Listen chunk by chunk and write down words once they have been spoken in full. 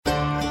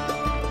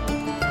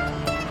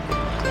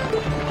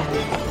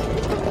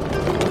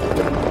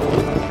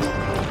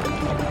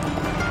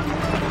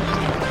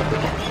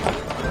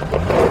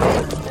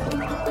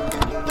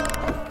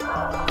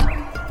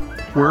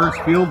Where's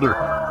Fielder?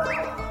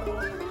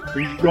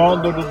 He's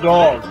gone to the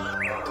dogs.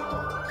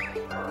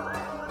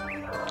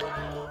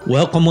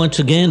 Welcome once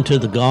again to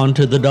the Gone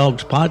to the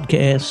Dogs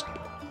podcast.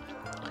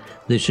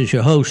 This is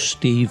your host,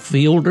 Steve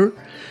Fielder.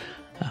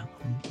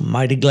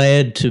 Mighty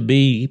glad to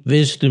be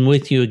visiting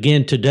with you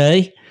again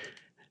today.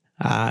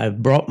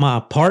 I've brought my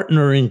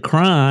partner in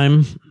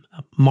crime,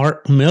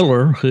 Mark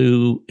Miller,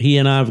 who he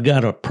and I have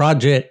got a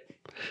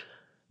project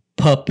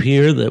pup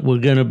here that we're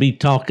going to be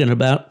talking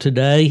about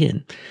today.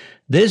 And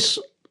this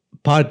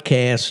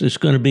podcast is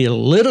going to be a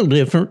little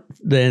different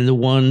than the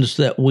ones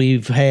that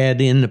we've had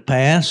in the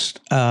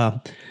past,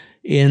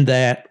 in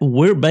that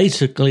we're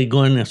basically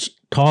going to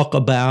talk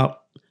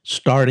about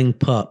starting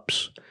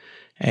pups.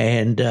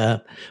 And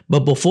but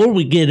before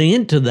we get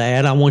into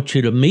that, I want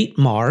you to meet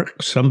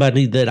Mark,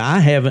 somebody that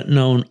I haven't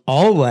known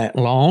all that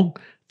long.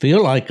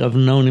 Feel like I've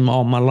known him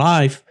all my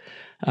life.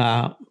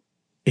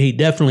 He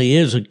definitely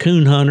is a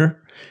coon hunter.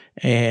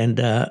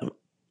 And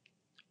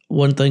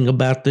one thing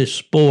about this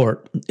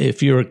sport,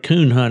 if you're a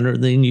coon hunter,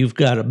 then you've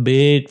got a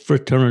big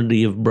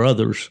fraternity of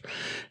brothers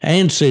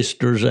and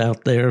sisters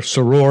out there,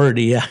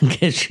 sorority, I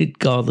guess you'd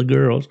call the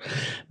girls.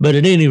 But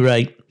at any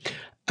rate,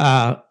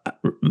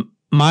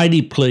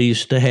 mighty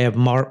pleased to have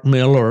Mark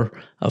Miller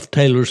of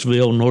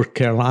Taylorsville, North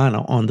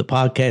Carolina, on the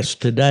podcast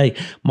today.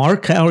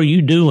 Mark, how are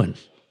you doing?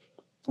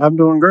 I'm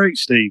doing great,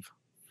 Steve.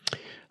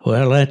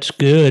 Well, that's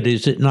good.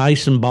 Is it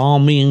nice and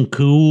balmy and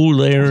cool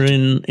there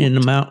in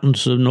the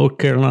mountains of North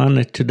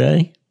Carolina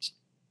today?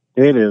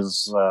 It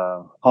is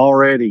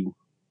already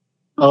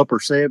upper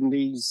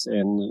 70s,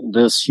 and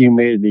this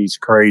humidity's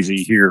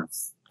crazy here.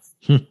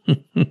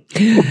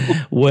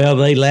 Well,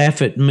 they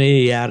laugh at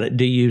me out at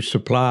DU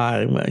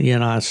Supply. You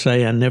know, I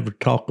say I never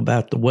talk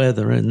about the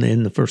weather, and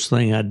then the first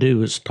thing I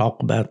do is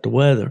talk about the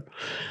weather.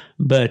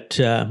 But,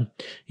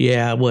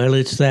 yeah, well,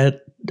 it's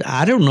that.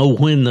 I don't know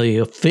when the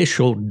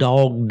official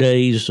dog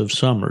days of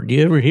summer. Do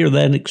you ever hear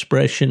that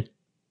expression?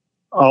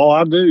 Oh,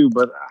 I do,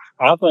 but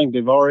I think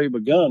they've already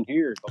begun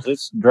here because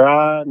it's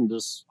dry and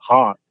just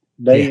hot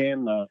day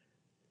and night.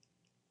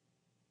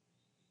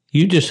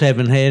 You just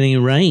haven't had any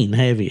rain,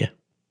 have you?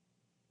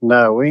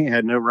 No, we ain't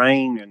had no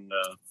rain in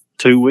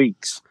 2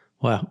 weeks.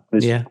 Wow.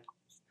 Yeah.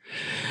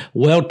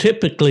 Well,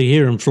 typically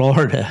here in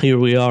Florida, here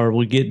we are,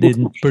 we get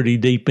in pretty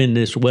deep in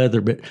this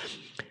weather, but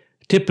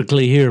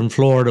typically here in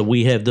Florida,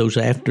 we have those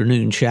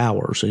afternoon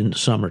showers in the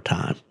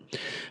summertime.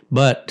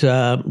 But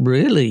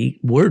really,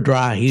 we're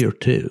dry here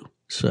too.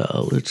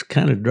 So it's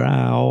kind of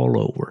dry all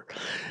over.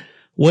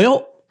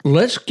 Well,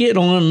 let's get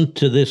on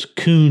to this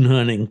coon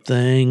hunting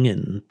thing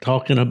and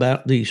talking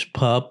about these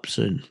pups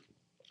and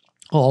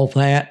all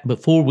that.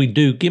 Before we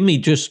do, give me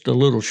just a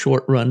little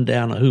short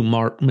rundown of who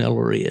Mark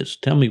Miller is.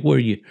 Tell me where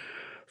you're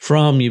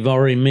from. You've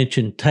already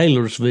mentioned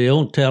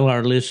Taylorsville. Tell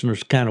our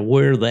listeners kind of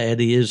where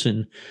that is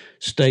in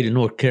state of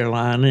North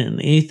Carolina and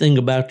anything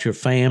about your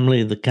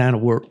family, the kind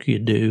of work you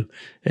do,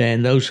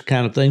 and those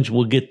kind of things.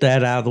 We'll get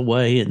that out of the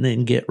way and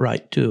then get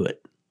right to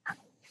it.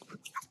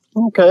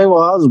 Okay,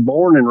 well, I was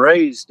born and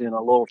raised in a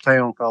little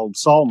town called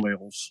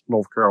Sawmills,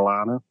 North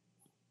Carolina,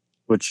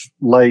 which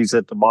lays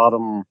at the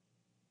bottom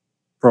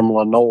from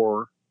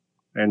Lenoir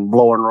and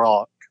Blowing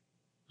Rock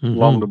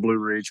along the Blue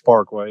Ridge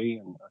Parkway.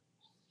 And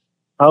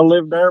I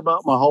lived there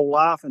about my whole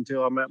life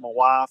until I met my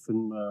wife,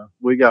 and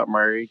we got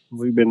married.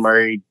 We've been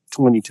married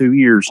 22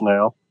 years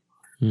now.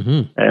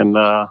 And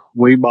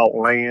we bought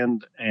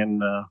land,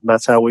 and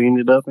that's how we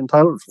ended up in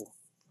Taylorsville.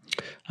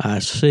 I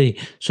see.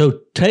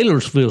 So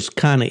Taylorsville's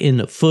kind of in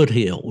the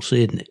foothills,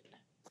 isn't it?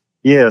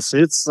 Yes,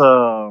 it's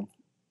on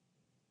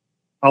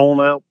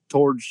up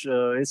towards,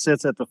 it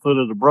sits at the foot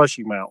of the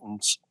Brushy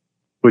Mountains,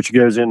 which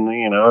goes in,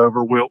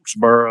 over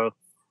Wilkesboro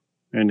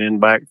and then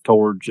back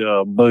towards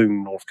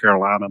Boone, North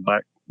Carolina,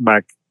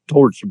 back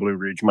towards the Blue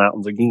Ridge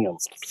Mountains again.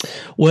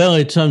 Well,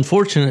 it's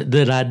unfortunate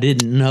that I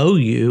didn't know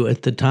you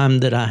at the time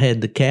that I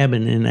had the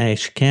cabin in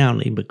Ashe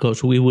County,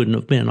 because we wouldn't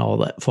have been all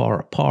that far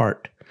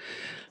apart.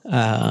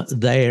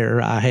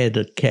 There, I had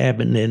a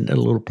cabin in a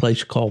little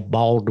place called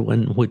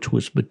Baldwin, which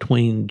was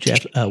between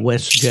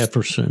West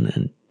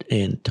Jefferson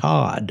and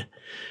Todd,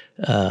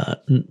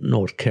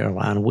 North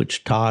Carolina,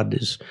 which Todd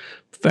is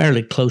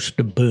fairly close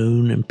to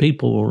Boone, and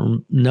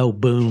people know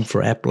Boone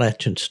for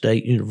Appalachian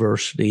State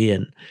University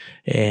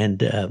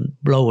and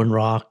Blowing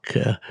Rock.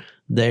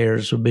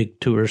 There's a big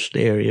tourist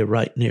area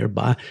right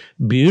nearby.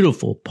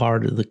 Beautiful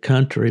part of the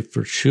country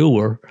for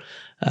sure.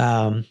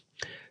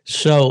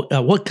 So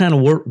what kind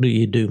of work do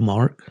you do,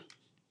 Mark?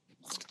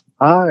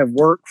 I have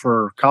worked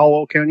for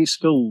Caldwell County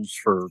Schools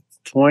for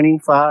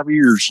 25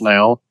 years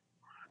now.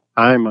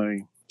 I'm a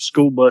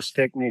school bus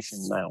technician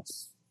now.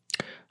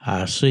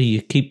 I see.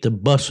 You keep the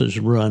buses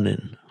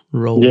rolling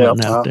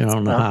out there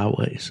on the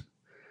highways.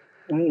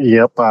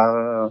 Yep.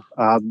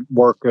 I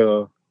work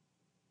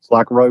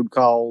like road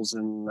calls,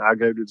 and I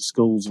go to the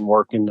schools and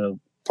work in the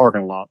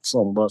parking lots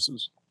on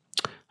buses.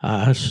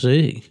 I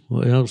see.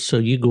 Well, so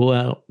you go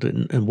out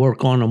and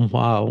work on them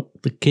while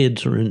the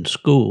kids are in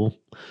school,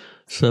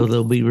 so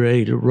they'll be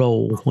ready to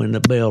roll when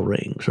the bell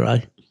rings,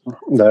 right?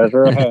 That's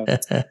right.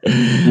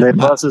 The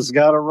buses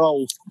got to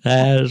roll.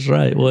 That's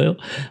right. Well,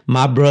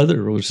 my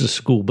brother was a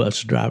school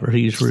bus driver.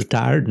 He's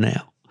retired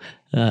now.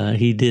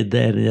 He did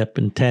that up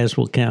in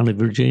Tazewell County,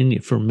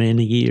 Virginia for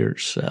many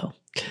years. So,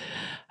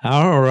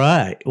 all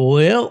right.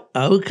 Well,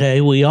 okay.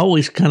 We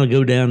always kind of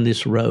go down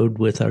this road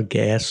with our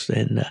guests,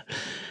 and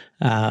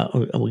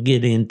we'll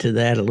get into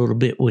that a little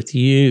bit with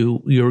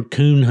you, your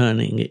coon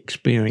hunting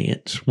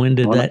experience. When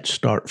did that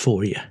start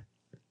for you?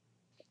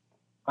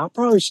 I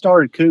probably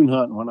started coon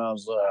hunting when I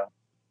was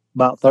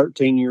about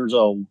 13 years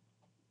old.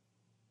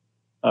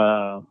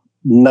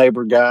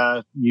 Neighbor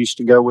guy, used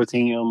to go with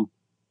him.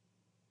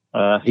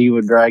 He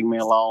would drag me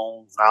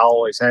along. I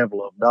always have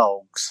loved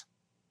dogs.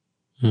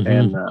 Mm-hmm.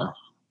 And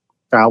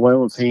I went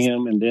with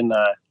him, and then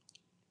I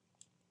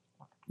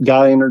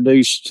got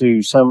introduced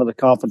to some of the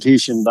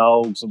competition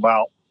dogs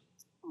I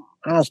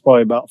was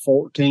probably about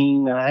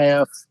 14 and a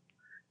half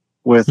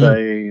with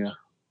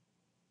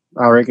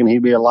I reckon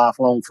he'd be a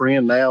lifelong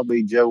friend now,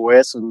 be Joe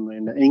Wesson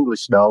and the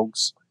English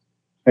dogs.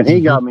 And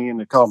he got me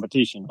into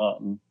competition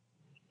hunting.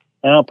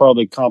 And I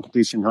probably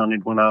competition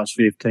hunted when I was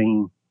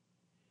 15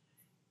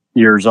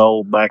 years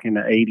old back in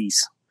the 80s.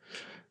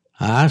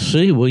 I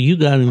see. Well, you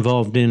got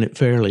involved in it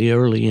fairly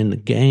early in the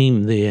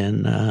game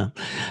then.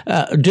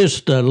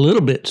 Just a little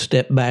bit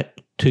step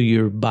back to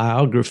your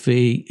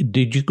biography.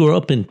 Did you grow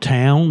up in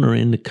town or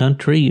in the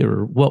country,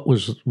 or what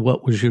was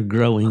your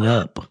growing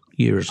up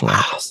years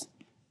like?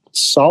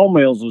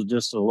 Sawmills was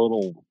just a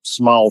little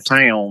small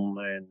town,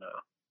 and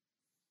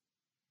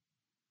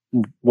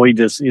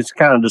it's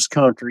kind of just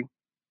country,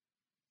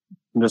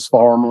 just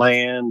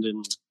farmland,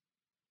 and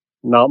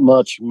not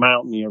much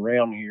mountainy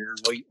around here.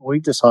 We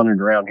just hunted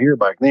around here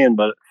back then,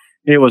 but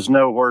it was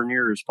nowhere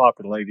near as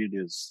populated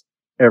as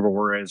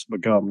everywhere it's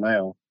become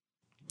now.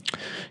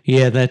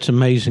 Yeah, that's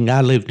amazing. I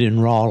lived in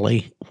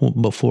Raleigh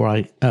before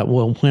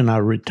when I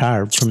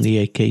retired from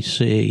the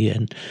AKC,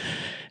 and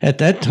at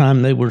that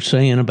time they were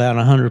saying about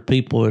 100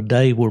 people a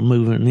day were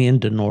moving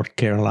into North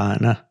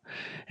Carolina.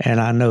 And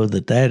I know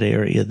that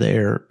area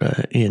there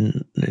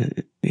in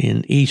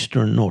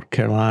eastern North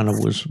Carolina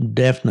was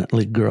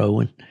definitely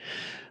growing.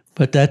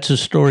 But that's a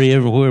story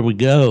everywhere we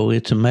go.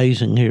 It's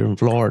amazing here in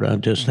Florida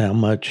just how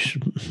much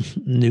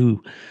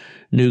new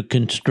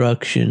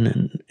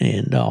construction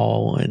and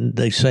all. And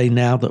they say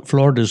now that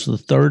Florida is the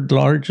third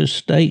largest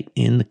state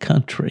in the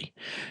country.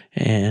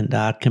 And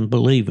I can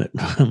believe it.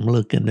 I'm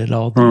looking at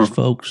all these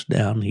folks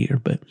down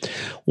here. But,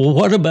 well,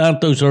 what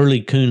about those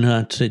early coon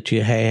hunts that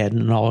you had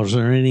and all? Is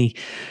there any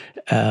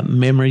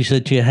memories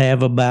that you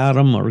have about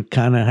them, or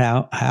kind of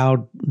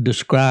how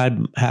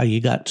describe how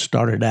you got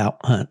started out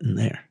hunting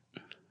there?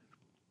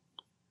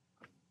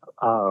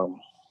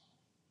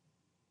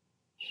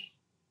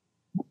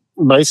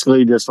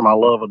 Basically just my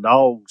love of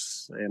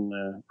dogs,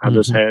 and I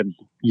just had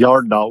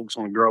yard dogs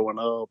when growing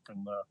up,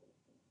 and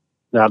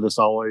I just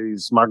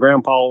always, my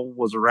grandpa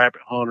was a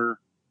rabbit hunter,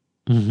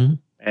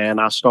 and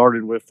I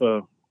started with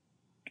two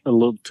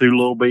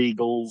little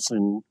beagles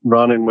and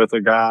running with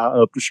a guy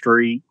up the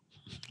street.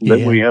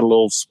 That we had a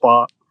little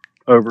spot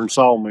over in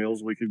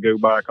Sawmills. We could go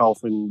back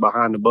off in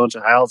behind a bunch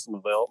of housing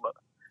development.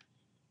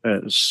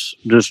 It's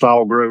just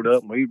all growed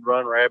up, and we'd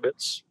run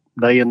rabbits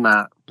day and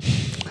night.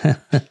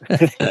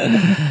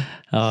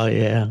 Oh,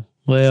 yeah.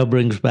 Well, it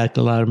brings back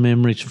a lot of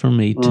memories for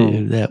me,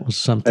 too. That was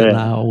something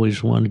I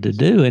always wanted to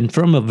do. And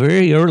from a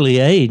very early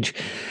age,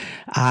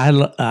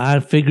 I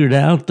figured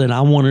out that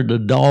I wanted a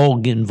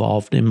dog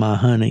involved in my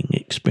hunting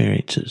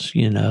experiences.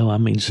 You know, I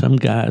mean, some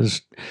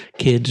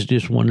kids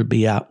just want to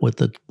be out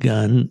with a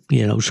gun,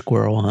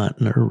 squirrel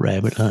hunting or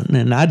rabbit hunting.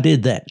 And I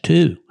did that,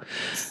 too.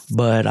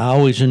 But I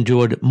always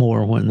enjoyed it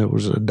more when there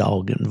was a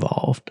dog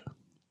involved.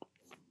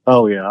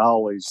 Oh, yeah. I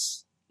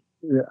always,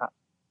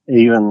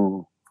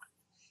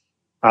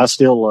 I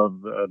still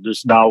love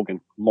just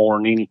dogging more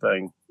than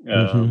anything.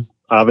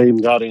 I've even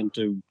got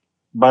into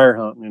bear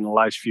hunting in the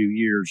last few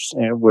years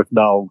with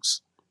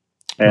dogs.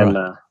 And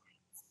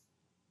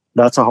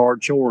that's a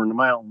hard chore in the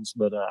mountains,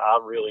 but I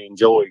really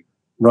enjoy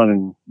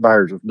running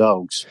bears with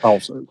dogs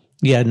also.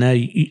 Yeah, now,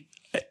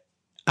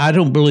 I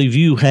don't believe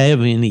you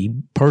have any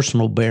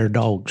personal bear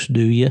dogs,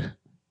 do you?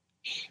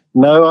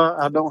 No,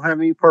 I don't have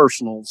any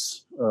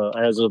personals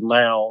as of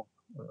now.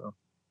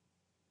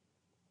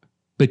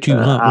 But you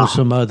hunt with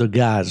some other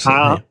guys.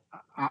 I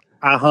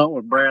hunt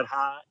with Brad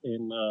Hite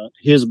and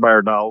his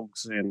bear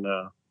dogs, and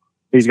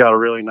he's got a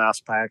really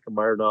nice pack of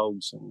bear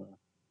dogs.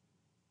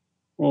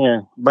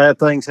 And bad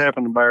things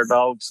happen to bear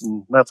dogs,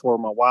 and that's where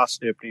my wife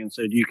stepped in and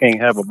said, "You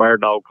can't have a bear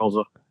dog because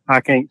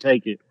I can't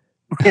take it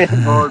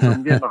as far as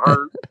I'm getting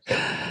hurt."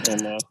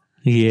 And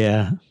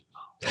yeah,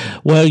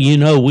 well,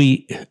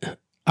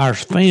 our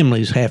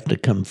families have to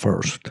come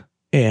first.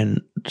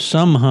 And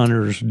some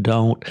hunters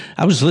don't.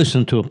 I was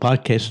listening to a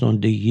podcast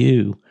on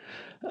DU,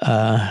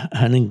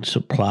 Hunting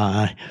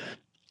Supply,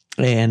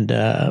 and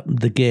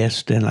the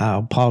guest, and I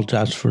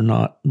apologize for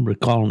not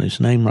recalling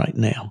his name right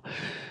now,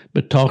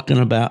 but talking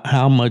about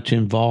how much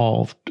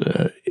involved,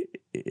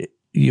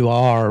 you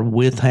are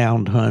with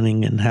hound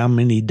hunting and how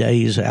many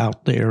days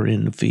out there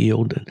in the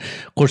field. And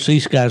of course,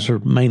 these guys are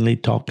mainly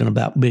talking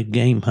about big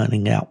game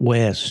hunting out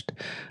west.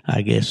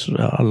 I guess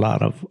a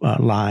lot of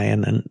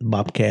lion and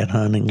bobcat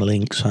hunting,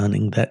 lynx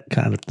hunting, that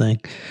kind of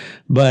thing.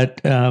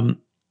 But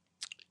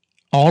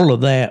all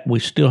of that, we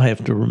still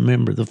have to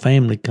remember the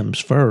family comes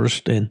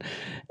first, and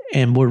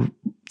we're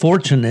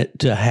fortunate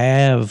to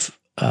have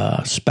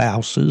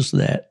spouses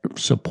that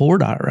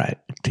support our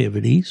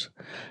activities,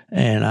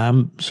 and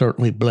I'm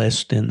certainly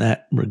blessed in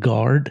that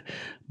regard.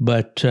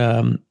 But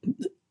the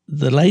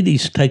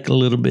ladies take a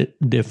little bit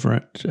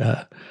different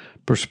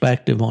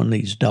perspective on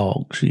these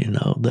dogs. You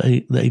know,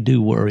 they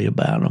do worry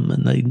about them,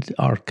 and they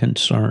are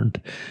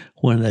concerned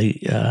when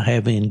they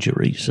have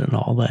injuries and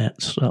all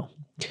that. So.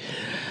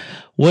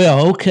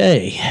 Well,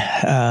 okay.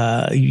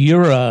 I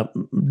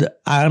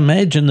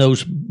imagine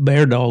those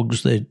bear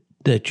dogs that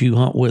you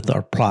hunt with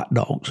are Plott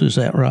dogs. Is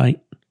that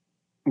right?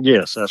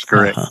 Yes, that's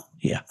correct.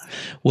 Yeah.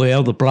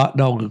 Well, the Plott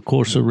dog, of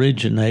course,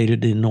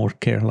 originated in North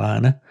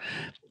Carolina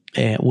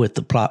with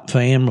the Plott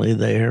family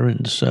there,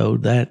 and so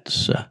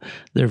that's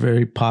they're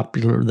very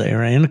popular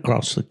there and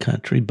across the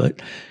country. But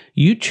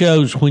you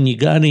chose, when you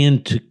got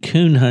into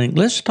coon hunting,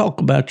 let's talk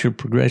about your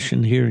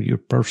progression here, your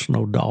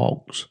personal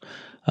dogs.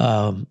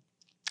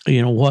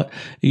 You know what?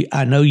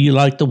 I know you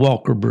like the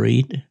Walker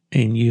breed,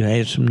 and you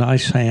had some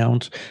nice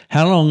hounds.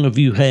 How long have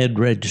you had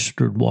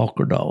registered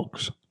Walker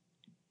dogs?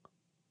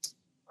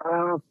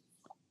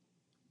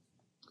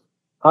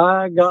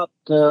 I got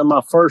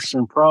my first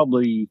one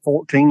probably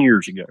 14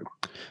 years ago.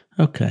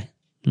 Okay.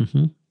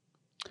 Mm-hmm.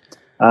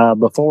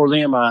 Before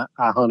them, I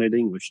hunted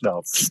English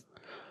dogs.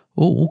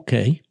 Oh,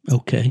 okay.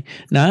 Okay.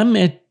 Now,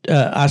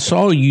 I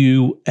saw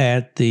you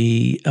at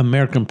the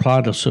American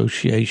Plott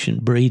Association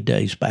Breed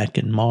Days back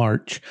in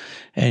March,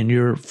 and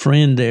your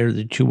friend there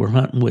that you were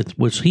hunting with,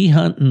 was he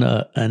hunting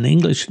an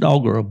English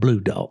dog or a blue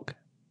dog?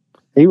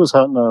 He was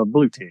hunting a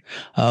blue tick.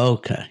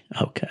 Okay.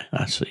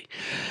 I see.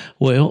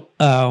 Well,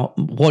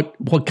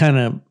 what kind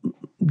of,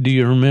 do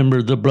you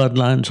remember the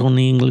bloodlines on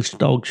the English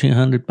dogs you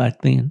hunted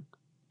back then?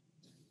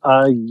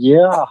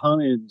 Yeah, I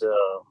hunted,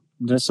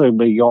 this would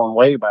be going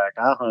way back.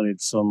 I hunted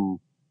some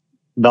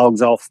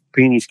dogs off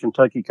Penny's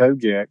Kentucky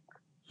Kojak.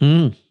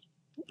 Yeah.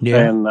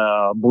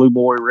 And Blue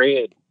Boy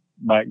Red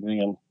back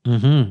then.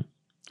 Mm-hmm.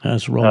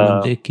 That's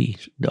Roland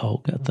Dickey's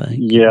dog, I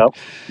think. Yep.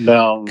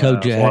 Down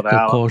Kojak,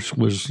 of course,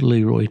 was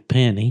Leroy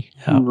Penny.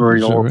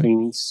 Leroy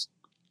Penny's.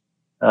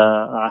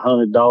 I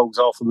hunted dogs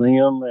off of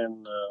them,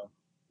 and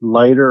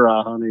later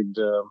I hunted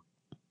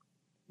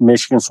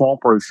Michigan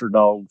Swamp Rooster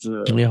dogs.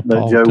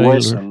 Paul Joe Taylor.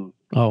 Wesson.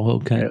 Oh,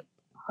 okay.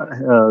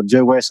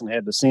 Joe Wesson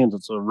had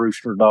descendants of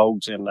rooster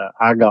dogs, and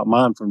I got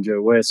mine from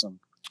Joe Wesson.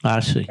 I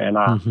see. And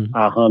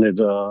I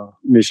hunted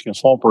Michigan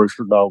Swamp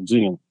Rooster dogs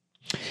in.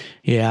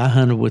 Yeah, I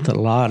hunted with a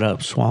lot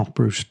of Swamp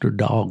Rooster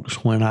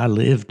dogs when I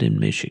lived in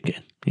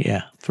Michigan.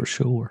 Yeah, for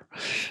sure.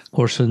 Of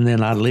course, and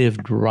then I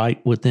lived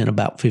right within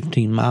about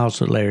 15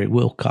 miles of Larry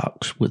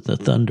Wilcox with the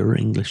Thunder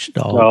English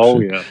dogs. Oh,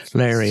 yeah.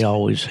 Larry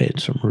always had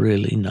some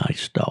really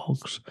nice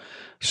dogs.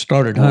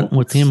 Started hunting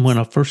with him when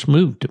I first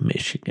moved to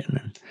Michigan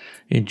and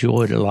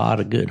enjoyed a lot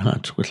of good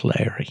hunts with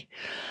Larry.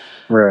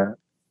 Right.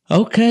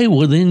 Okay,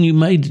 well, then you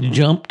made the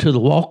jump to the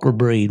Walker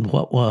breed.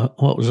 What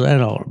was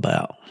that all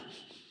about?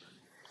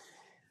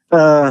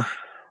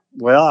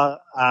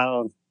 Well,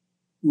 I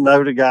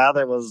know the guy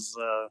that was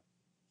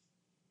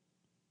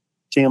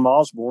Tim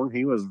Osborne.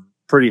 He was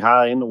pretty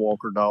high into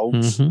Walker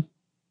dogs.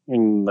 Mm-hmm.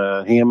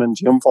 And him and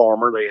Jim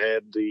Farmer, they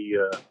had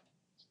the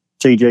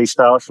TJ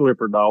style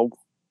slipper dog.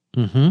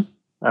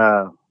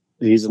 Mm-hmm.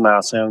 He's a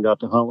nice sound. Got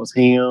to hunt with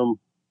him.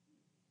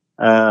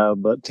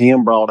 But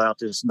Tim brought out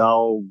this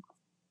dog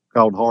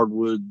called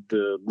Hardwood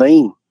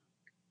Bean.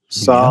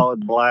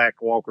 Solid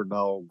black Walker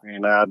dog.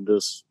 And I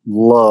just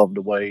loved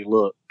the way he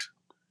looked.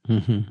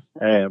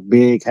 Mm-hmm.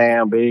 Big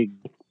hound, big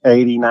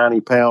 80,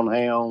 90 pound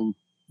hound,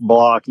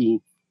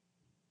 blocky.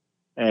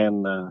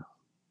 And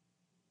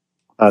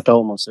I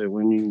told him, I said,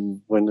 when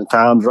the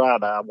time's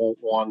right, I want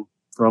one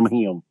from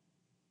him.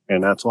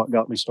 And that's what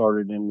got me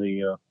started in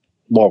the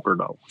Walker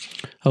dogs.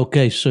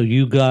 Okay, so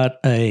you got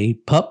a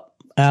pup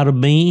out of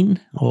Bean,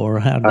 or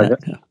how did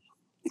that go?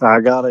 I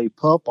got a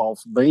pup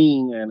off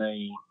Bean and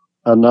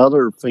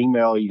another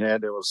female he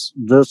had that was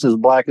just as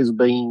black as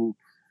Bean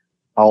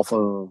off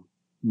of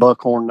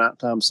Buckhorn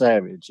Nighttime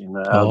Savage. And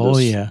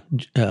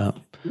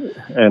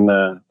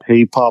and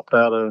he popped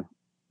out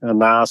a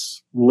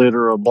nice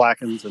litter of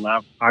blackens, and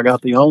I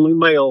got the only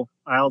male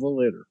out of the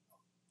litter.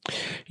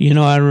 You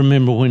know, I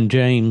remember when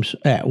James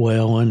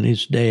Atwell and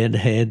his dad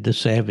had the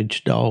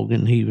Savage dog,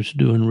 and he was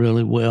doing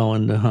really well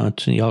in the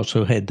hunts, and he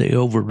also had the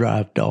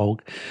Overdrive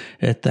dog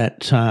at that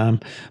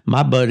time.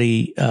 My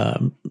buddy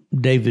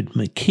David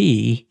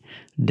McKee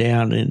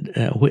down in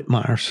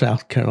Whitmire,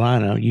 South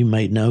Carolina, you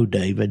may know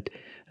David.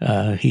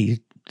 He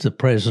the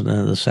president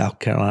of the South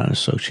Carolina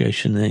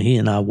Association, and he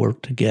and I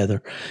worked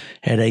together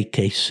at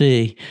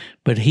AKC.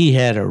 But he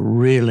had a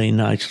really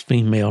nice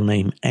female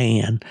named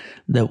Ann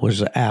that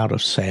was out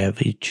of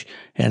Savage,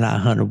 and I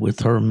hunted with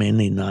her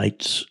many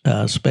nights,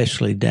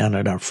 especially down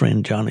at our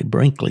friend Johnny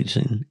Brinkley's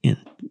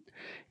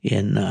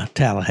in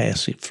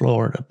Tallahassee,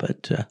 Florida.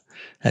 But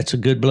that's a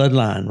good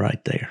bloodline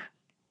right there.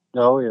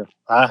 Oh, yeah.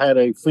 I had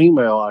a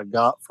female I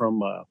got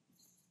from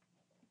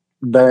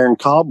Darren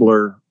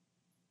Cobbler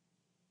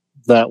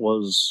that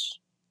was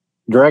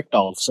direct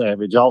off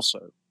Savage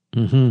also.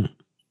 Mm-hmm.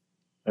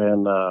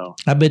 And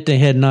I bet they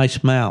had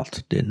nice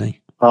mouths, didn't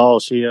they? oh,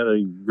 she had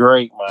a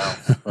great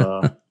mouth.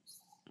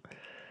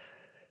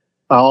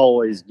 I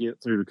always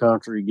get through the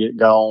country, get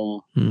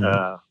gone.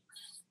 Mm.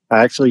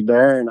 Actually,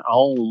 Darren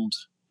owned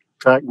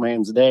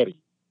Trackman's daddy,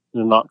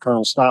 the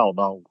Nocturnal Style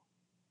dog.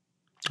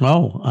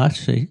 Oh, I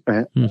see.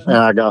 And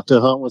I got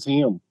to hunt with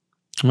him.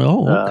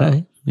 Oh,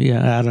 okay.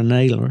 Yeah, out of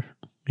Naylor.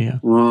 Yeah.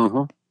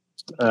 Mm-hmm.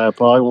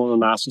 Probably one of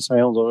the nicest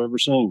hounds I've ever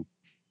seen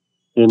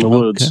in the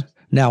woods.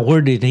 Now,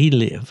 where did he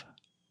live?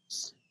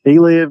 He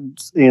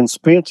lived in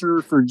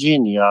Spencer,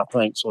 Virginia, I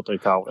think is what they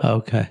call it.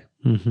 Okay.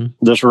 Mm-hmm.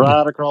 Just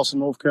right across the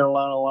North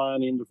Carolina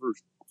line into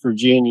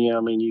Virginia.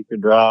 I mean, you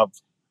could drive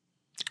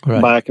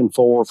back and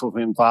forth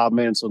within 5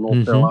 minutes of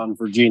North Carolina,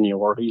 Virginia,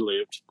 where he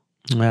lived.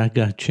 I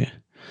got you.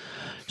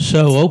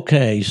 So,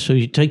 okay, so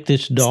you take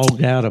this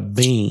dog out of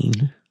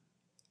Bean,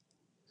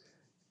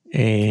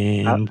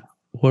 and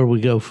where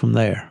we go from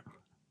there?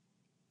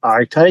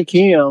 I take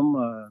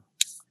him,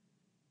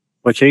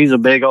 which he's a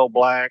big old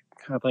black.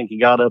 I think he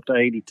got up to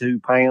 82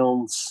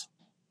 pounds.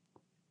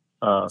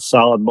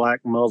 Solid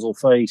black muzzle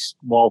face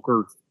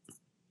walker.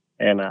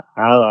 And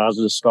I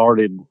just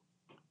started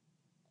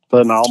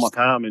putting all my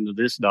time into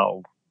this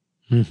dog.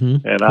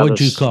 Mm-hmm. And what'd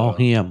you call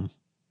him,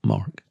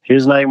 Mark?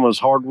 His name was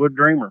Hardwood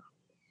Dreamer.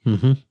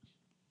 Mm-hmm.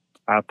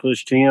 I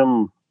pushed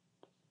him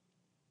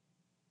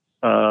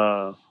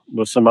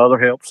with some other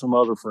help, some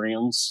other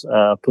friends.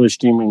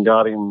 Pushed him and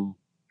got him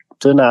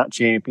to night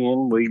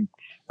champion.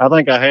 I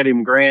think I had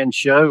him grand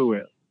show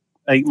at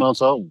 8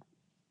 months old.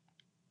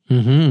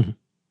 Mm-hmm.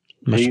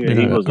 Must have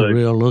been a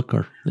real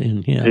looker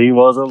then, yeah. He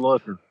was a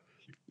looker.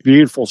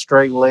 Beautiful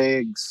straight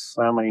legs.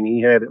 I mean,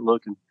 he had it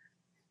looking.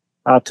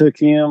 I took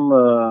him,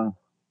 I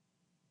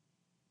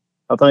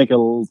think,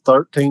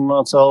 13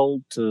 months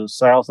old to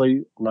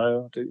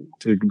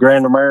to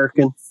Grand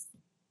American.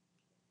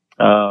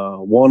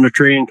 Won the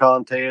treeing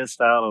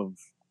contest out of,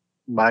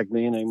 back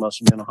then, there must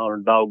have been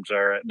 100 dogs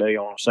there that day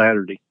on a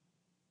Saturday.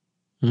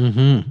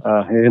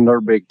 Mm-hmm. In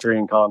their big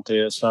treeing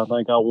contest. I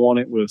think I won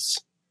it with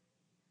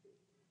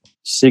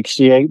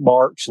 68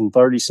 barks in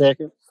 30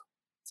 seconds.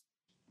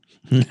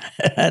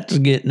 That's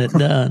getting it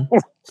done.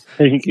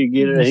 He could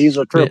get it. He's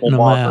a triple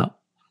barker.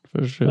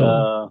 For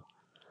sure.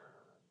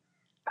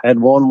 Had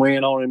one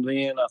win on him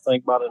then. I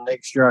think by the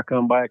next year I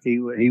come back, he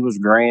was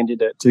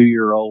granted at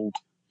 2-year-old.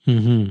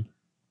 Mm-hmm.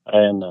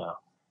 And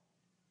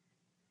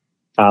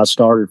I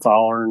started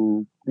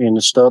following in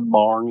the stud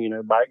barn. You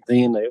know, back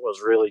then it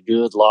was really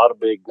good. A lot of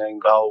big name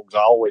dogs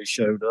always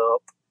showed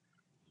up.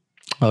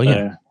 Oh,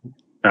 yeah.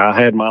 I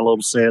had my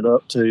little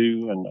setup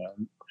too.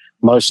 And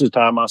most of the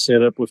time I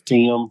set up with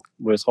Tim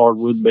with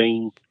Hardwood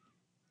Bean.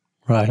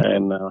 Right.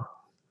 And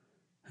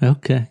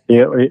okay.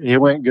 It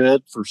went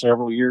good for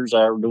several years.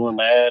 I was doing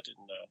that.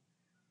 And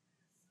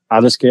I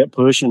just kept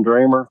pushing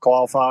Dreamer,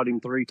 qualified him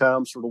 3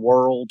 times for the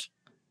world.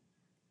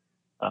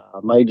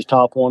 Made the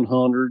top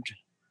 100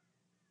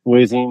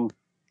 with him.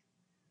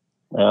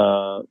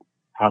 I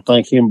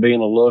think him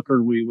being a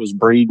looker, we was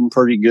breeding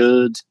pretty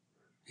good.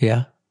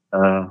 Yeah.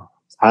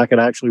 I could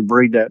actually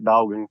breed that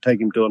dog and take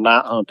him to a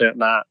night hunt that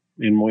night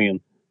and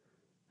win.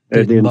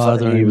 Didn't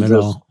bother him at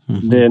all.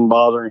 Mm-hmm. Didn't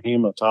bother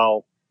him at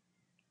all.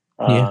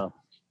 Yeah.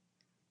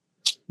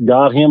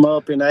 Got him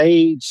up in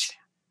age.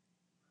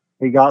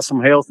 He got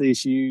some health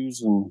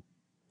issues, and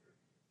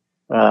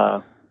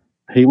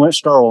he went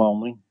sterile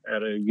on me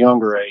at a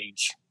younger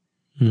age.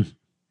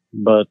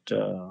 But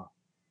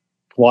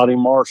Whitey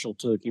Marshall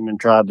took him and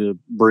tried to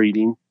breed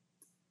him.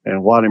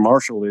 And Whitey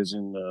Marshall is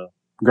in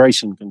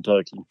Grayson,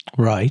 Kentucky.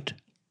 Right.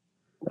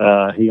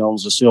 He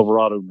owns a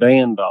Silverado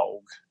Dan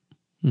dog.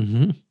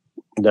 Mm-hmm.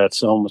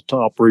 That's on the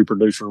top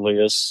reproducer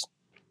list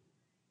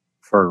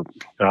for,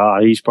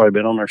 he's probably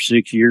been on there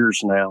 6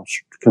 years now,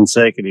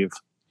 consecutive.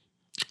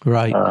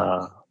 Right.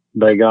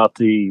 They got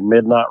the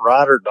Midnight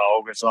Rider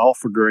dog. It's all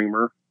for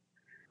Dreamer.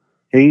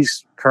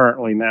 He's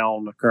currently now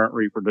on the current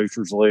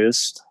reproducers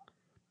list.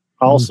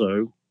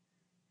 Also,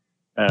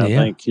 I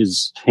think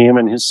him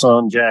and his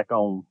son Jack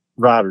own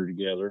Rider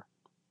together.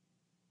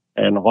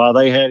 And while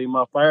they had him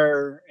up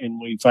there,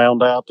 and we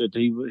found out that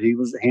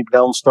he'd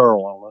gone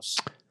sterile on us,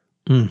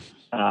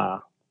 I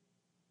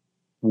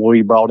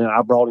brought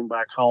him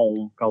back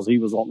home because he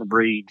was wanting to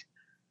breed.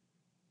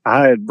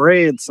 I had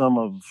bred some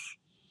of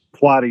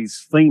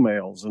Whitey's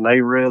females, and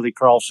they really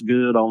crossed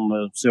good on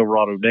the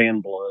Silverado Dan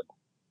blood.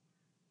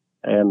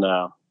 And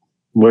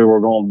we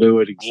were going to do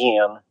it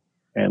again,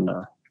 and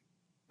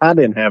I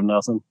didn't have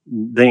nothing.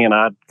 Then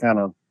I kind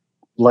of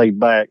laid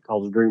back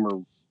because the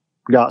Dreamer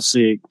got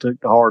sick, took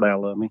the heart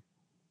out of me.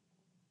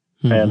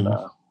 Mm-hmm. And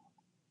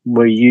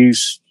we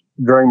used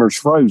Dreamer's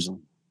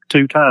Frozen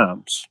 2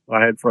 times.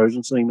 I had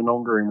frozen semen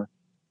on Dreamer.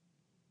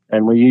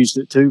 And we used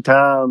it 2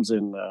 times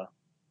and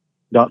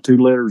got 2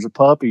 litters of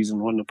puppies.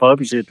 And when the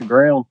puppies hit the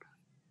ground,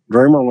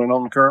 Dreamer went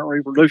on the current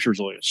reproducers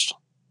list.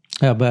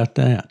 How about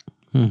that?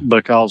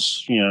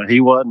 Because, he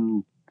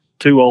wasn't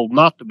too old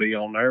not to be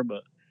on there,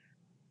 but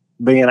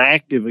being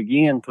active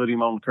again put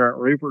him on the current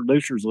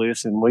reproducers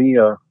list. And we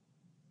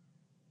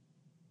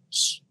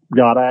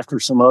got after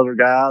some other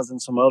guys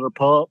and some other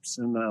pups,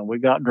 and we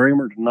got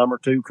Dreamer the number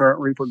 2 current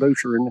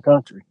reproducer in the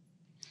country.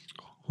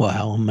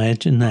 Wow,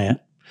 imagine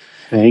that.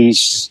 And he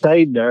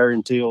stayed there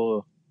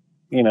until,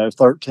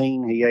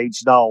 13. He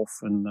aged off,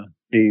 and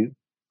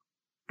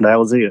that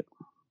was it.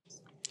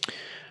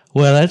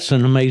 Well, that's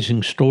an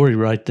amazing story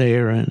right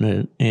there,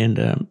 and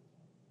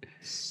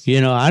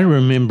I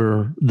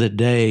remember the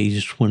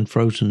days when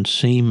frozen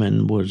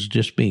semen was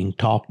just being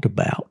talked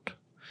about.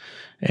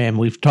 And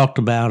we've talked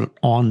about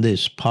on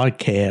this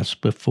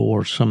podcast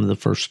before some of the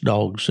first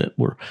dogs that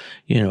were,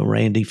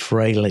 Randy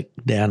Fralick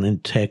down in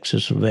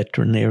Texas, a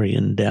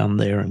veterinarian down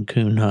there and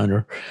coon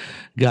hunter,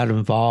 got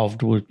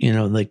involved with,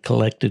 they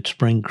collected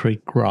Spring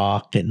Creek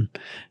Rock and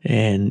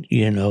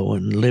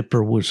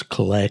Lipper was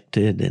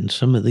collected and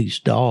some of these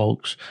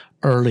dogs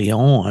early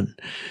on.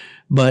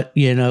 But,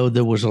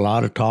 there was a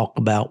lot of talk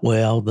about,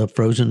 the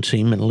frozen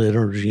semen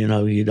litters,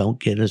 you don't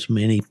get as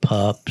many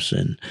pups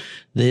and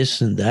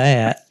this and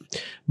that.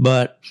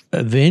 But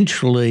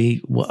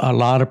eventually, a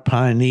lot of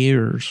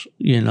pioneers,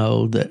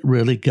 that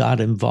really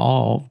got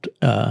involved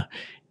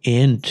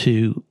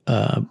into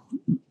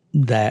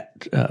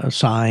that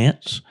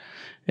science,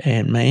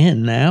 and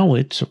man, now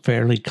it's a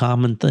fairly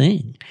common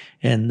thing,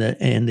 and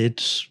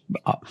it's,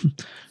 I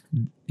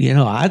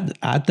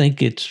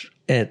think it's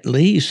at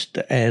least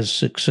as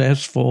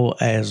successful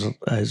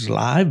as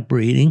live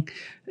breeding,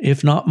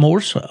 if not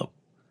more so.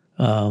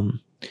 What's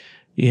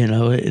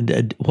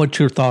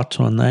your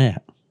thoughts on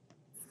that?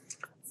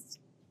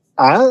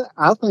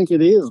 I think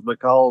it is,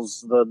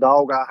 because the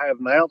dog I have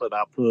now that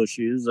I push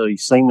is a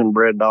semen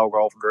bred dog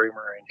off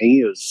Dreamer, and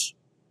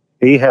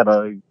he had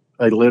a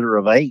litter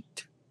of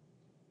 8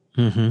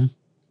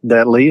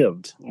 that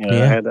lived.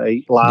 Had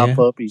 8 live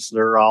puppies.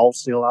 They're all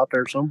still out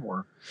there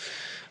somewhere.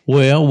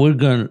 Well, we're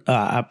going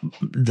to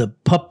the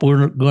pup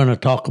we're going to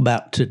talk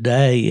about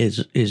today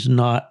is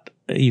not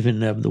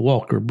even of the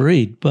Walker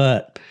breed,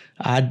 but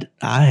I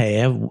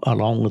have,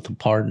 along with a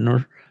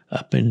partner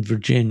up in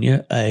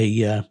Virginia,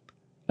 a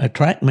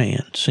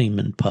TrackMan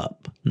semen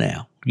pup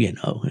now,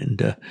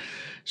 and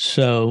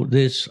so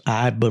this,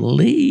 I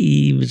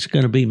believe, is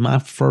going to be my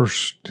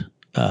first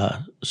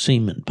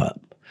semen pup.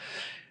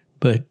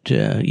 But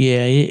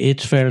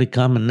it's fairly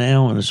common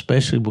now, and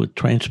especially with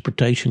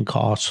transportation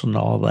costs and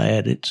all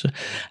that.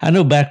 I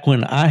know back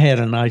when I had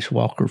a nice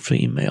Walker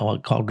female, I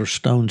called her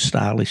Stone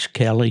Stylish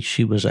Kelly.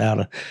 She was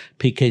out of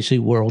PKC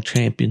World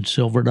Champion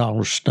Silver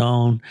Dollar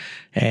Stone,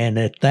 and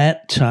at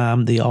that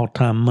time, the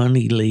all-time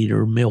money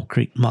leader, Mill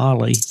Creek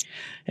Molly,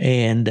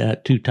 and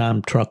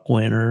 2-time truck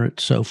winner, et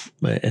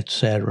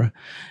cetera.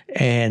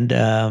 And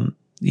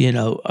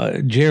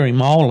Jerry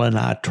Mall and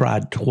I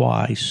tried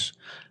twice.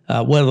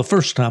 The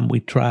first time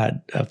we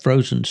tried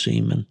frozen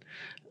semen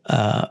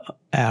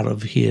out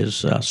of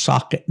his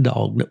Socket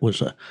dog that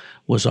was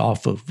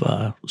off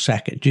of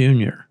Sackett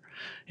Jr.,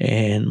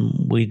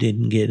 and we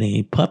didn't get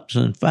any pups.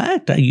 In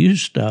fact, I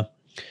used a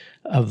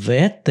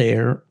vet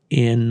there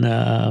in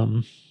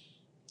the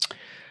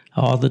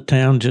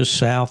town just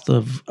south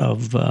of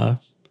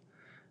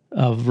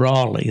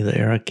Raleigh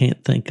there. I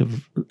can't think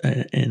of,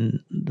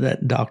 and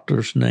that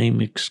doctor's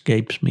name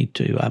escapes me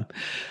too.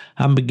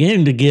 I'm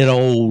beginning to get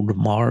old,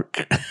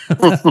 Mark.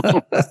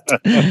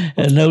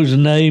 And those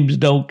names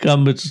don't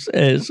come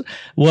as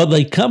well,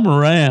 they come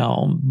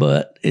around,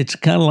 but it's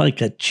kind of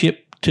like a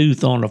chipped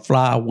tooth on a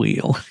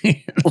flywheel.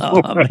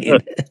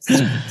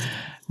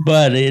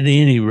 But at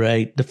any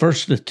rate, the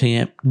first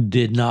attempt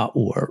did not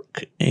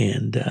work.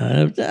 And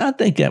I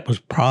think that was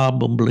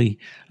probably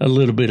a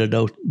little bit of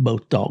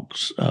both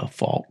dogs'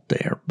 fault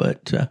there.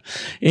 But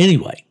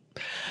anyway,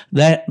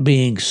 that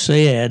being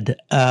said,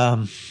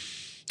 from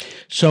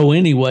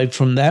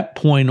that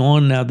point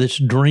on, now this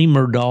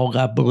Dreamer dog,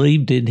 I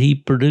believe, did he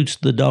produce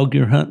the dog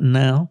you're hunting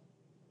now?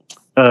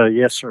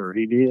 Yes, sir,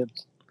 he did.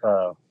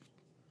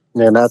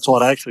 And that's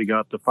what actually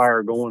got the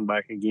fire going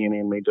back again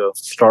in me to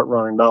start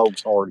running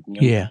dogs hard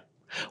again. Yeah.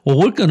 Well,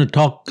 we're going to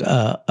talk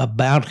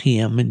about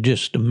him in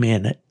just a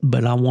minute,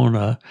 but I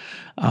want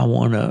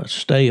to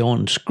stay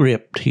on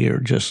script here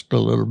just a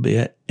little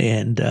bit.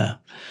 And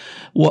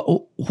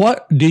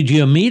what did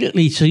you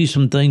immediately see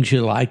some things you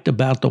liked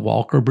about the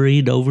Walker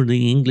breed over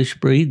the English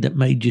breed that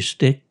made you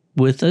stick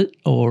with it,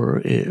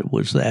 or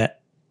was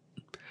that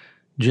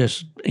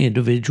just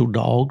individual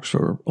dogs,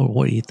 or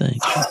what do you think?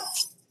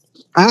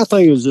 I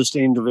think it was just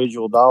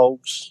individual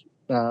dogs.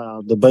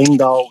 The Bean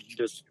dog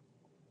just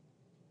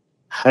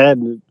had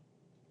an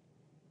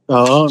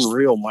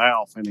unreal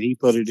mouth, and he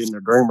put it in the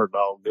Dreamer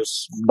dog.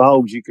 This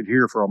dogs you could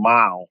hear for a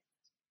mile.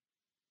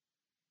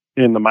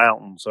 in the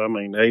mountains. I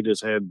mean, they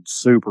just had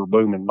super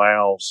booming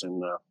mouths,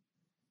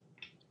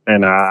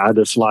 and I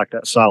just like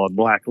that solid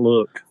black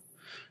look.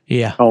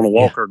 Yeah. On a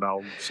walker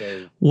dog.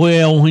 So,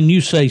 well, when you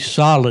say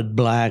solid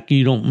black,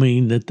 you don't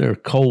mean that they're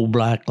coal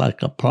black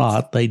like a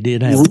Plott. They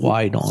did have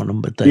white on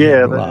them, but they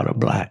have a lot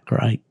of black,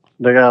 right?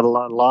 They got a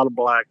lot of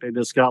black. They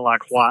just got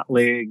like white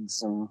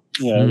legs and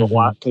the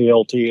white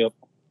tail tip,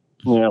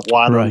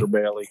 white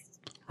underbelly.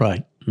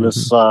 Right.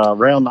 This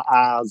around the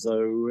eyes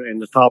though,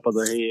 and the top of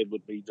the head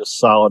would be just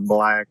solid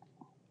black.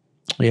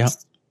 Yeah.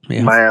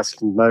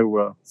 Mask,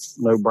 no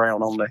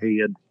brown on the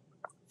head.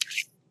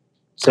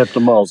 Except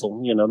the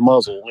muzzle, the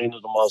muzzle, end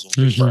of the muzzle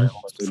is brown.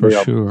 But for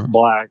sure.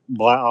 Black,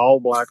 all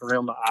black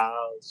around the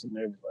eyes and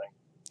everything.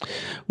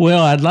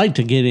 Well, I'd like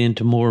to get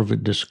into more of a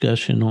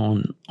discussion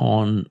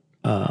on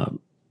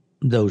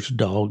those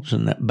dogs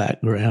and that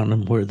background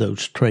and where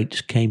those traits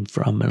came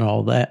from and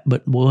all that,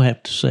 but we'll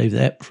have to save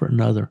that for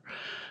another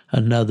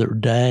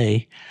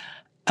day.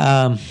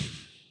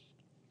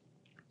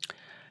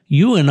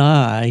 You and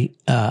I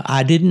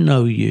didn't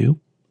know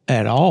you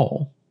at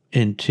all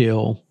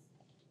until,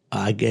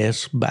 I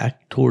guess,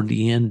 back toward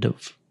the end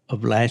of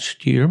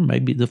last year,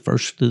 maybe the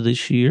first of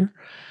this year.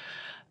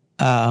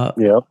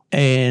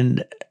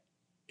 And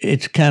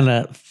it's kind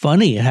of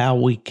funny how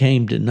we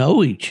came to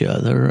know each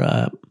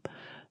other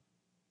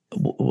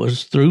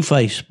was through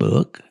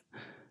Facebook.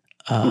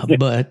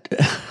 But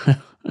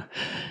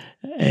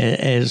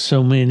as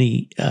so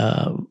many,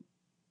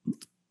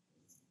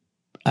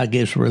 I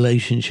guess,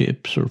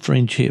 relationships or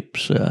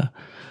friendships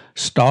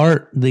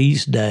start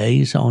these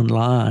days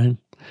online.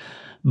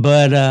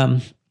 But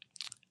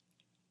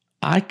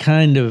I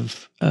kind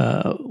of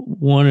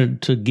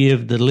wanted to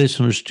give the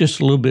listeners just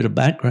a little bit of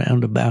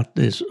background about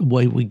this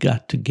way we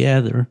got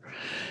together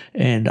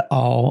and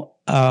all.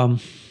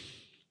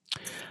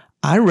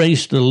 I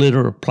raised a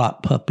litter of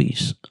Plott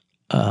puppies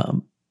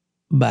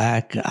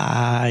back,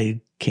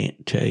 I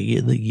can't tell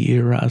you the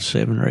year,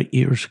 7 or 8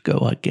 years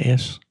ago, I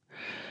guess.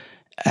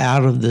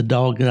 Out of the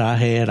dog that I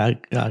had,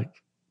 I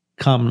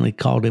commonly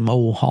called him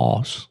Old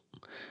Hoss.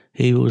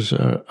 He was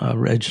a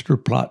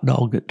registered Plott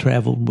dog that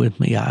traveled with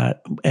me. I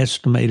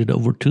estimated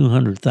over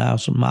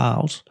 200,000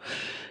 miles.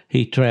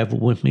 He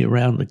traveled with me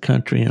around the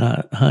country, and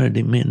I hunted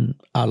him in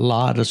a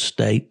lot of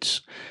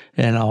states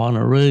and all. And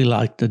I really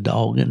liked the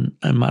dog, and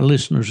my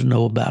listeners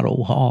know about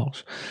Old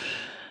Hoss.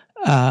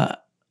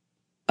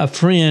 A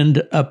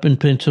friend up in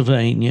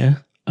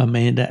Pennsylvania,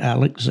 Amanda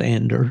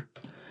Alexander,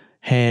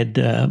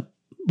 had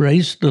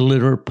raised a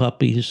litter of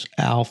puppies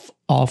off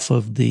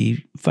of the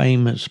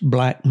famous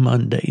Black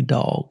Monday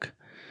dog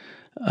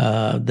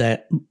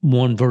that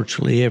won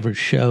virtually every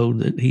show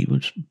that he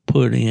was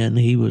put in.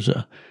 He was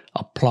a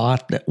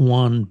Plott that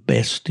won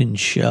Best in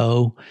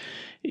Show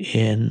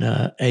in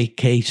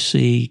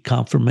AKC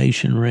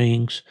confirmation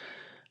rings.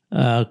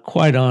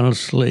 Quite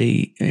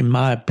honestly, in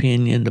my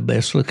opinion, the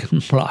best looking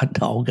Plott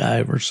dog I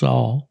ever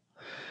saw.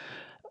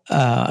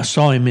 I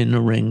saw him in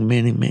the ring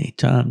many, many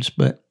times,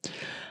 but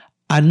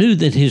I knew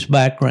that his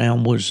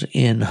background was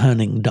in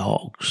hunting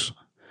dogs,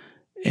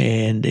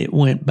 and it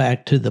went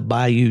back to the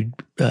Bayou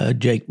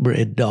Jake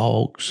bred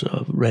dogs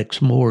of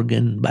Rex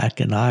Morgan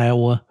back in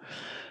Iowa.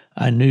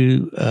 I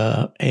knew,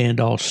 and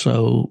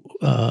also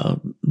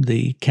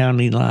the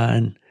county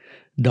line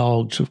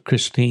dogs of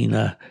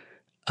Christina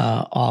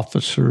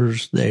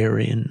officers there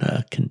in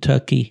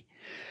Kentucky.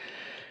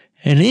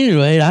 And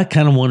anyway, I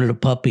kind of wanted a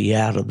puppy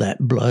out of that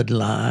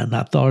bloodline.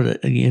 I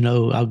thought,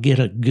 I'll get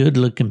a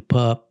good-looking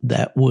pup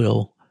that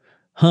will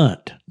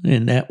hunt,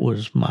 and that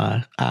was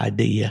my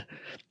idea.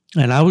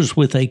 And I was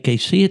with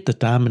AKC at the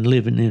time and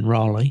living in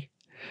Raleigh.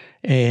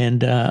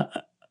 And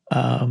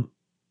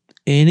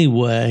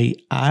anyway,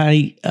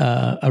 I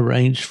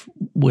arranged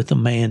with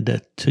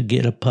Amanda to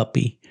get a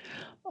puppy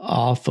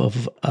off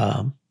of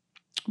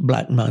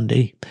Black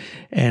Monday,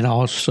 and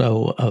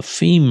also a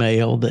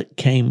female that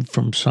came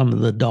from some of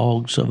the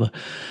dogs of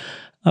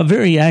a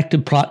very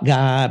active Plott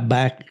guy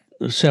back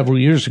several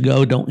years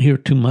ago. Don't hear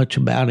too much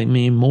about him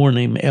anymore,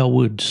 named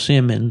Elwood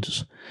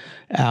Simmons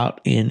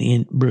out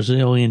in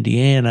Brazil,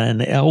 Indiana.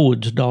 And the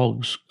Elwood's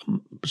dogs,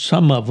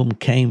 some of them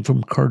came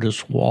from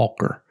Curtis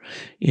Walker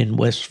in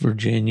West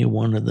Virginia,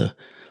 one of the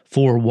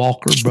 4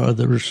 Walker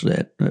brothers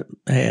that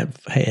have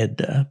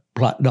had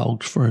Plott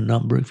dogs for a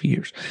number of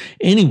years.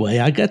 Anyway,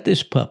 I got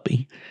this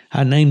puppy.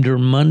 I named her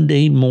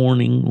Monday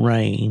Morning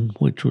Rain,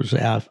 which was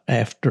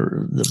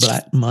after the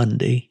Black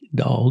Monday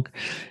dog,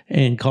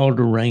 and called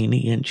her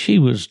Rainy. And she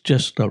was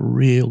just a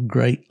real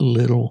great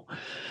little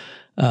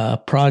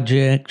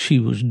project. She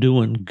was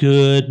doing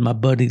good. My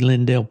buddy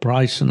Lindell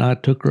Price and I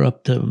took her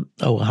up to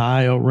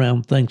Ohio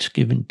around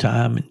Thanksgiving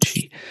time, and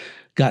she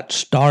got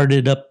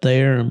started up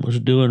there and was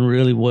doing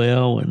really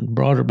well, and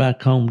brought her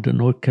back home to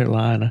North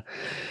Carolina.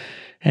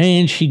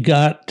 And she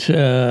got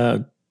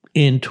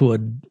into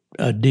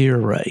a deer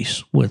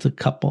race with a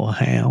couple of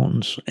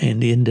hounds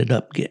and ended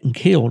up getting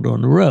killed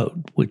on the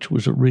road, which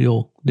was a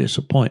real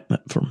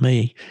disappointment for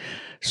me.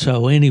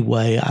 So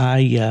anyway,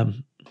 I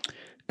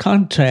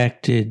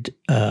contacted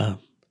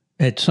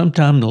at some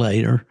time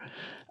later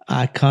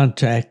I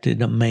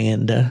contacted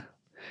Amanda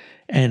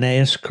and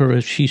asked her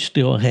if she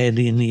still had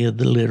any of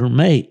the litter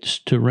mates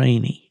to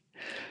Rainey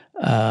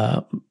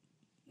that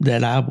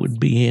I would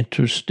be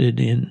interested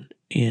in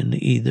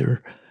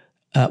either.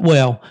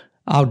 Well,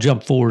 I'll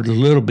jump forward a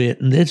little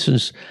bit, and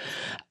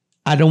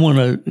I don't want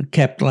to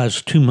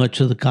capitalize too much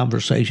of the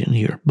conversation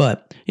here,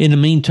 but in the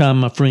meantime,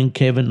 my friend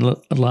Kevin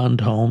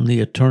Lundholm, the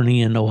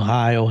attorney in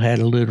Ohio, had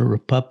a litter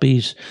of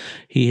puppies.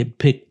 He had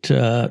picked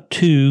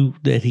 2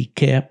 that he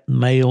kept,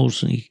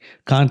 males, and he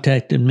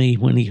contacted me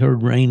when he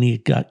heard Rainey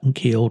had gotten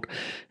killed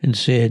and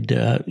said,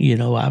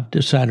 I've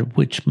decided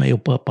which male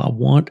pup I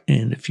want,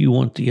 and if you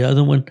want the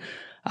other one,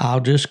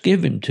 I'll just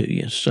give him to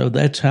you. So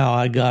that's how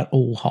I got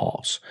Old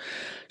Hoss.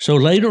 So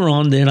later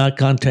on, then I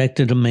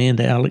contacted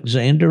Amanda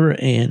Alexander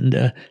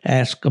and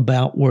asked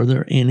about were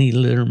there any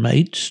litter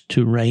mates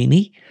to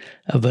Rainey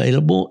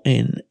available,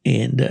 and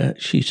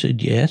she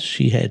said yes,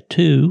 she had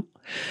 2.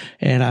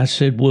 And I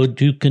said,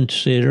 would you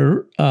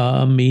consider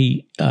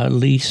me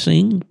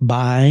leasing,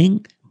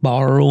 buying,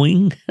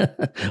 borrowing,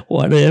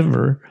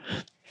 whatever,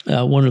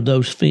 one of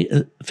those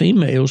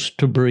females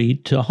to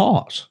breed to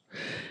Hoss?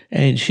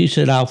 And she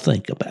said, I'll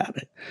think about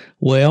it.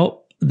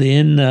 Well,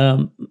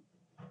 then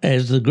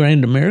as the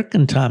Grand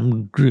American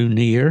time grew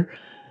near,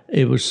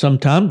 it was some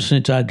time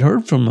since I'd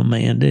heard from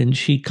Amanda, and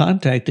she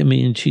contacted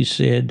me and she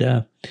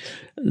said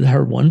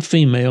her one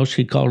female,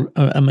 she called,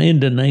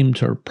 Amanda named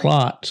her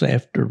plots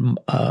after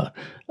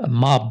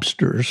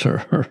mobsters.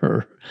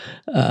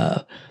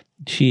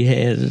 She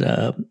has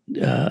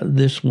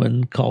this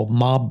one called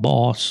Mob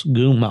Boss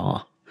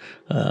Guma.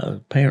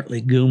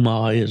 Apparently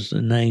Guma is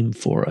the name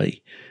for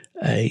a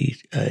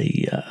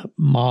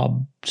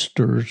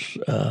mobster's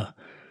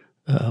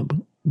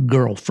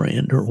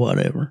girlfriend or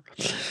whatever.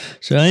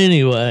 So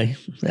anyway,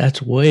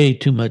 that's way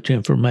too much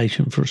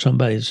information for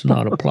somebody that's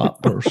not a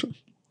plot person.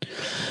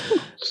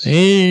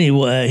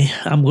 Anyway,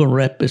 I'm going to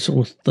wrap this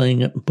little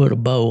thing up and put a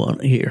bow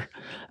on it here.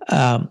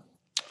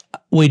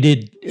 We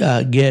did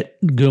get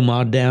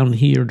Guma down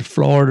here to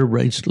Florida,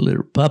 raised a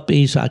litter of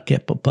puppies. I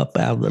kept a pup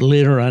out of the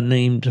litter. I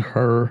named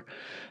her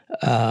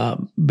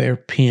Bear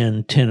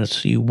Pen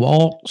Tennessee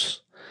Waltz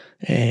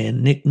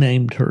and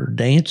nicknamed her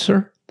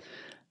Dancer.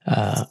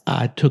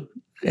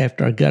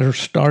 After I got her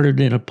started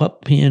in a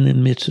pup pen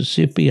in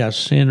Mississippi, I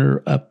sent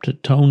her up to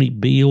Tony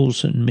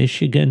Beals in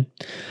Michigan.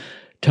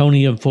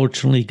 Tony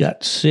unfortunately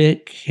got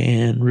sick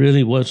and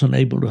really wasn't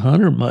able to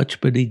hunt her much,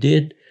 but he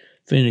did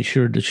finish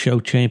her the show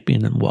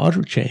champion and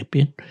water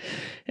champion.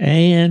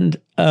 And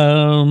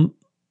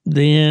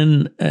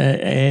then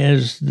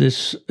as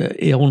this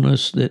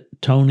illness that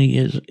Tony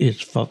is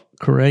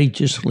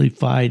courageously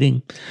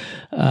fighting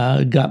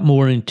got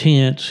more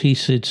intense, he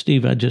said,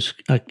 Steve,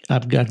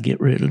 I've got to get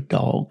rid of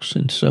dogs.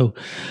 And so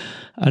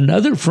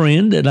another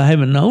friend that I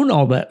haven't known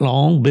all that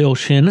long, Bill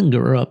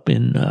Scheninger up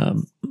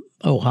in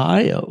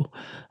Ohio,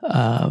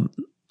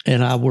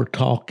 and I were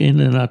talking,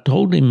 and I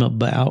told him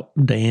about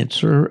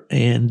Dancer,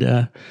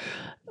 and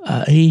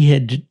he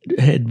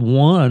had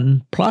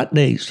won Plot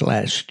Days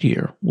last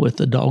year with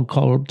a dog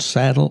called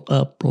Saddle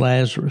Up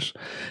Lazarus.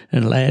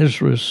 And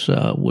Lazarus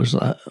was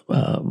a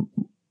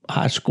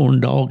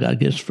high-scoring dog, I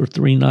guess, for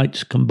 3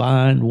 nights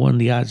combined, won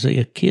the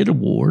Isaiah Kidd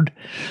Award.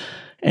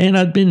 And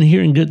I'd been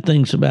hearing good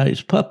things about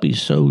his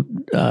puppies, so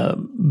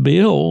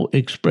Bill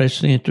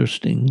expressed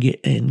interest in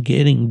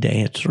getting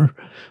Dancer,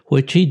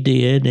 which he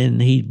did,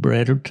 and he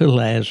bred her to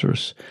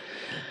Lazarus.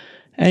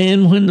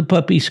 And when the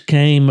puppies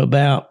came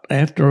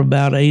after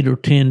about 8 or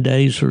 10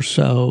 days or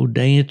so,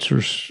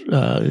 Dancer's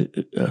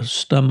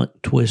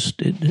stomach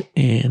twisted,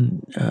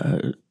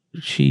 and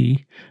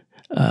she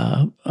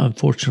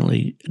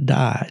unfortunately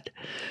died.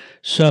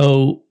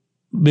 So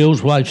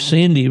Bill's wife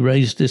Cindy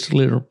raised this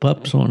litter of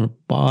pups on a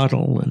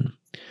bottle, and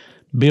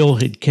Bill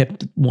had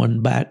kept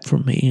one back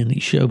from me, and he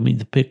showed me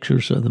the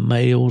pictures of the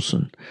males,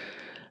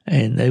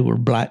 and they were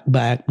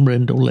black-back,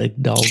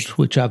 brindle-legged dogs,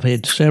 which I've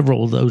had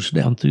several of those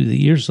down through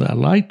the years that I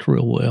liked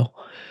real well.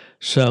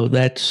 So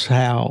that's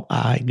how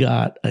I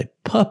got a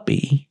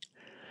puppy,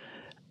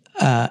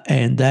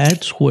 and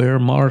that's where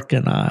Mark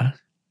and I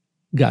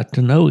got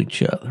to know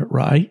each other,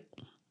 right?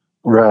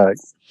 Right.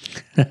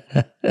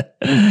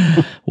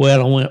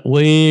 Well, I went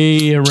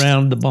way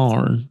around the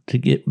barn to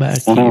get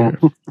back here.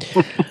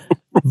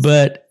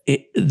 But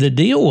the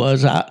deal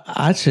was,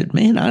 I said,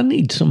 man, I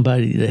need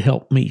somebody to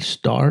help me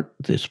start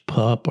this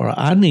pup, or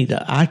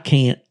I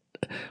can't.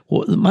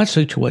 Well, my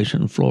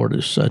situation in Florida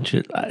is such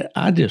that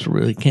I just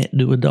really can't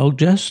do a dog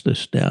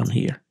justice down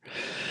here.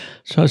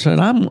 So I said,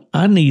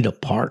 I need a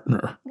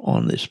partner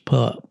on this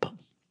pup.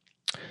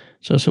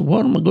 So I said,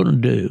 what am I going to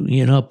do?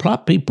 You know,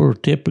 plot people are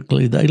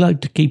typically, they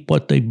like to keep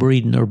what they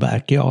breed in their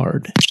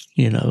backyard.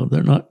 You know,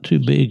 they're not too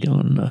big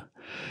on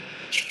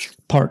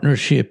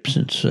partnerships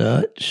and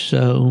such.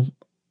 So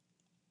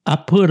I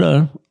put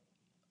a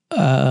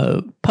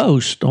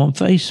post on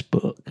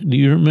Facebook. Do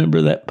you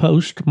remember that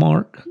post,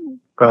 Mark?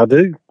 I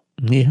do.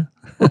 Yeah.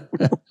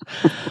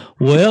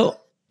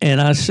 Well, and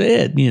I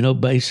said, you know,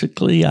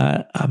 basically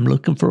I'm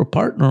looking for a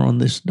partner on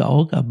this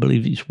dog. I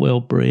believe he's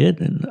well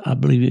bred, and I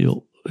believe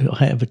he'll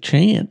have a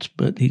chance,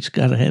 but he's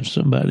got to have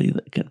somebody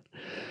that can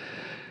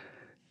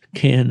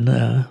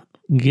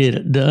get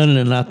it done.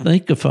 And I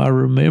think if I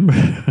remember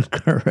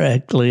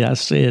correctly, I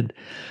said,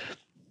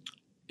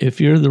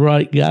 if you're the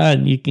right guy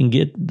and you can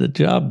get the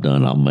job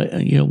done,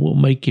 we'll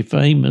make you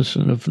famous.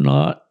 And if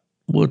not,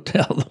 we'll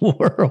tell the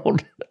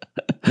world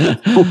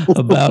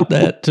about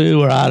that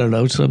too, or I don't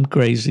know, some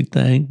crazy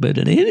thing. But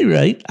at any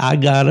rate, I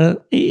got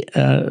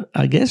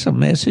I guess a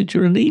message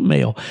or an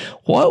email.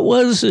 What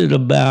was it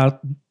about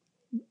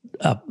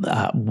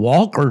a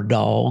Walker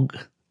dog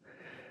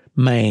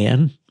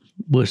man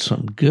with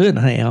some good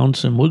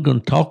hounds? And we're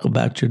going to talk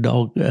about your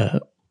dog,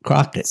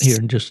 Crockett, here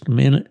in just a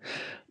minute.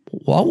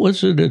 What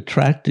was it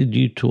attracted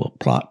you to a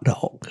Plott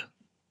dog?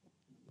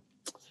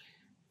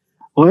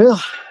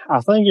 Well, I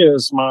think it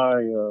was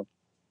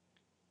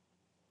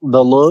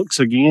the looks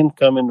again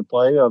come into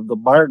play of the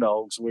bear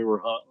dogs we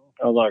were hunting.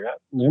 I was like,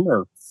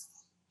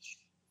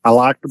 I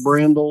like the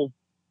brindle,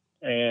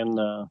 and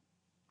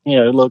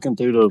looking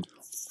through the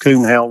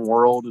coonhound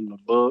world and the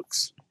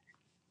books,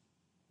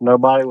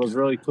 nobody was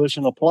really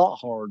pushing a Plott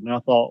hard, and I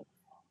thought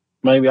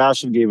maybe I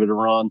should give it a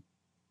run.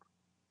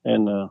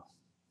 And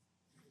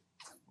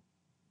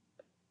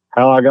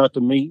how I got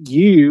to meet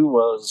you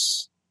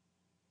was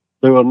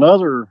through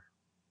another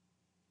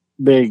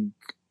big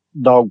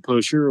dog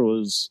pusher,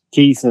 was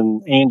Keith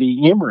and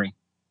Andy Emery.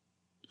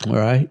 All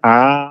right.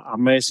 I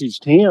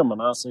messaged him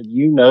and I said,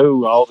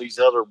 all these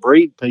other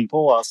breed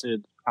people. I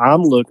said,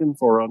 I'm looking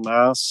for a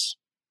nice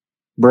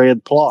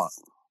bred Plott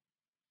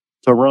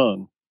to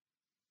run.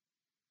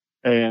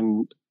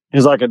 And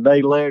it's like a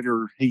day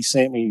later, he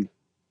sent me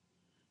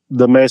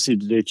the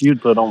message that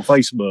you'd put on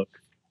Facebook.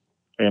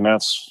 And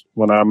that's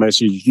when I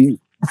messaged you.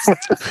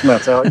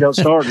 That's how it got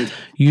started.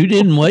 You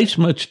didn't waste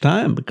much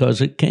time because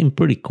it came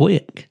pretty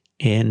quick.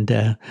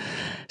 And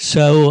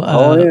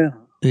so...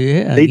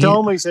 Yeah. He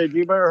told me, he said,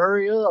 you better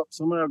hurry up.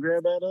 Somebody will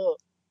grab that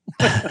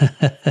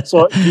up.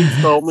 So Keith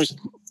told me.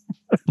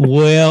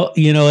 Well,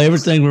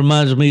 everything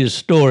reminds me of a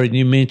story. And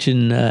you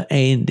mentioned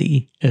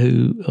Andy,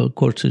 who, of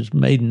course, his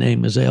maiden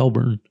name is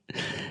Elburn.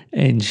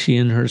 And she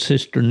and her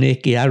sister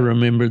Nikki, I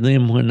remember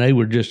them when they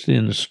were just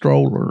in a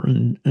stroller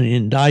and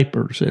in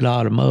diapers at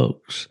Autumn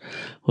Oaks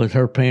with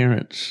her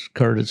parents,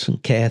 Curtis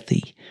and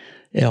Kathy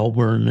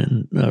Elburn,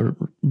 and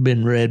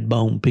been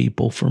Redbone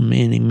people for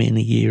many,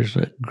 many years.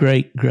 A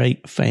great,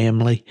 great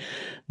family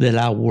that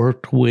I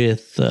worked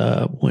with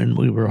when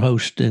we were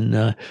hosting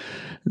the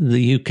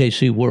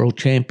UKC World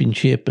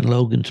Championship in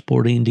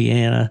Logansport,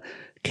 Indiana.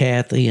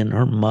 Kathy and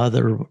her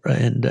mother,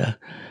 and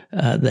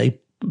they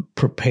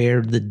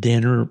prepared the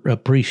dinner,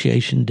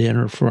 appreciation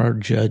dinner for our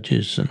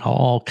judges and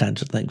all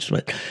kinds of things.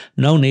 But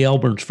known the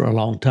Elburns for a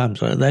long time,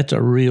 so that's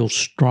a real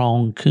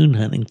strong coon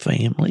hunting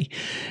family.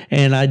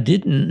 And I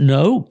didn't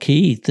know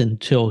Keith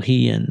until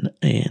he and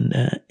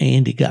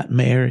Andy got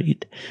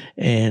married,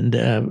 and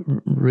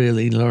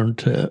really learned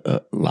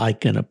to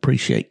like and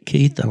appreciate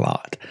Keith a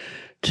lot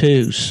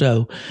too.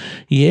 So,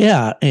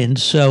 yeah, and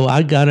so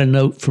I got a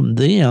note from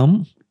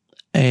them.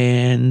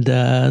 And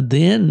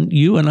then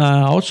you and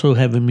I also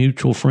have a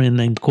mutual friend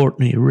named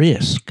Courtney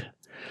Risk,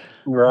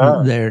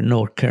 right there in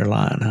North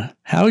Carolina.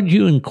 How did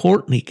you and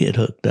Courtney get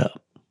hooked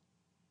up?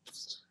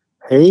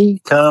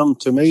 He come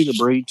to me to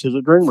breed to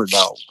the Dreamer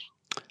dog.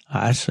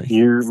 I see.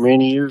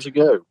 Many years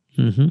ago.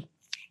 Mm-hmm.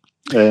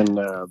 And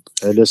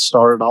it just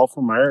started off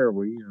from there.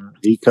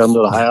 He come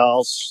to the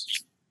house.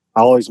 I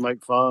always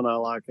make fun. I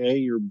like, hey,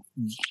 your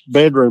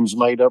bedroom's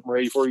made up and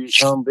ready for you to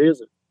come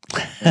visit.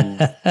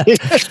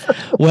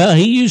 Well,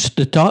 he used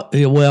to talk.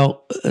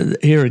 Well,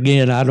 here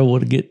again, I don't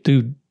want to get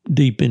too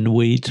deep in the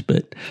weeds,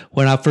 but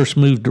when I first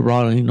moved to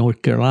Raleigh,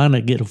 North Carolina,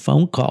 I get a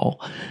phone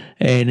call,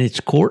 and it's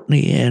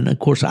Courtney. And of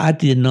course, I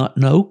did not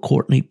know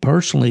Courtney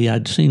personally.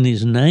 I'd seen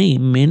his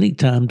name many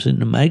times in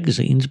the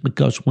magazines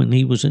because when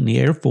he was in the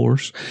Air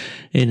Force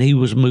and he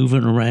was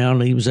moving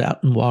around, he was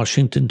out in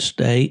Washington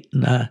State,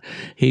 and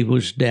he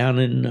was down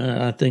in,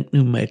 I think,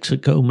 New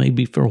Mexico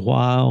maybe for a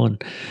while,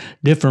 and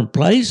different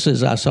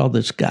places. I saw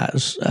this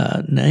guy's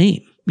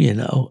name,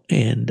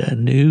 and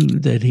knew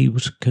that he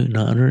was a coon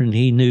hunter, and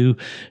he knew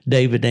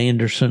David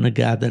Anderson, a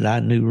guy that I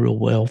knew real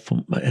well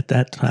from at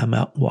that time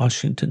out in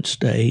Washington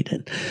State.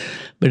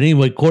 But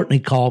anyway, Courtney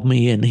called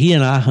me, and he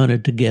and I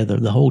hunted together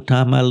the whole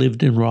time I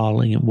lived in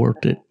Raleigh and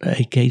worked at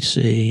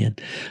AKC. And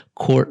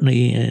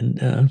Courtney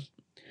and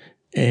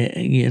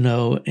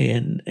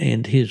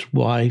his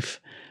wife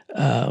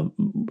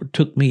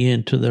took me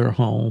into their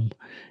home,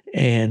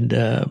 and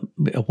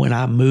when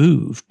I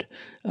moved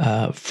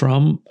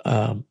from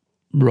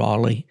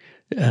Raleigh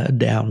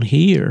down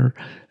here,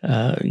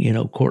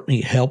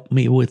 Courtney helped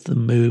me with the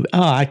move.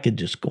 I could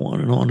just go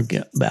on and on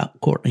about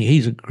Courtney.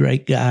 He's a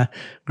great guy,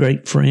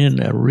 great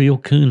friend, a real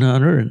coon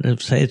hunter, and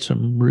has had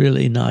some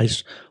really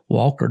nice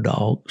Walker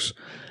dogs.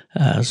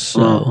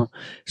 So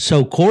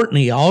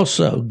Courtney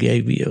also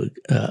gave you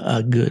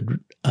a good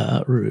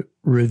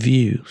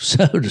review,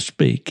 so to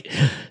speak.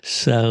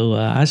 So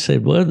I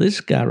said, well,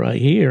 this guy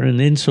right here. And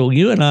then so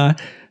you and I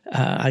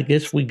I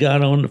guess we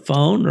got on the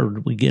phone or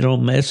we get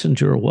on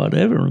Messenger or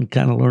whatever and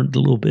kind of learned a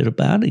little bit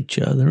about each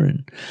other.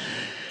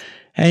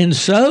 And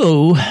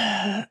so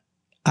I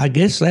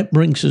guess that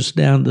brings us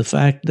down to the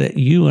fact that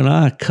you and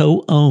I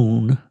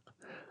co-own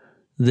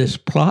this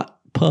plot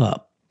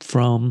pup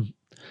from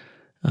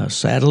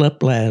Saddle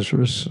Up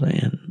Lazarus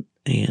and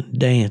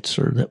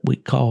Dancer that we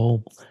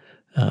call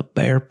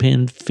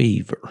Bearpin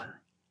Fever.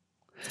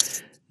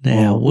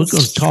 Now, we're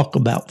going to talk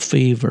about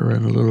Fever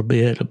in a little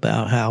bit,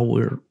 about how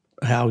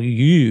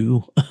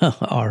you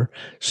are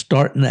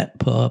starting that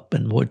pup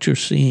and what you're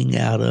seeing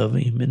out of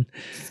him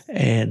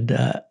and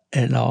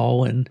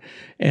all. And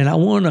I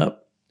want to,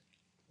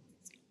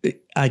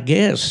 I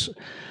guess,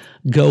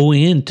 go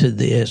into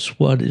this.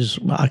 What is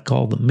I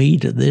call the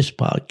meat of this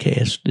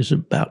podcast is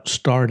about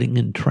starting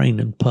and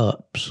training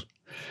pups.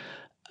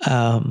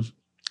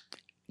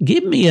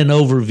 Give me an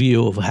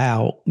overview of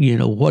how,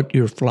 what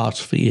your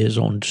philosophy is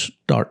on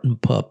starting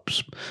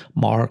pups,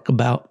 Mark,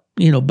 about,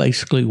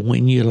 basically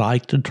when you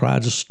like to try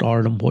to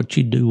start them, what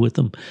you do with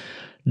them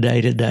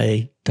day to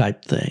day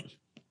type thing.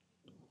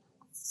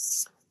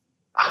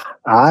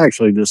 I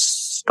actually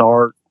just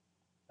start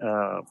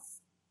 3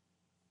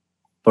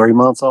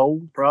 months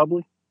old,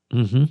 probably.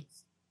 Mm-hmm.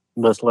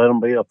 Just let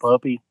them be a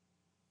puppy.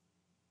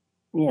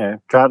 Yeah,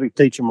 try to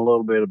teach them a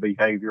little bit of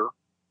behavior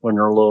when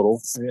they're little.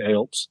 It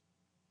helps.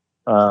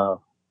 But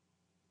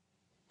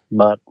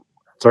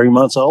 3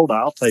 months old,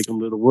 I'll take them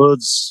to the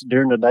woods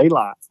during the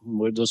daylight. And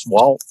we'll just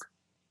walk,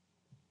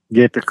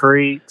 get to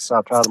creeks.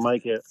 I try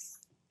to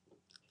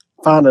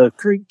find a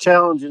creek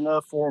challenge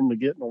enough for them to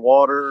get in the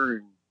water.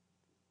 And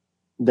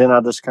then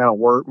I just kind of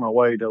work my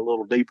way to a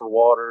little deeper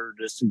water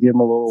just to give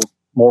them a little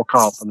more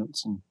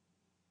confidence and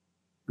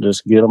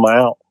just get them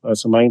out.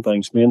 That's the main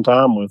thing. Spend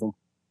time with them.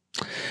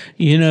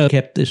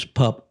 Kept this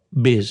pup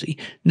busy.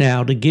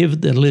 Now, to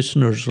give the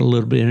listeners a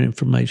little bit of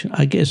information,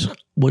 I guess,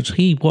 was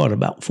he,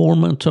 about 4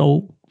 months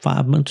old,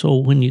 5 months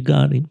old when you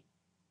got him?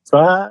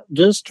 I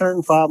just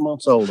turned 5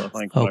 months old, I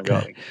think, when I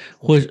got him.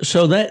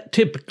 So that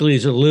typically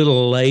is a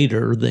little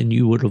later than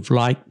you would have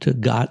liked to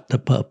got the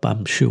pup,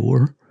 I'm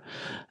sure.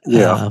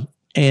 Yeah.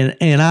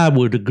 And I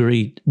would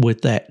agree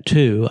with that,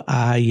 too.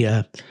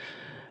 I'd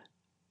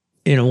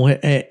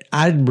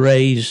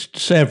raised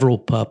several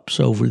pups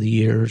over the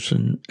years,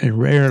 and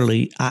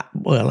rarely, I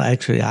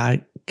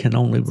can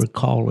only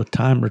recall a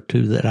time or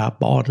two that I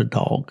bought a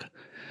dog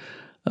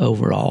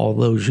over all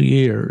those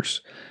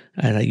years.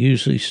 And I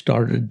usually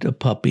started a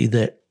puppy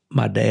that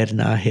my dad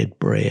and I had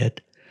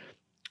bred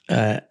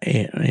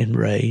and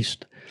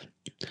raised.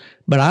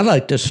 But I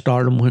like to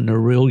start them when they're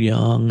real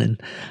young,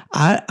 and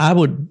I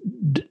would,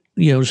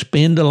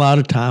 spend a lot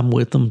of time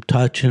with them,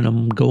 touching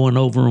them, going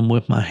over them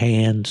with my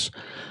hands.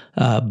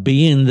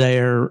 Being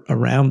there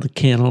around the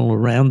kennel,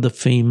 around the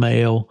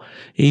female,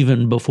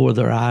 even before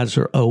their eyes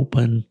are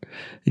open,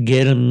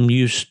 get them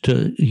used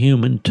to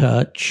human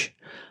touch.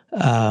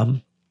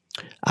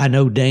 I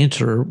know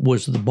Dancer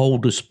was the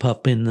boldest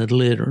pup in the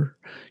litter.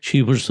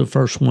 She was the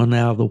first one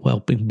out of the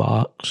whelping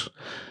box.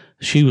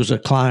 She was a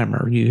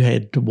climber. You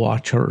had to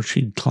watch her.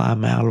 She'd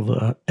climb out of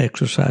an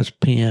exercise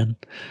pen.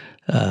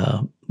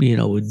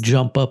 Would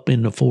jump up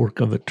in the fork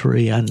of a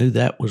tree. I knew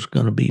that was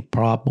going to be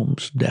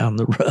problems down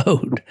the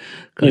road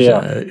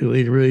because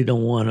we really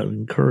don't want to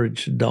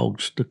encourage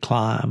dogs to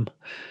climb,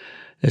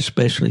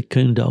 especially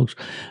coon dogs.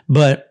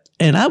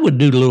 And I would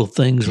do little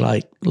things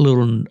like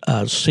little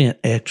scent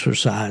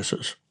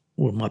exercises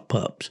with my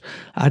pups.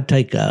 I'd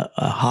take a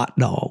hot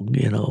dog,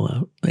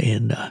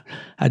 and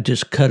I'd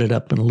just cut it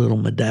up in little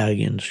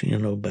medallions,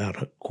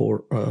 about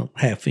a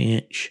half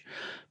inch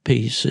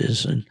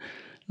pieces, and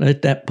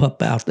let that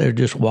pup out there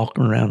just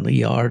walking around the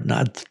yard, and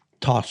I'd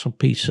toss a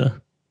piece of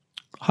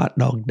hot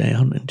dog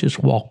down and just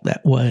walk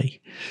that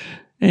way.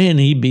 And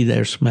he'd be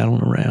there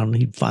smelling around.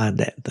 He'd find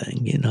that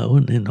thing, and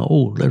then,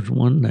 there's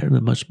one there.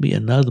 There must be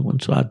another one.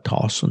 So I'd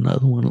toss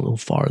another one a little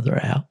farther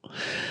out,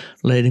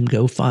 let him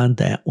go find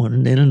that one,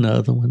 and then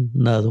another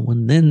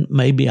one. Then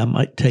maybe I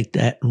might take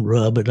that and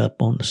rub it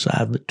up on the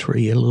side of the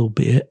tree a little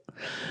bit.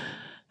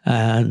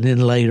 And then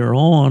later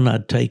on,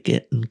 I'd take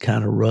it and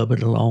kind of rub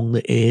it along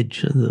the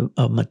edge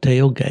of my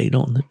tailgate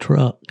on the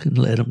truck and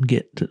let them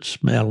get to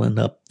smelling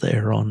up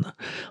there on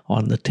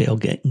the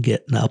tailgate and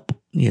getting up,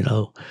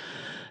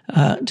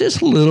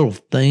 just little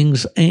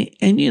things.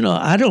 And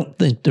I don't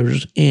think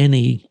there's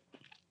any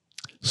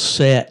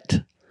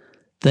set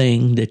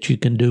thing that you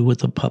can do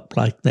with a pup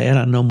like that.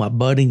 I know my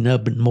buddy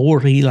Nubbin Moore,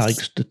 he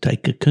likes to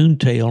take a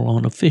coontail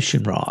on a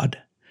fishing rod.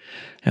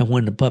 And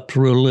when the pup's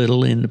real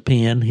little in the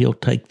pen, he'll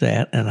take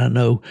that. And I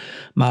know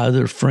my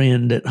other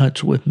friend that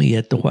hunts with me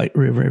at the White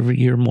River every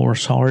year,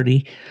 Morris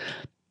Hardy,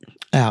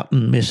 out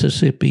in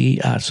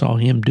Mississippi, I saw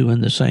him doing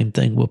the same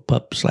thing with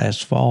pups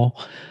last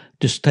fall.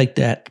 Just take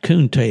that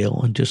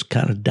coontail and just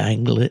kind of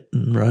dangle it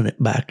and run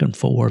it back and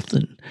forth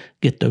and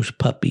get those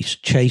puppies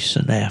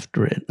chasing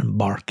after it and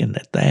barking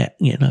at that,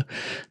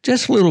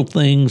 Just little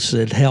things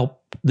that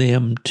help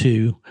them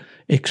to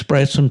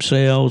express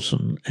themselves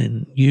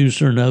and use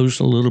their nose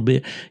a little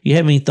bit. You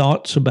have any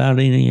thoughts about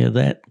any of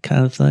that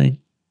kind of thing?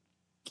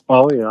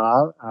 Oh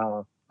yeah,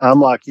 I'm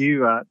like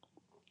you.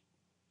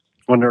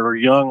 When they're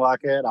young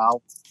like that,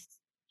 I'll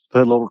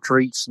put little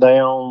treats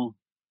down,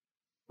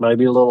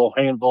 maybe a little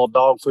handful of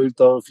dog food,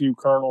 throw a few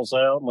kernels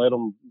out, and let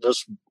them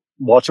just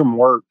watch them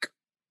work.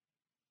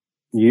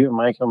 You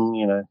make them,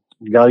 you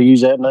got to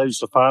use that nose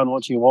to find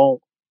what you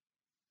want,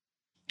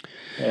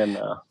 and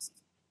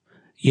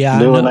Yeah, I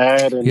doing know.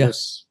 that and Yeah.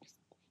 just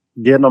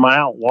getting them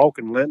out,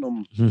 walking, letting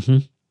them Mm-hmm.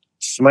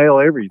 smell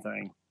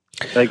everything.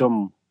 Take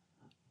them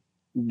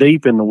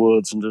deep in the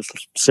woods and just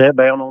sit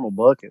down on a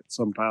bucket.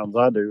 Sometimes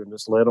I do, and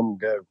just let them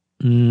go.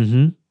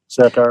 Mm-hmm.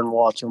 Sit there and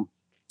watch them.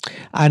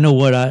 I know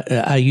what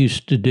I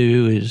used to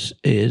do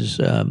is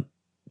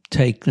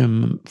take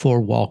them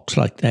for walks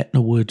like that in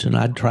the woods, and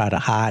I'd try to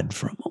hide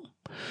from them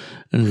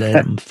and let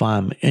them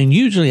find me. And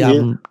usually Yeah.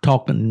 I'm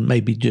talking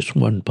maybe just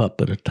one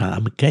pup at a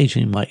time.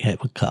 Occasionally might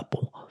have a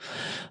couple,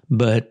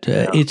 but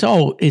it's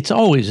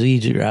always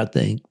easier, I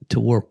think,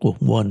 to work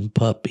with one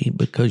puppy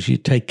because you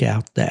take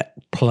out that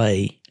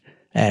play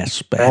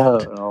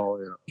aspect. Oh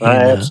yeah,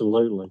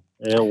 absolutely.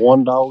 Yeah,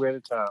 one dog at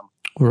a time.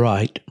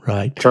 Right.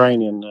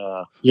 Training.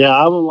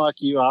 I would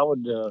like you. I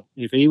would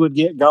if he would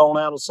get gone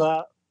out of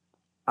sight,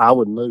 I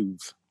would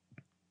move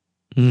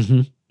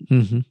Mm-hmm.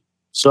 Mm-hmm.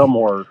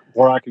 somewhere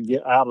where I could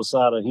get out of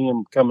sight of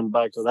him coming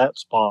back to that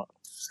spot,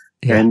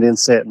 Yeah. and then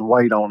sit and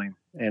wait on him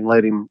and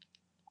let him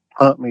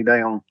hunt me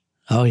down.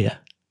 Oh yeah.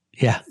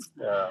 I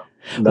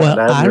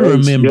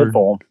remember. Good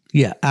for him.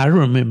 Yeah, I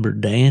remember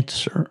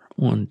Dancer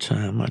one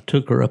time. I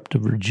took her up to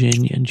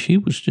Virginia, and she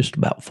was just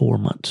about 4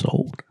 months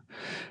old.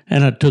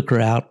 And I took her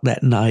out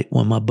that night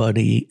when my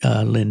buddy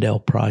Lindell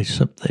Price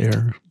up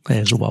there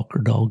has Walker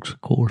dogs,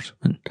 of course.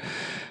 And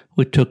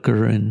we took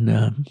her,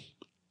 and,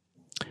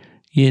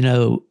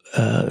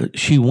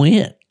 she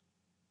went.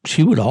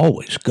 She would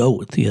always go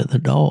with the other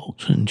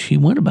dogs, and she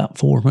went about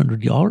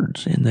 400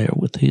 yards in there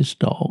with his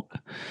dog.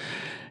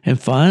 And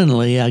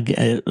finally,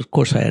 of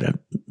course, I had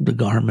the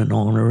Garmin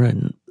on her,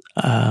 and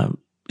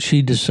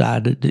she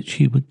decided that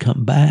she would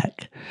come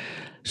back.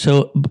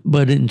 So,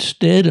 but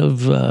instead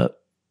of,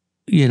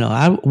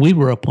 we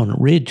were up on a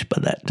ridge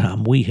by that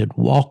time. We had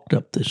walked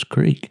up this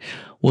creek.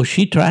 Well,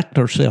 she tracked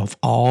herself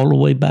all the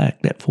way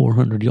back that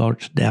 400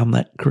 yards down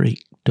that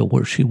creek to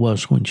where she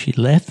was when she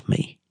left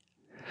me.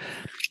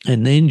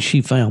 And then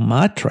she found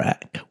my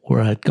track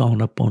where I'd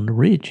gone up on the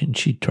ridge, and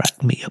she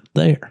tracked me up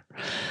there.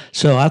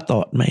 So I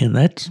thought, man,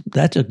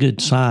 that's a good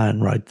sign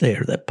right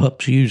there that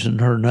pup's using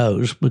her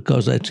nose,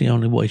 because that's the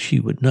only way she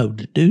would know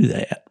to do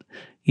that,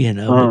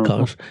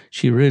 because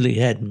she really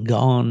hadn't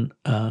gone,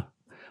 at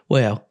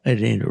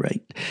any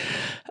rate.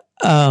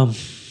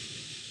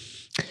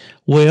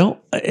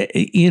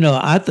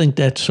 I think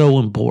that's so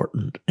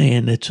important,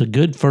 and it's a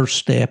good first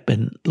step.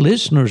 And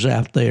listeners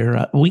out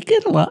there, we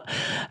get a lot.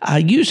 I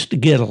used to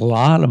get a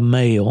lot of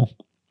mail,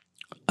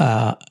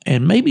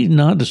 and maybe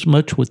not as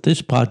much with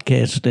this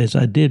podcast as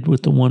I did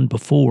with the one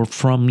before,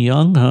 from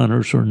young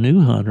hunters or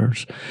new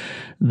hunters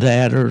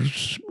that are,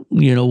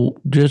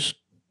 just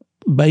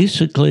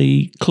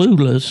basically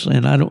clueless,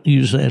 and I don't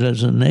use that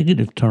as a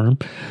negative term,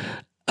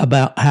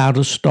 about how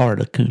to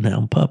start a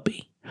coonhound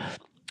puppy.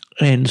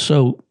 And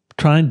so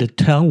trying to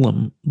tell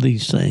them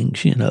these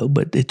things,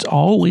 but it's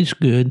always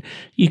good.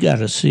 You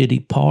got a city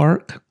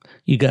park,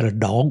 you got a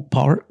dog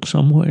park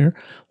somewhere,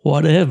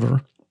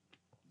 whatever.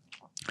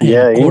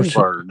 And of course,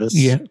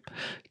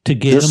 to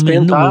get them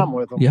in the time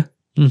with them. Yeah.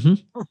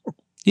 Mm-hmm.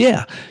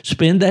 Yeah.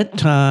 Spend that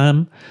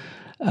time.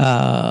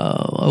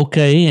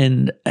 Okay.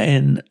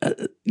 And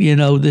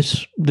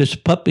this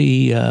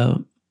puppy,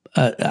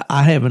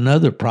 I have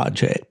another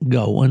project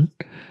going,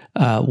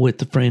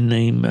 with a friend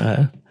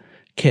named,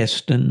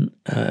 Keston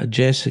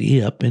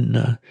Jesse up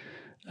in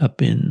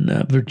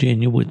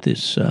Virginia with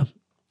this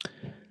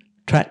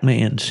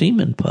Trackman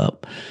Seaman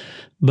pup,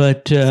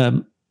 but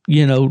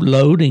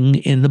loading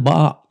in the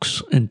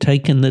box and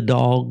taking the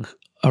dog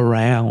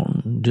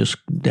around, just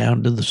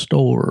down to the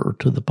store or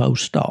to the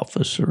post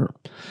office, or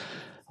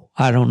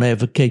I don't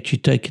advocate you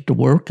take it to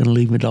work and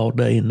leave it all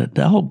day in the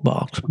dog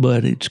box,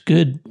 but it's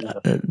good,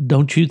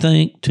 don't you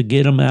think, to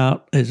get them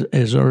out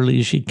as early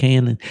as you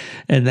can,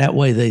 and that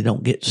way they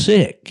don't get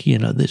sick.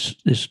 This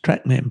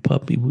Trackman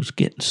puppy was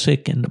getting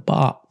sick in the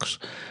box,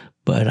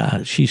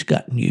 but she's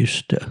gotten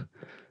used to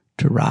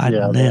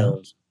riding now.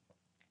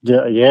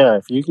 Yeah.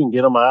 If you can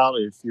get them out,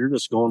 if you're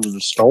just going to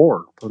the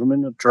store, put them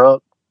in the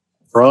truck,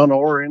 front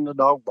or in the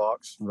dog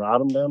box, ride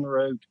them down the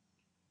road.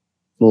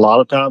 A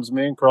lot of times,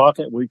 me and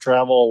Crockett, we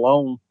travel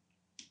alone.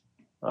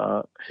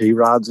 He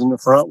rides in the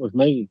front with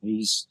me.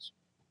 He's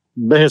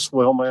the best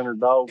well-mannered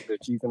dog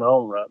that you can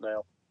own right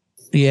now.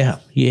 Yeah.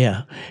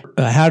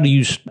 How do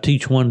you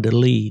teach one to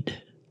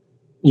lead?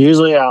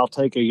 Usually, I'll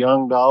take a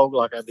young dog,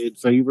 like I did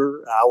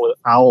Fever.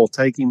 I will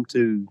take him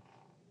to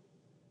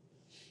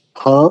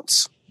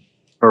hunts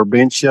or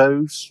bench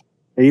shows,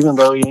 even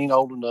though he ain't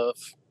old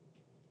enough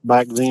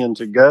back then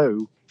to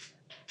go.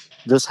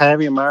 Just have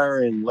him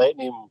there and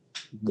letting him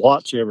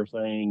watch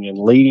everything and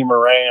lead him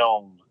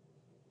around.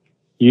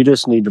 You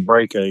just need to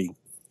break a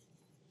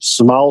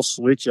small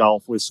switch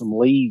off with some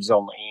leaves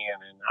on the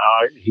end, and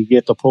he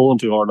get to pulling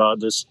too hard. I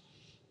just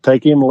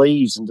take him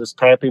leaves and just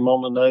tap him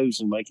on the nose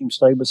and make him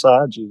stay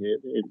beside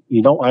you.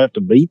 You don't have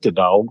to beat the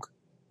dog.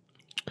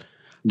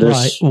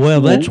 Right.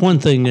 Well, that's one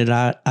thing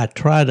that I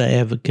try to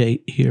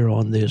advocate here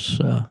on this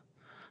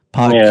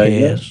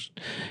podcast.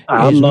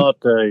 I'm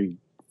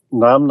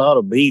not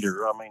a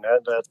beater. I mean,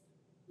 that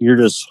you're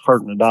just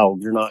hurting the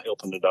dog. You're not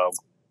helping the dog.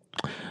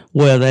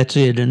 Well, that's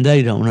it, and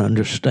they don't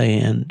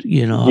understand.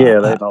 You know,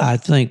 they don't. I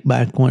think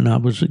back when I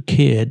was a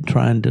kid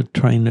trying to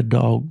train a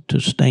dog to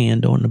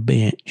stand on the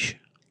bench,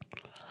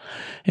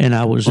 and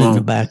I was in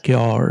the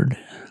backyard,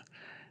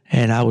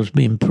 and I was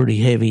being pretty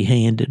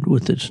heavy-handed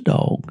with this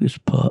dog, this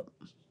pup.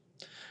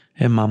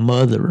 And my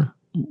mother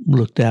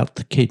looked out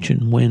the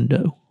kitchen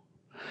window,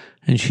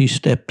 and she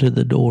stepped to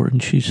the door,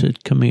 and she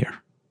said, "Come here."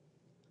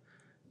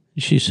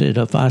 She said,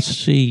 "If I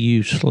see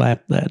you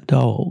slap that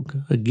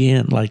dog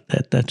again like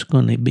that, that's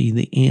going to be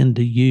the end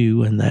of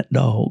you and that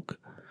dog.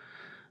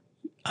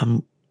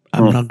 I'm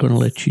not going to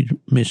let you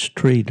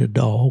mistreat a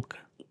dog."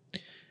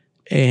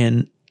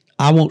 And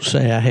I won't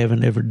say I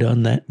haven't ever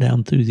done that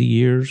down through the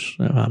years.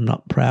 I'm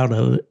not proud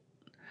of it.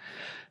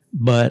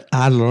 But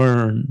I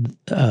learned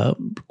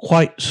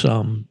quite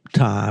some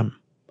time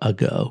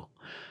ago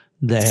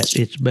that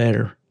it's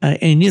better.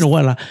 And you know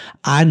what?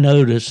 I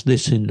noticed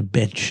this in the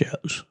bench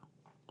shows.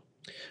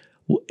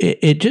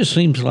 It just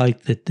seems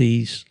like that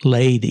these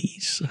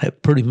ladies have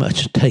pretty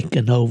much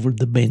taken over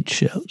the bench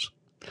shows.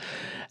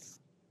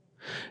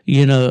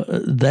 You know,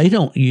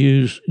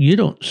 you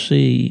don't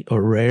see,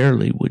 or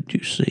rarely would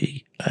you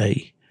see,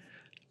 a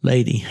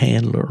lady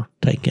handler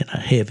taking a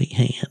heavy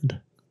hand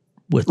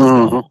with the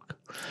dog.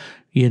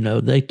 You know,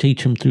 they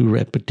teach them through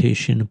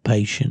repetition and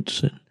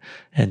patience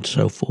and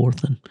so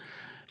forth.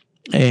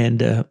 But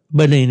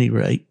at any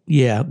rate,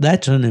 yeah,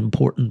 that's an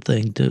important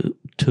thing to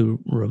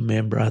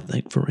remember, I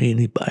think, for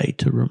anybody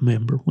to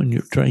remember when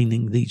you're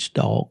training these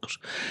dogs.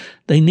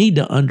 They need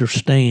to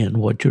understand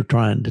what you're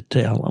trying to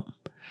tell them.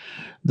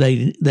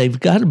 They've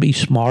got to be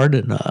smart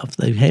enough.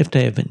 They have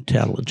to have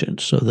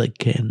intelligence so they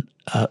can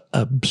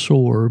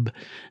absorb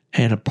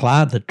and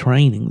apply the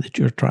training that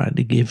you're trying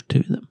to give to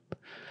them.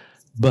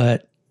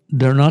 But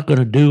they're not going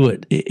to do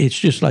it. It's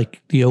just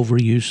like the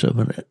overuse of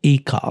an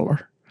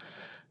e-collar.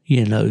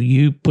 You know,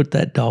 you put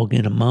that dog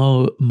in a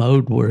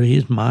mode where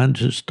his mind's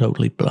just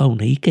totally blown.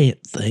 He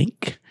can't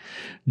think.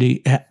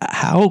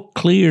 How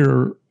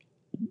clear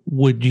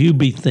would you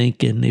be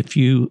thinking if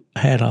you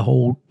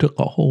took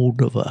a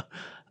hold of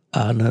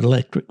an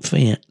electric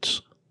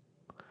fence?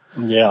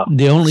 Yeah.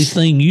 The only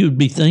thing you'd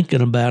be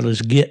thinking about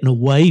is getting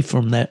away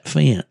from that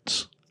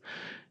fence.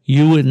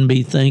 You wouldn't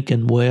be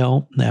thinking,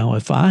 well, now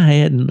if I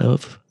hadn't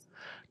have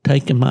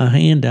taken my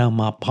hand down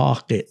my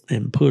pocket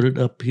and put it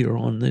up here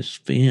on this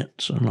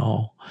fence and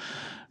all,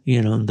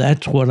 you know,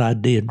 that's what I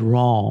did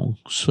wrong,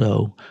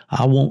 so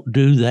I won't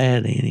do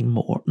that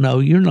anymore. No,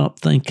 you're not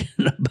thinking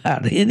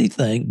about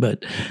anything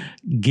but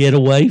get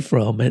away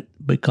from it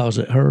because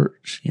it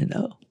hurts, you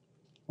know.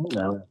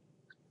 No.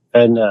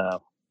 And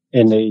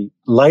in the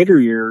later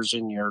years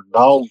in your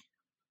dog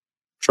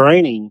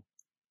training,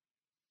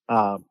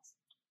 a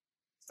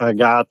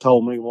guy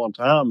told me one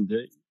time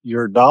that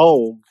your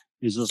dog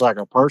is just like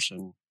a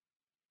person,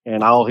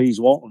 and all he's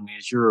wanting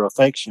is your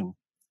affection,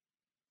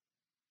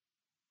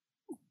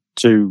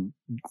 to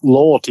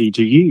loyalty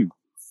to you.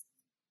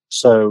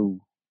 So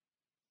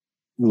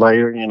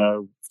later, you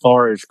know, as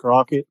far as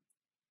Crockett,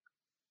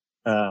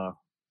 I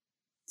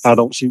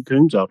don't shoot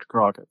coons out to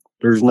Crockett.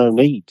 There's no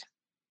need.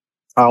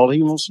 All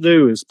he wants to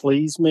do is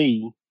please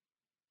me,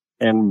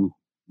 and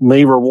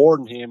me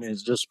rewarding him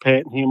is just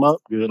patting him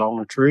up good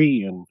on a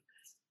tree and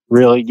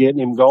really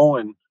getting him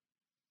going.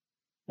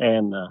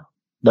 And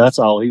that's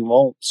all he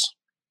wants.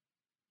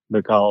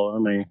 Because, I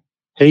mean,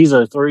 he's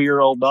a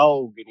 3-year-old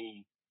dog,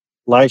 and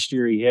last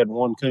year he had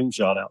one coon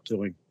shot out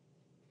to him.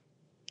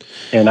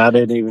 And I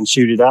didn't even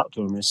shoot it out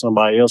to him. It's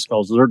somebody else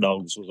because their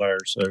dogs was there.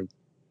 So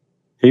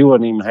he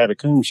wouldn't even had a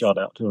coon shot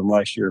out to him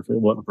last year if it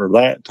wasn't for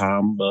that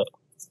time. But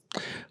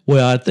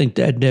well, I think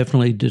that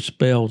definitely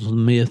dispels the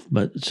myth,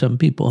 but some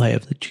people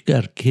have that you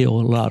got to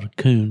kill a lot of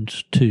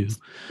coons too,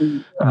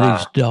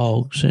 these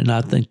dogs, and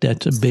I think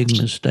that's a big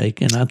mistake.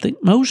 And I think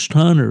most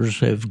hunters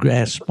have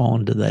grasped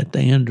onto that.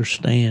 They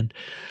understand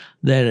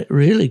that it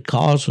really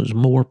causes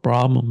more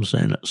problems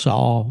than it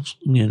solves,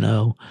 you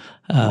know.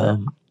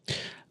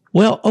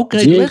 Well,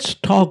 okay, let's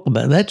talk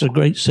about, that's a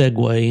great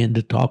segue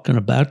into talking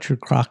about your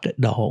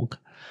Crockett dog.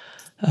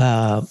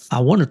 I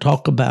want to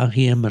talk about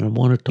him,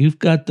 and you've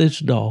got this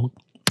dog.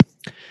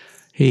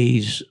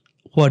 He's,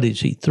 what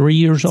is he, 3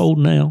 years old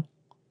now?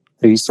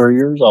 He's 3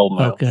 years old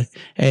now. Okay.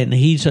 And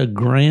he's a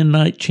Grand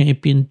Night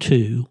Champion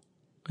 2.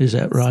 Is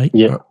that right?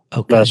 Yeah,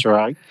 okay. That's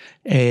right.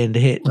 And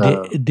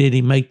did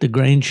he make the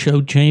Grand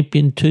Show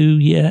Champion 2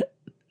 yet?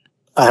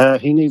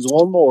 He needs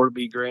one more to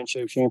be Grand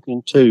Show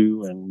Champion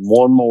 2 and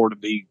one more to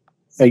be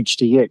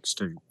HTX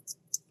 2.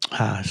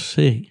 I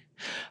see.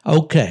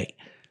 Okay.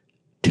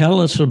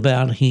 Tell us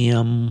about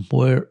him,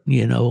 where,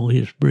 you know,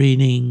 his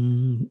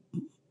breeding.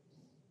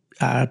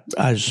 I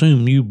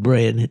assume you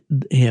bred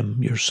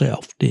him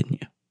yourself,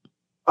 didn't you?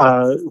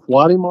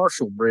 Whitey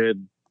Marshall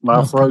bred my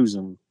Okay.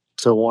 frozen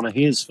to one of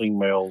his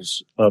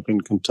females up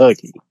in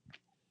Kentucky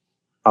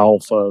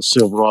off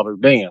Silverado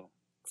Dan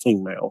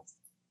female.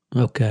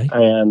 Okay.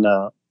 And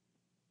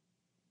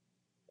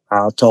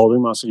I told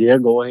him, I said, yeah,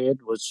 go ahead.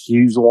 Let's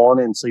use one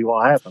and see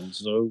what happens.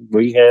 So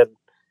we had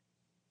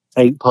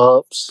 8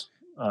 pups.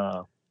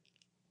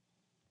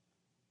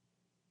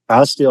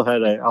 I still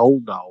had an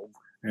old dog,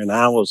 and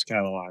I was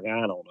kind of like,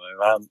 I don't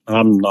know.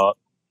 I'm not.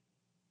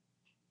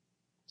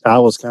 I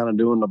was kind of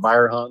doing the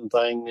bear hunting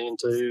thing then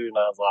too, and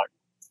I was like,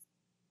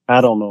 I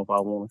don't know if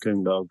I want a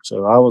coon dog.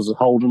 So I was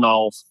holding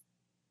off.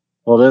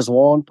 Well, this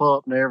one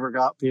pup never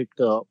got picked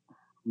up.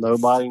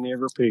 Nobody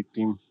never picked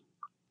him.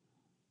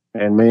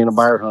 And me and a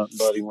bear hunting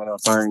buddy went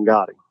up there and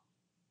got him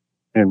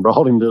and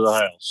brought him to the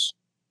house.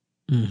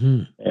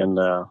 Mm-hmm. And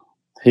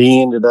he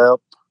ended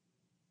up,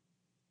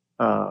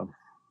 I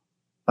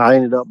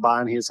ended up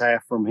buying his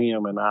half from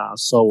him, and I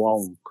so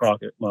own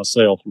Crockett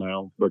myself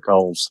now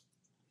because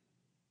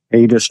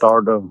he just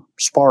started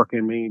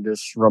sparking me,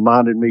 just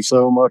reminded me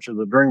so much of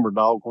the Dreamer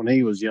dog when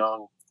he was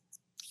young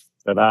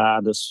that I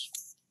just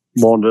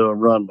wanted to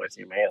run with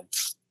him, man.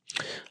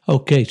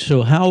 Okay,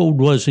 so how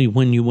old was he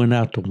when you went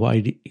out to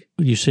Whitey?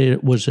 You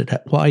said, was it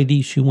at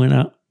Whitey's you went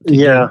out?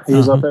 Yeah, he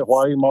was up at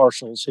Whitey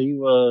Marshall's. He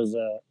was,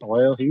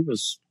 he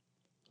was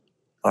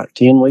like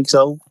 10 weeks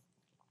old,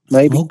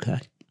 maybe. Okay.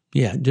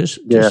 Yeah, just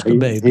a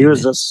baby. He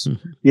was just,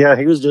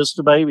 he was just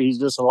a baby. He's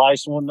just the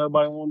last one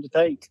nobody wanted to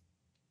take.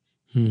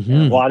 Mm-hmm.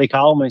 And Whitey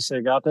called me and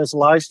said, got this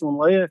last one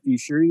left. You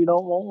sure you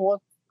don't want one?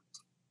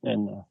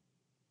 And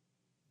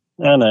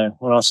I know,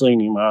 when I seen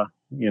him,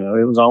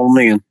 it was on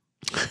then.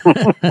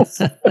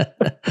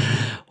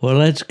 Well,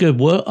 that's good.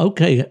 Well,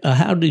 okay.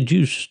 How did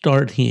you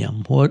start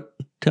him?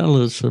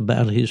 Tell us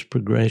about his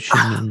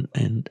progression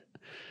and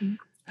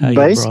how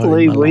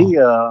basically you brought him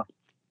along.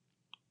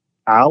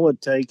 I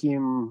would take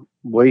him.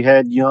 We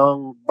had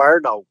young bear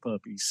dog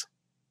puppies,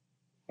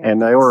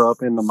 and they were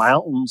up in the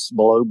mountains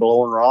below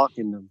Blowing Rock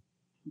in the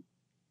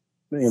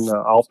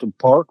off the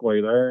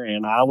parkway there,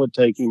 and I would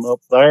take him up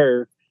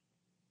there,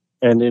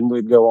 and then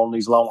we'd go on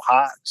these long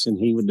hikes, and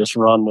he would just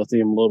run with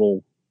them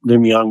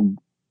young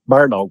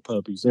bear dog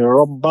puppies. They were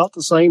about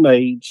the same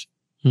age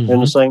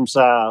and the same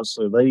size,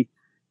 so they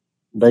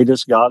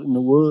just got in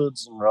the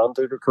woods and run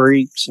through the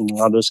creeks, and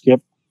I just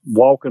kept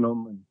walking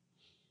them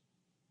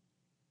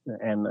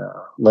and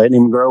letting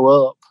him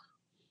grow up.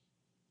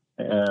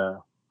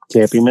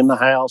 Kept him in the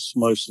house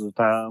most of the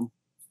time,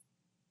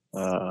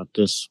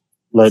 just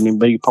letting him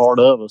be part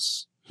of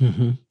us,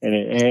 and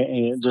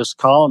it just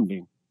calmed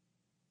him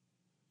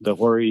to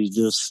where he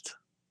could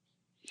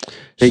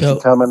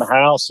come in the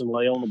house and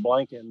lay on the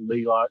blanket and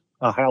be like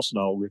a house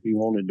dog if he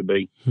wanted to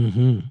be.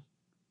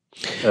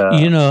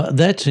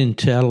 That's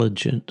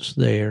intelligence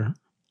there,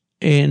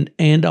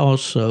 and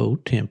also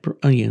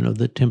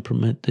the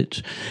temperament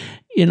that's,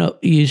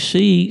 you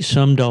see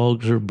some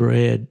dogs are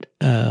bred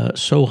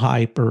so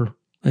hyper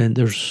and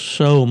there's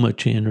so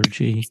much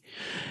energy,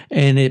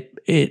 and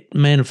it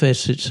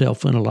manifests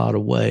itself in a lot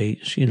of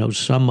ways.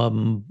 Some of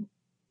them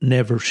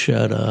never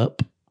shut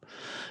up.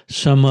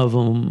 Some of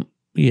them,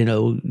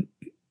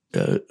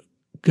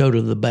 go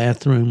to the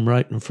bathroom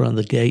right in front of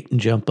the gate and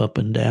jump up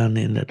and down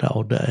in it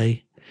all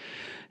day.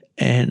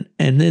 And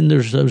then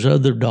there's those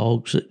other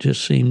dogs that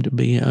just seem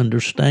to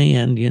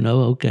understand,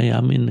 okay,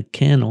 I'm in the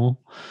kennel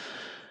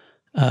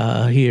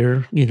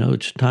here,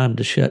 it's time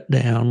to shut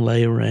down,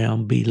 lay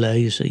around, be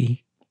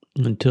lazy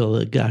until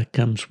the guy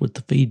comes with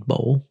the feed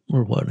bowl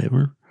or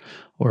whatever,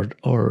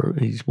 or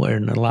he's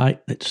wearing a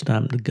light and it's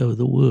time to go to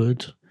the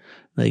woods.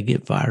 They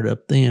get fired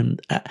up then.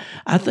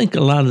 I think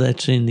a lot of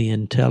that's in the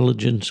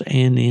intelligence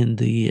and in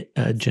the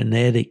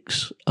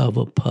genetics of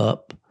a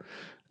pup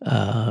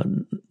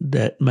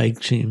that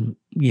makes him,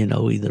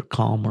 either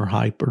calm or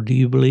hyper. Do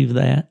you believe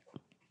that?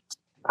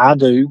 I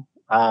do,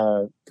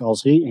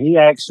 because he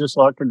acts just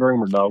like the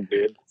Dreamer dog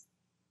did.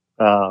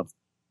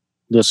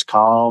 Just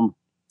calm,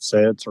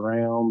 sits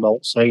around,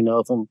 don't say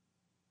nothing.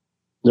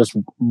 Just,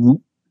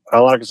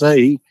 like I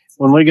say,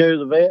 when we go to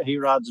the vet, he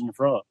rides in the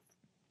front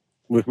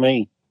with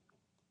me.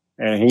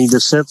 And he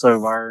just sits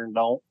over there and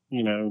don't,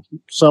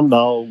 some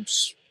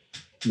dogs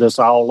just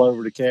all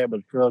over the cab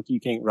of the truck, you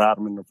can't ride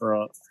them in the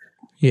front.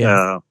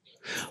 Yeah.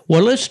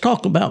 Well, let's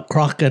talk about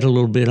Crockett a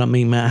little bit. I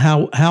mean,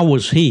 how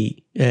was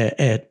he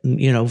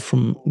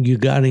from you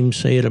got him,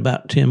 say, at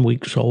about 10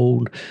 weeks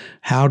old?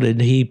 How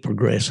did he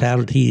progress? How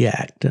did he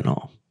act and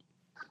all?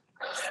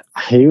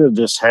 He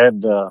just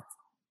had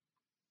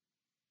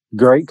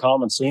great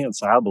common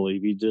sense, I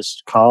believe. He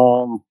just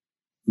calm,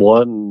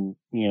 wasn't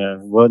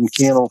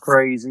kennel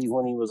crazy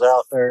when he was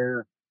out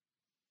there.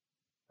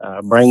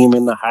 Bring him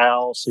in the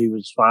house, he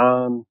was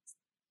fine.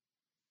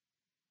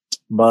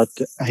 But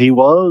he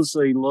was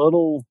a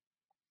little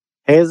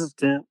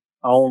hesitant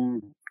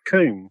on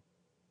coon.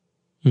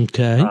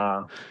 Okay.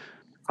 I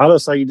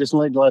just say you just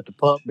need to let the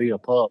pup be a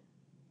pup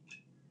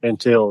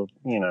until,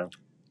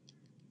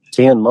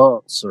 10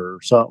 months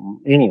or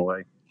something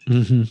anyway.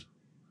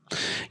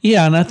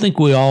 Yeah, and I think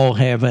we all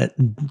have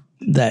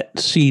that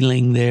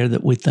ceiling there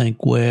that we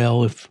think,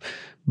 well, if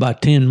by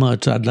 10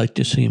 months I'd like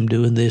to see him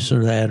doing this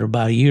or that, or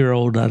by a year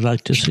old I'd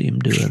like to see him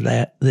doing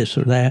that, this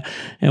or that.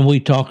 And we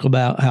talk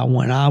about how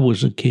when I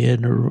was a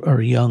kid or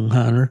a young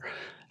hunter,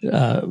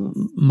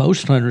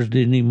 most hunters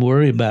didn't even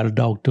worry about a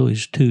dog till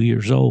he's 2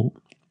 years old.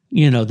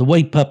 The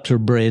way pups are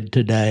bred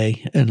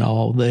today and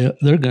all, they're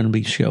going to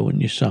be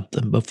showing you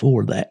something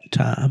before that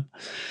time.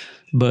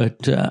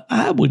 But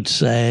I would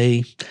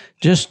say,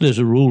 just as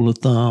a rule of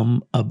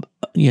thumb,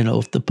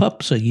 if the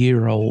pup's a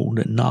year old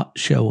and not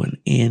showing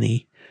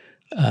any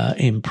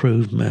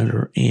improvement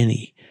or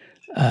any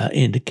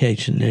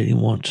indication that he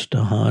wants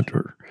to hunt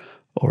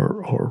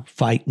or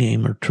fight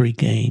game or tree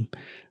game,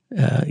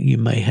 you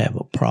may have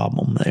a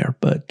problem there.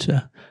 But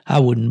I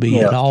wouldn't be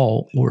at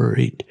all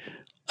worried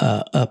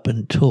up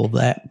until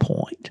that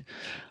point,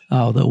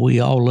 although we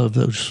all love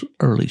those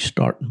early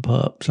starting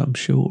pups, I'm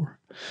sure.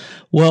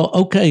 Well,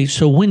 okay,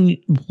 so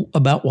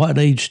about what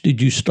age did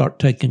you start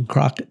taking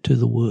Crockett to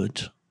the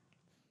woods?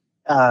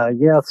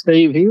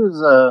 Steve, he was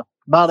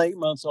about 8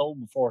 months old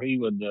before he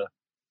would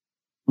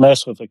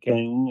mess with a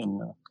coon.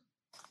 And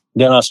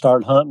then I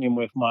started hunting him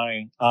with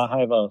I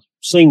have a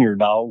senior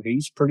dog.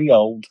 He's pretty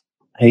old.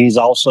 He's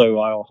also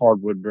a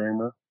hardwood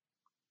dreamer.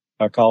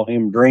 I call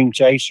him Dream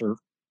Chaser.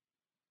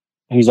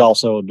 He's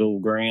also a dual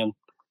grand.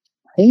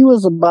 He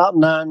was about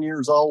 9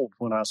 years old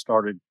when I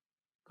started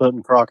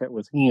putting Crockett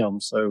with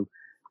him. So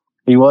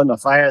he wasn't a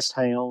fast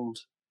hound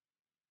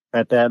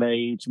at that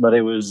age, but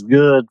it was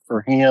good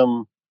for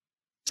him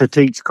to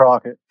teach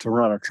Crockett to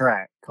run a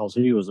track because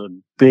he was a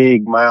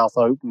big mouth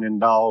opening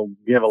dog,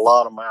 give a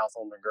lot of mouth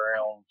on the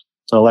ground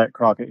to let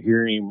Crockett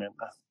hear him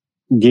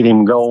and get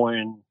him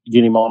going,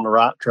 get him on the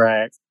right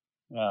track.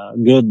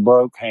 Good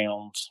broke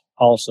hounds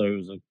also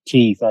is a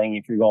key thing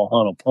if you're going to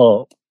hunt a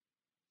pup.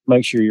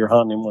 Make sure you're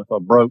hunting him with a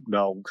broke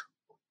dog,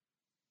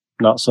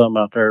 not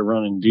something out there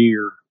running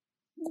deer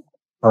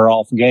or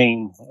off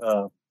game.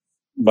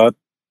 But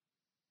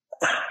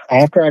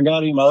after I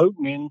got him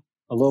opening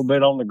a little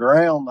bit on the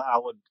ground,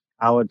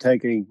 I would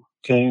take a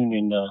coon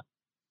and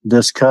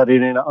just cut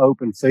it in an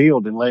open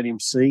field and let him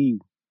see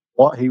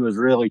what he was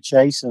really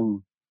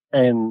chasing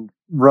and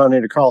run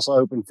it across the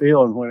open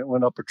field. And when it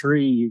went up a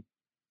tree,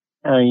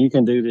 you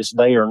can do this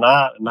day or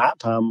night. At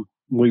nighttime,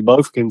 we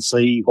both can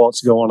see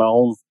what's going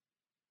on.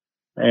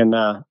 And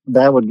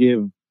that would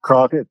give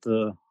Crockett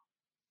the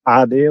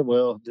idea,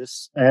 well,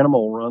 this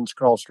animal runs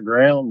across the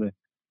ground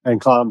and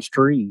climbs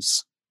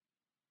trees.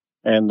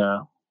 And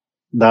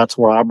that's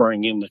where I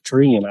bring in the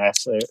treeing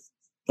asset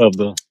of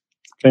the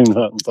coon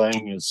hunting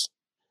thing is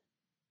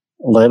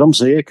let them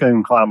see a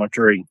coon climb a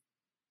tree.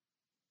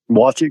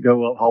 Watch it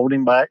go up, hold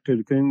him back till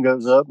the coon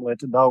goes up and let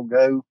the dog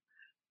go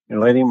and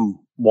let him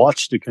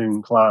watch the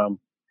coon climb.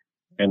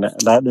 And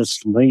that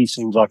just, to me,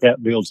 seems like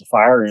that builds a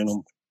fire in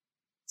them.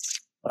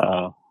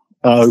 An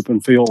open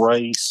field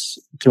race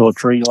to a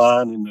tree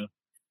line and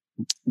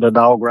the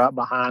dog right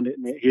behind it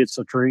and it hits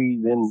a tree,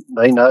 then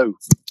they know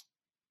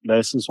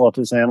this is what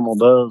this animal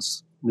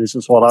does. This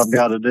is what I've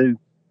got to do.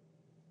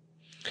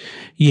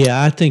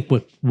 Yeah, I think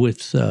with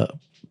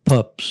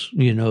pups,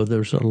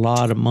 there's a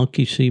lot of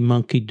monkey see,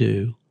 monkey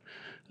do.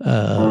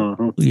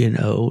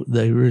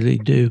 They really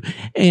do.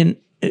 And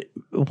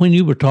when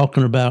you were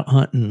talking about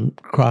hunting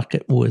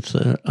Crockett with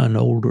an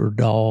older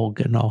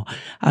dog and all,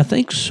 I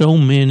think so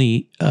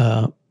many.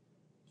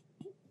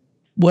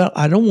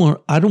 I don't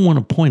want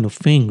to point a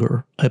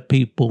finger at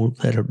people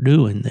that are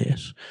doing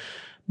this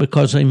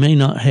because they may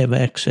not have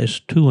access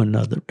to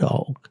another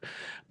dog.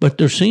 But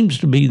there seems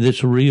to be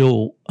this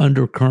real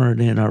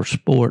undercurrent in our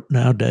sport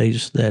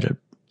nowadays that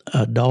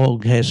a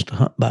dog has to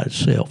hunt by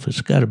itself.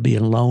 It's got to be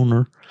a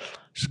loner.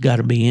 It's got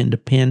to be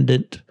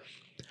independent.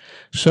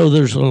 So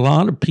there's a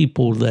lot of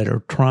people that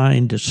are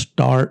trying to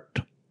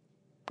start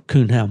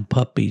coonhound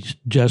puppies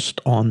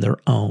just on their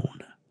own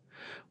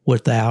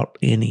without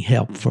any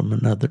help from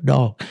another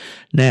dog.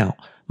 Now,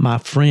 my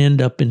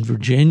friend up in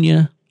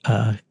Virginia,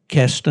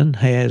 Keston,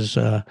 has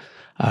a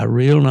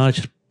real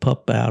nice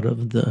pup out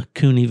of the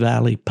Cooney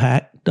Valley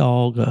Pack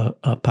dog,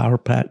 a Power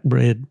Pack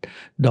bred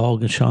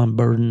dog of Sean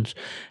Burden's,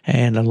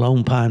 and a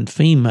Lone Pine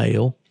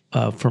female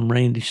from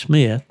Randy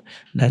Smith.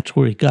 That's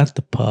where he got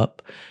the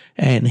pup.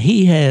 And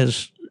he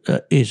is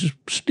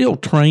still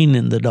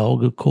training the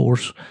dog, of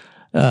course,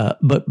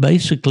 but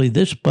basically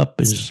this pup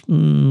is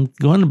going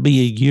to be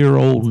a year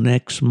old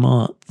next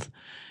month.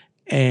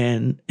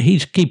 And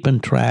he's keeping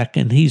track,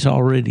 and he's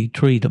already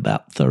treated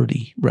about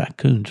 30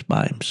 raccoons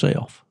by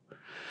himself,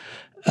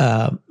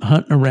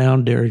 hunting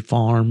around dairy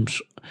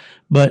farms.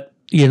 But,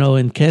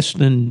 and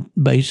Keston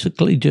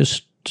basically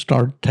just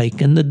started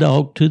taking the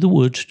dog to the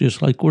woods,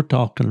 just like we're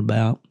talking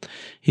about.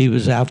 He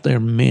was out there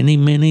many,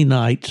 many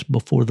nights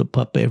before the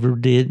pup ever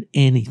did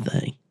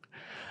anything.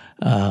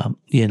 At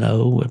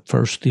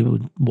first he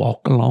would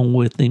walk along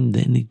with him,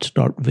 then he'd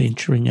start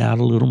venturing out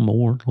a little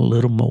more.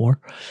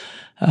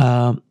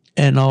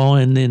 And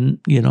then,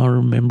 I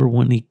remember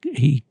when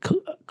he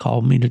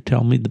called me to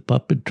tell me the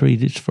pup had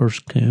treated his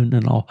first coon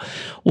and all.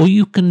 Well,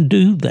 you can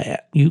do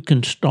that. You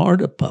can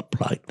start a pup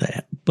like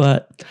that.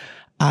 But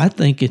I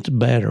think it's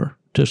better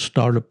to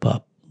start a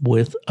pup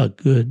with a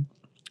good,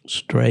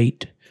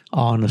 straight,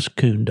 honest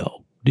coon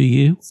dog. Do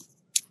you?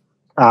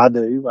 I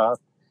do.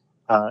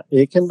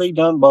 It can be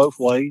done both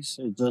ways.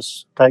 It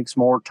just takes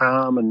more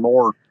time and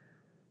more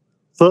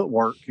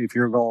footwork if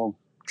you're going to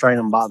train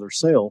them by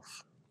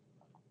themselves.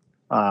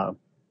 I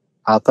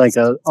think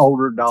an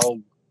older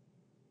dog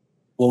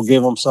will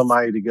give them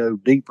somebody to go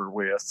deeper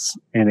with,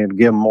 and it'll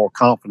give them more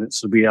confidence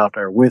to be out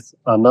there with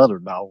another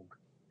dog.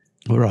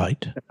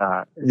 Right.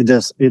 It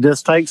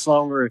just takes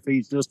longer if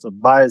he's just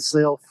by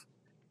himself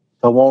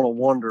to want to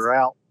wander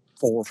out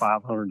 400 or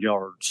 500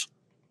 yards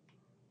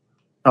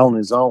on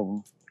his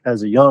own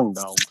as a young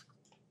dog.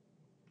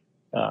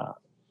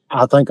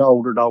 I think an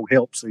older dog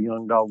helps a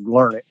young dog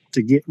learn it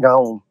to get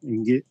going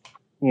and get,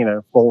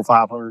 400 or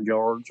 500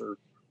 yards or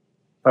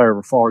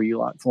however far you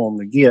like for them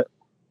to get.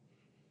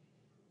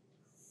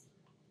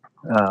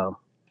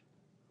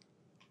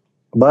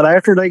 But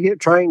after they get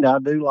trained, I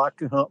do like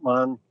to hunt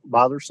mine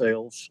by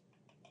themselves.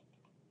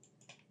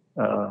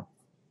 I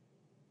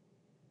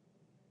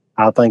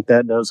think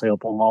that does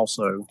help them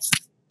also.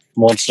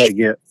 Once they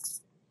get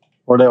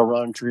where they'll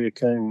run tree a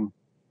coon,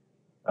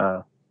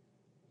 there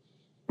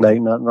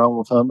ain't nothing wrong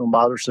with hunting them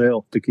by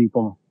themselves to give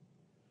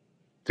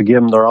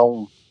them their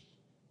own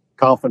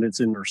confidence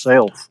in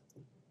themselves.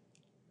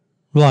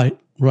 Right.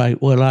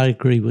 Well, I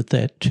agree with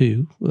that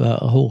too,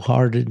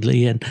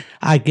 wholeheartedly. And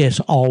I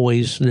guess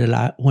always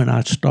that when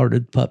I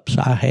started pups,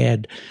 I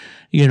had,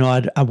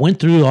 I went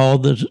through all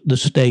the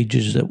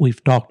stages that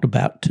we've talked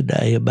about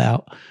today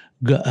about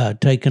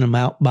taking them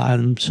out by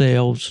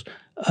themselves,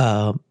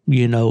 walking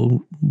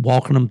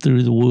them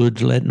through the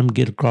woods, letting them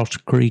get across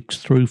creeks,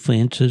 through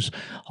fences,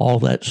 all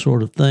that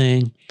sort of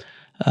thing.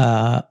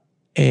 But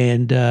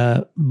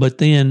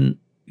then,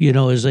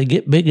 as they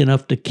get big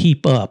enough to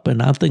keep up,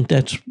 and I think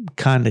that's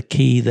kind of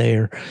key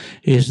there,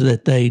 is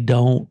that they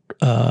don't,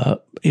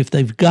 if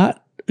they've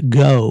got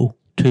go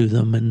to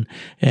them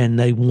and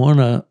they want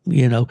to,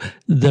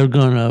 they're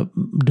going to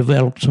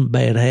develop some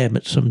bad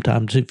habits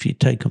sometimes if you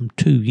take them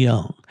too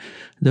young.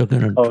 They're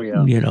going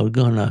to,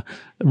 going to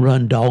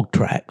run dog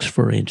tracks,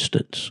 for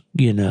instance,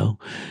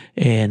 and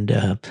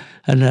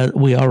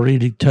we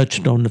already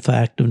touched on the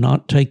fact of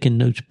not taking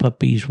those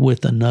puppies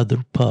with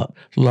another pup,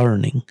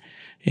 learning.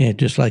 And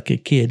just like a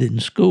kid in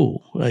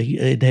school,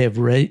 they'd have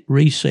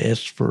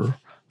recess for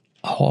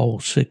all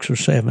 6 or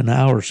 7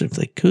 hours if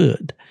they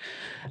could.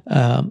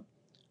 But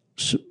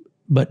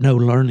no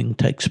learning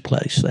takes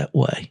place that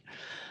way.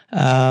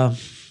 All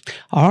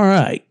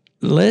right,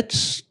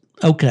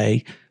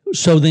 okay.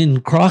 So then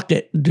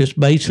Crockett just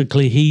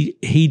basically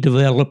he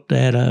developed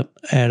at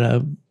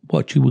a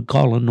what you would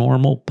call a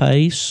normal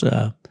pace.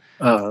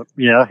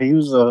 Yeah, he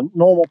was a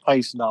normal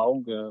pace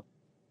dog.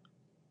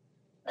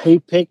 He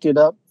picked it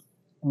up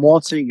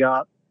once he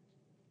got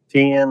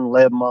 10,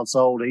 11 months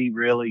old. He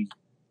really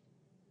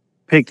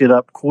picked it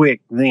up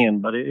quick then,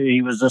 but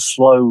he was just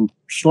slow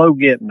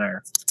getting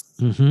there.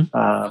 Mm-hmm.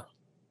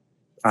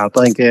 I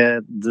think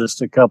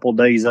just a couple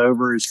days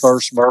over his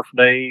first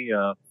birthday,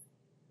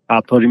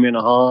 I put him in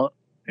a hunt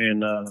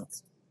and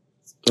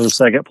put a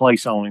second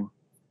place on him.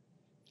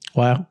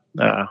 Wow.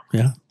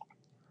 Yeah.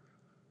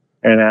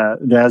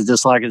 And that's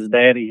just like his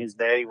daddy. His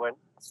daddy went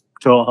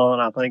to a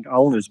hunt, I think,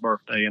 on his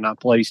birthday, and I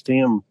placed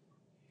him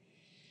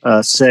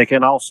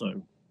second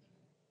also.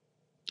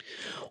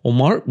 Well,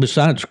 Mark,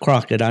 besides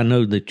Crockett, I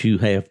know that you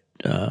have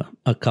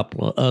a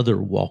couple of other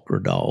Walker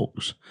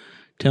dogs.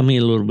 Tell me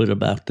a little bit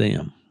about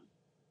them.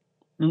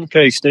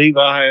 Okay, Steve,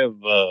 I have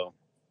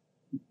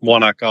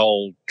one I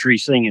call Tree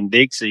Singing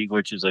Dixie,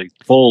 which is a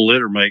full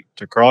litter mate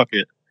to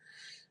Crockett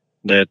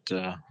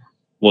that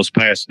was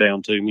passed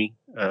down to me.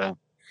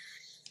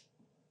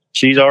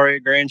 She's already a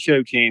Grand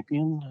Show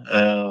champion.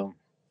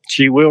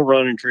 She will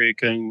run and tree a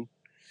coon.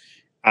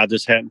 I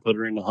just hadn't put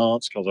her in the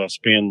hunts because I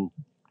spend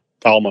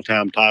all my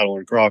time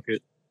titling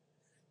Crockett.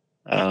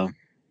 I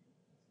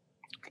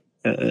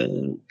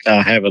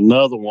have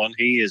another one.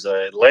 He is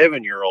a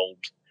 11-year-old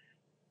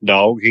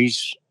dog.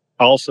 He's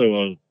also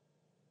a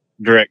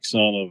direct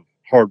son of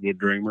Hardwood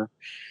Dreamer.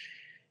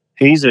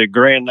 He's a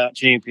Grand Night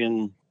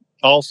champion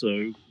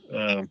also.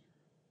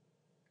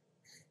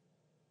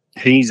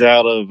 He's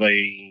out of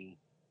a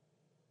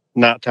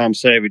Nighttime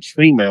Savage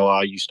female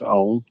I used to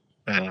own.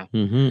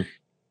 Mm-hmm.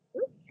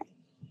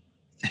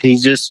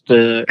 He's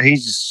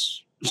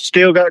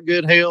still got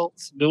good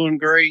health, doing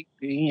great.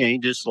 He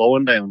ain't just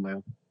slowing down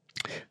now.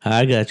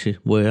 I got you.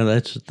 Well,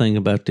 that's the thing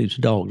about these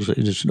dogs.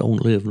 They just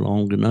don't live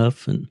long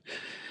enough. And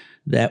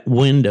that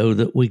window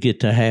that we get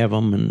to have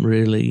them and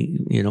really,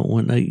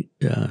 when they,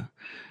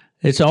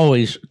 it's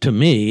always, to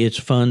me, it's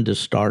fun to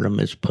start them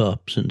as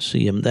pups and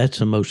see them. That's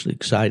the most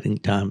exciting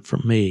time for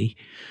me.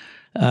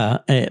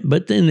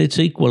 But then it's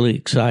equally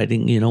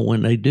exciting,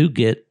 when they do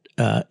get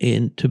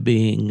into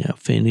being a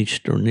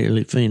finished or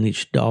nearly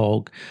finished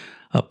dog.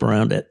 up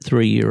around that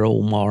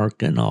 3-year-old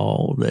mark and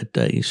all, that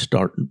they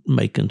start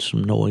making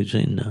some noise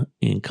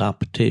in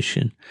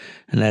competition,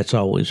 and that's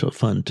always a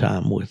fun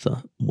time with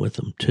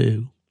them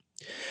too.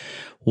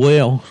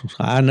 Well,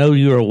 I know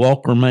you're a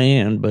walker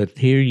man, but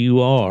here you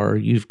are.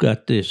 You've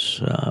got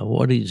this.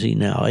 What is he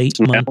now? 8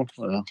 months.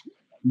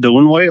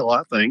 Doing well,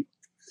 I think.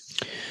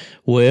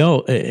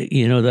 Well,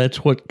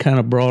 that's what kind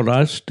of brought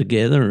us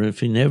together.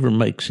 If he never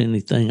makes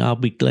anything, I'll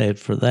be glad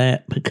for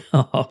that,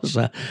 because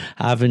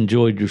I've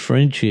enjoyed your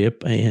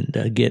friendship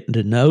and getting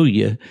to know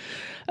you.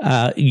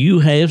 You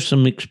have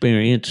some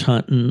experience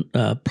hunting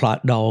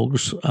Plott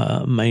dogs,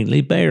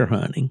 mainly bear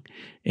hunting,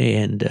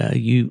 and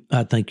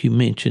I think you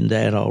mentioned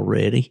that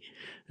already,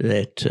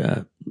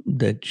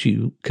 that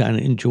you kind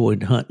of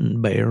enjoyed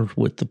hunting bears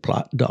with the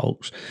Plott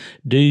dogs.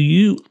 Do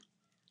you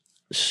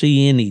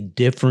see any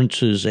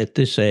differences at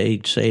this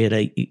age, say at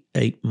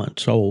eight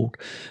months old,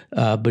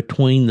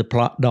 between the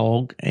Plott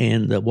dog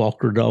and the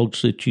walker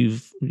dogs that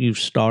you've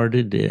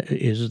started?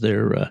 Is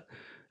there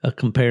a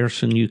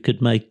comparison you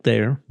could make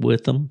there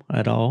with them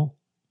at all?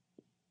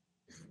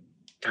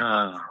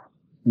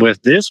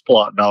 With this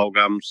Plott dog,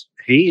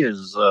 he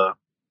is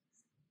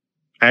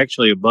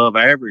actually above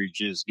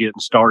average, is getting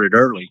started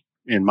early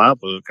in my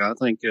book. I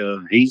think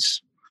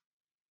he's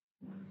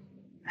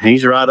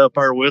right up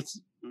there with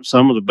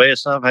some of the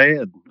best I've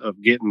had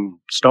of getting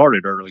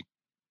started early.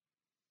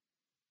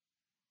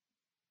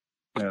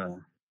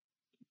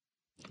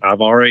 I've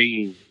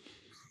already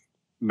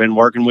been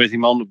working with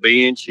him on the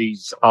bench.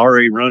 He's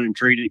already running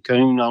treated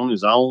coon on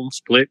his own,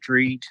 split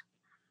treat.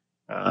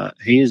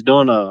 He is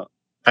doing a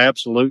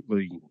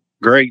absolutely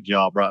great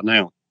job right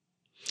now.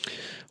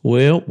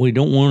 Well, we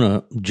don't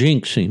want to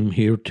jinx him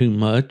here too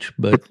much,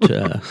 but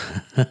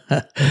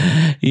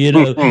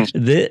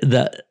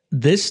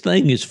this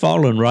thing is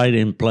falling right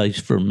in place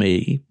for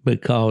me,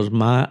 because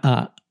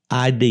my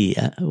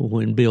idea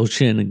when Bill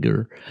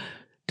Scheniger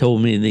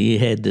told me that he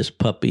had this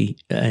puppy,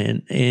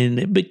 and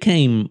it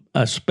became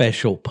a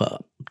special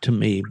pup to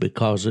me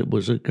because it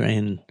was a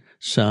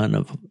grandson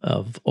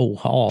of old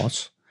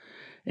Hoss,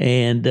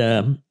 and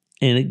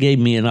it gave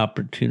me an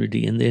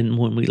opportunity. And then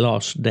when we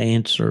lost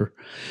Dancer,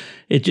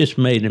 it just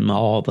made him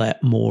all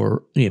that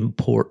more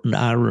important.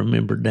 I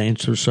remember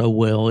Dancer so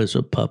well as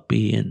a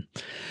puppy, and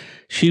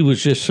she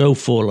was just so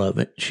full of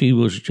it. She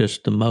was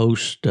just the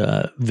most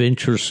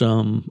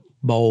venturesome,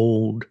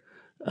 bold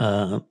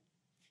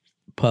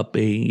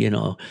puppy.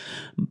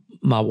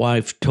 My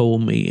wife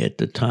told me at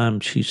the time,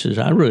 she says,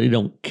 I really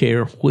don't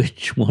care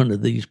which one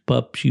of these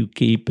pups you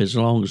keep as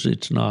long as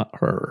it's not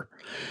her.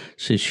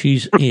 Says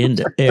she's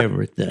into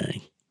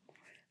everything.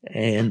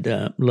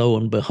 And lo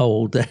and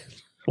behold,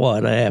 that's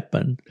what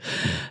happened.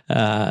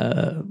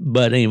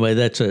 But anyway,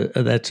 that's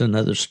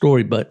another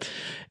story. But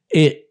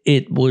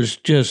it was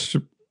just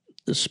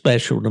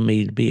special to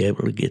me to be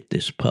able to get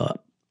this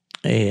pup.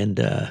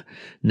 And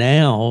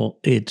now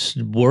it's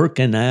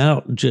working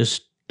out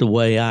just the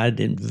way I'd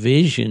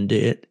envisioned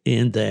it,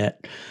 in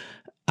that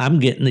I'm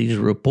getting these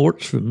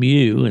reports from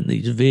you and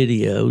these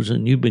videos,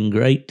 and you've been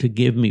great to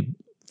give me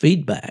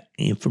feedback,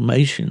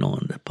 information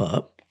on the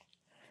pup,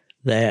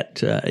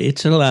 that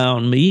it's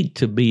allowing me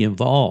to be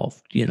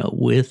involved,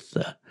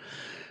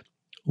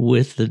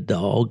 with the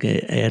dog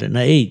at an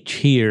age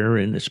here,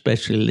 and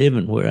especially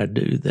living where I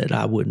do, that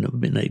I wouldn't have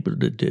been able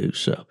to do.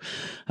 So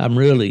I'm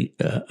really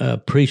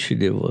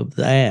appreciative of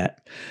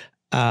that.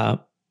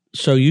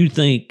 So you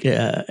think,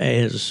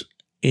 as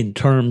in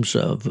terms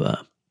of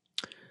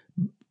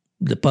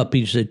the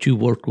puppies that you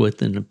worked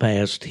with in the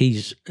past,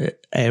 he's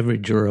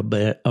average or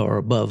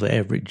above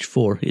average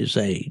for his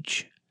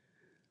age?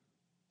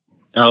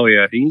 Oh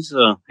yeah, he's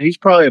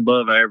probably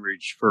above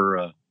average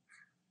for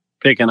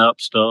picking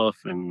up stuff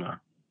and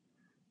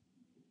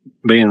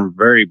being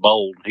very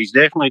bold. He's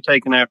definitely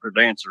taken after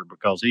Dancer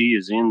because he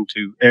is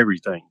into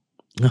everything.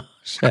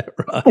 Is that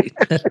right?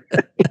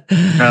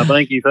 I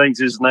think he thinks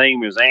his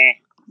name is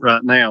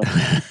right now.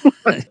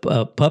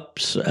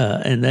 Pups,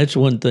 and that's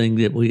one thing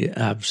that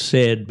I've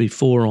said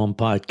before on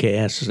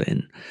podcasts,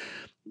 and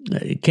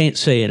you can't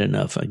say it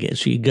enough, I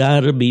guess. You got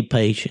to be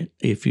patient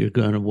if you're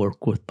going to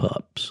work with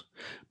pups,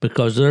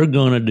 because they're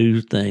going to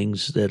do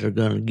things that are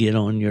going to get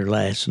on your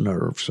last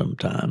nerve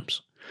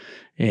sometimes.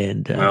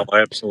 And well,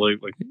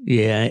 absolutely.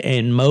 Yeah,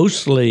 and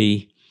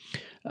mostly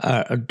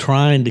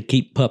trying to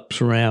keep pups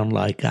around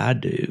like I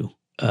do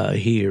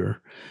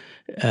here,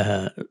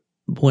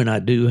 when I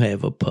do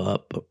have a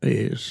pup,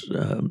 is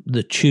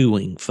the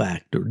chewing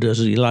factor. Does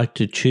he like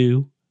to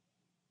chew?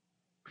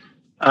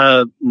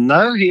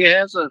 No, he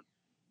hasn't.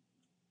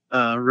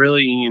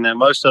 Really,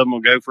 most of them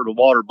will go for the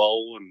water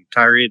bowl and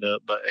tear it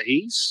up, but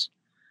he's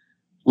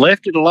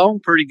left it alone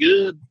pretty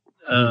good.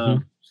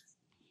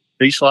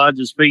 He slides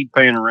his feed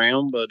pan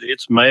around, but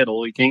it's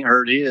metal. He can't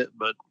hurt it,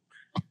 but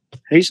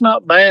he's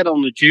not bad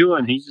on the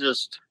chewing. He's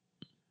just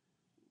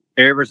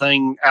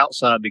everything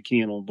outside the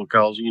kennel,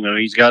 because,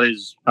 he's got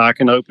I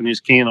can open his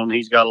kennel and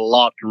he's got a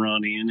lot to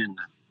run in.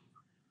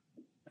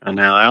 And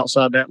now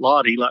outside that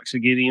lot, he likes to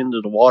get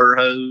into the water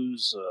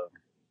hose,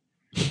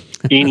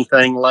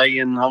 anything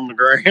laying on the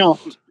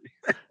ground.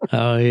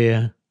 Oh,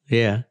 yeah.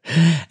 Yeah.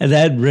 And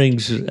that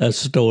brings a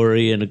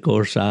story. And of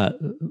course,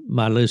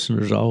 my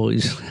listeners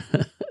always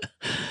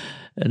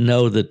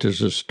know that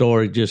there's a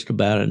story just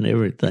about it and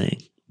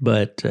everything.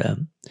 But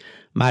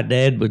my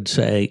dad would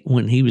say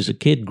when he was a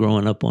kid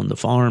growing up on the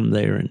farm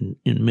there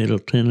in Middle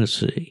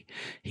Tennessee,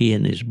 he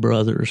and his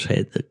brothers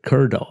had the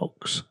cur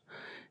dogs.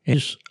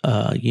 And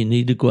you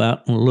need to go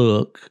out and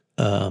look.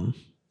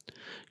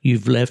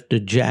 You've left a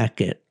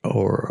jacket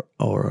or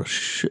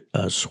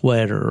a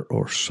sweater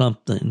or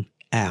something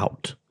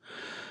out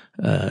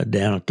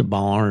down at the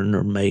barn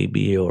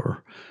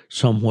or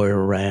somewhere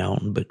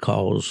around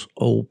because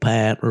old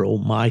Pat or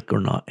old Mike are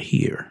not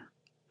here.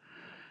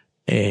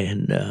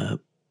 And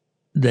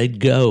they'd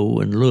go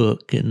and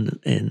look,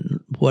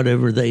 and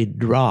whatever they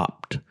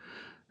dropped,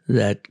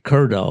 that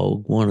cur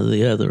dog, one or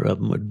the other of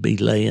them would be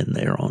laying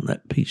there on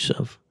that piece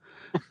of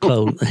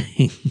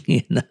clothing,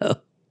 you know.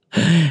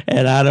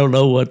 And I don't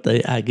know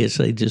I guess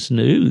they just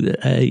knew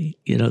that, hey,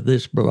 you know,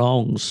 this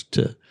belongs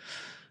to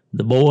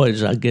the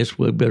boys. I guess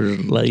we better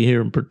lay here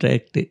and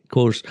protect it. Of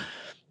course,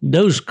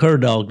 those cur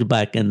dogs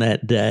back in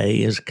that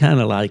day is kind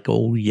of like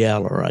old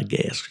Yeller, I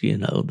guess. You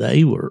know,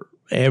 they were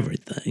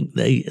everything.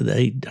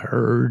 They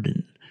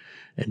herd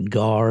and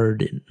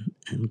guard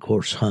and of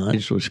course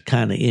hunt. I was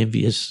kind of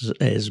envious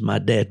as my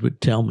dad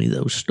would tell me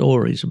those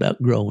stories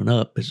about growing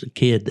up as a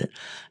kid that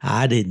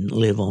I didn't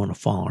live on a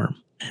farm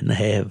and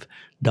have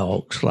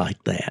dogs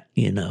like that,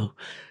 you know,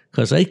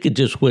 because they could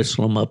just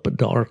whistle them up a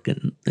dark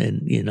and,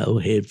 you know,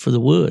 head for the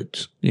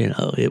woods. You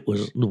know,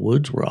 the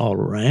woods were all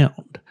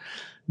around.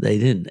 They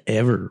didn't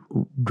ever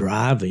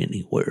drive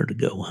anywhere to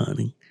go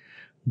hunting.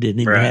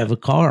 Didn't even have a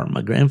car.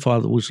 My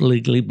grandfather was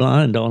legally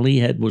blind. All he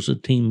had was a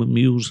team of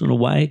mules and a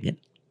wagon.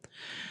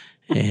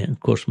 And, of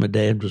course, my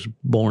dad was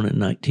born in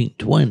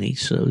 1920,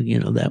 so, you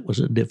know, that was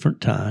a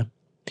different time.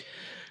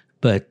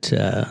 But,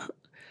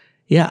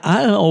 yeah,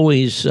 I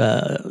always,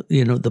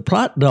 you know, the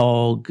Plott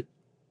dog,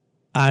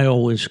 I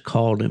always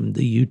called him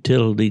the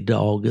utility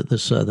dog of the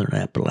Southern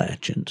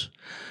Appalachians.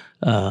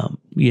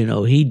 You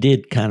know, he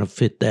did kind of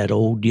fit that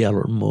old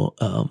Yeller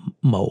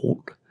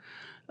mold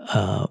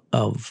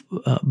of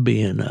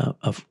being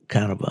a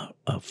kind of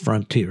a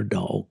frontier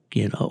dog,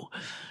 you know,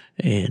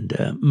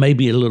 and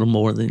maybe a little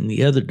more than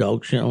the other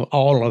dogs. You know,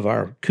 all of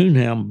our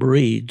coonhound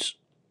breeds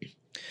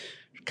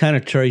kind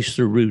of trace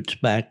their roots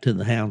back to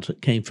the hounds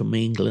that came from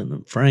England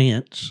and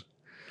France,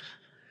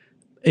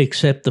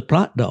 except the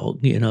Plott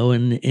dog, you know,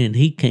 and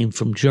he came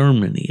from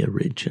Germany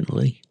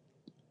originally.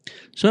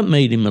 So it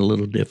made him a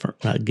little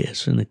different, I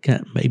guess. And it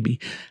kind of maybe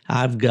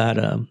I've got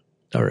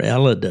or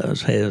Ella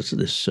has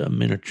this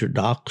miniature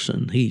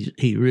dachshund.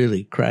 He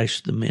really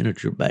crashed the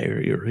miniature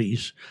barrier.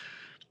 He's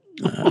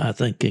I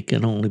think it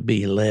can only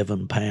be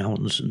 11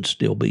 pounds and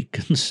still be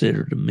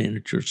considered a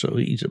miniature. So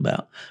he's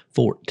about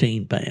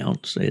 14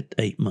 pounds at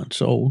 8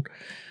 months old.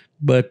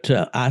 But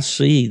I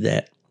see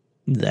that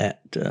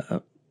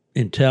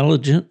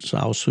intelligence.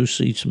 I also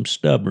see some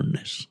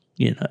stubbornness,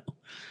 you know.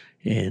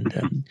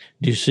 And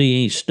do you see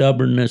any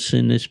stubbornness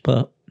in this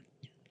pup?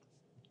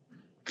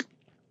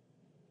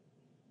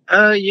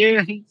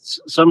 Yeah,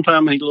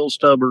 sometimes he's a little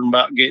stubborn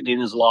about getting in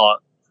his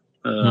lot.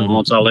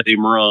 Once I let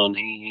him run,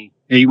 he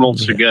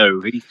wants to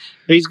go.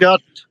 He's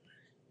got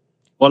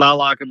what I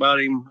like about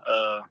him.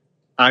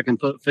 I can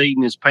put feed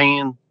in his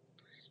pan,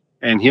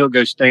 and he'll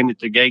go stand at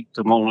the gate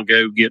to want to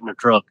go get in the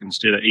truck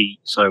instead of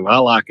eat. So I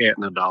like that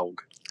in a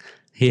dog.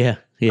 Yeah.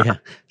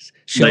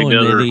 Showing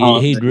that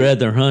he'd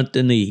rather hunt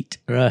than eat,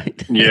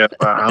 right? Yeah,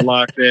 I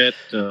like that.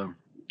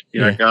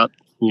 I got,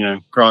 you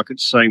know, Crockett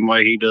the same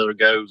way. He does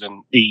goes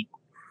and eat.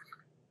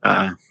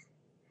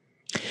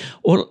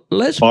 Well,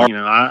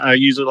 I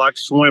usually like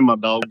to swim my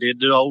dog. Did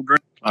the old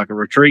drink, like a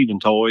retrieving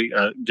toy,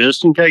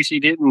 just in case he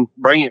didn't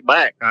bring it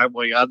back. I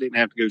didn't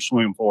have to go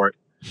swim for it.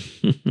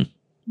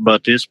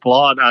 But this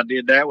Plott, I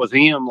did that with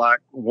him like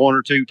 1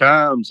 or 2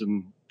 times,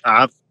 and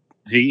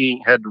he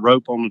ain't had the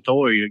rope on the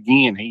toy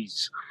again.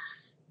 It's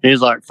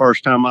like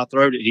first time I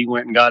throwed it, he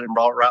went and got it and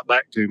brought it right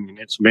back to me, and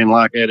it's been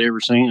like that ever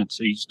since.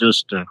 He's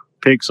just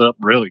picks up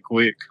really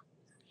quick.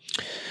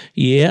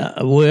 Yeah,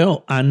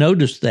 well, I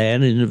noticed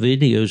that in the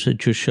videos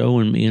that you're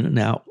showing me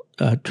now.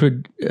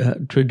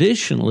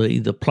 Traditionally,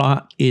 the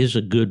Plott is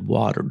a good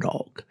water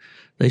dog.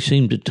 They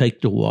seem to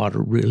take the water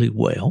really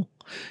well.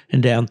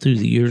 And down through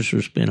the years,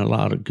 there's been a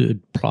lot of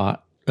good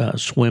Plott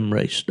swim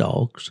race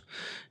dogs.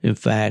 In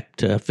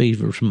fact,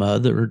 Fever's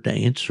mother,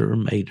 Dancer,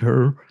 made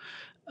her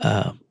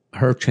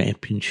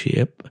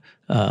championship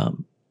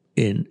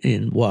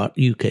in what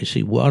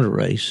UKC water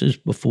races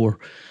before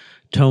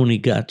Tony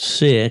got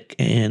sick,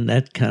 and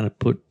that kind of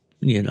put,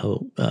 you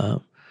know,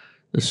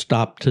 the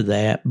stop to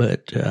that.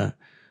 But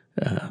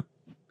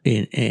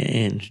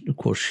and of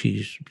course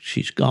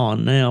she's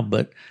gone now.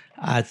 But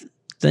I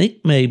think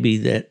maybe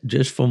that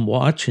just from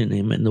watching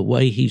him and the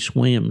way he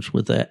swims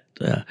with that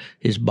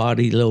his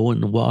body low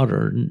in the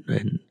water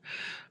and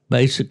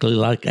basically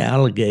like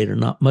alligator,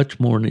 not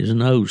much more than his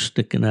nose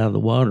sticking out of the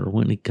water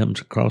when he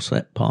comes across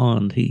that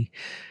pond.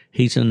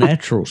 He's a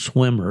natural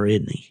swimmer,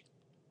 isn't he?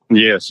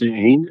 Yes,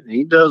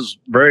 he does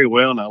very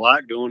well, and I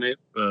like doing it.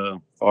 As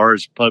far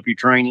as puppy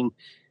training,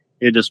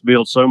 it just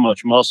builds so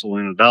much muscle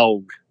in a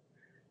dog,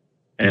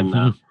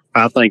 and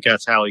I think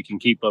that's how he can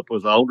keep up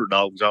with the older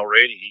dogs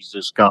already. He's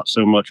just got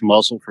so much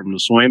muscle from the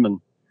swimming.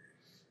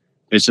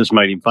 It's just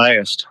made him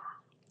fast.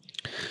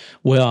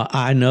 Well,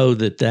 I know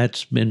that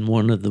that's been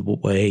one of the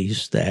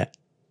ways that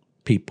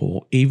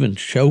people, even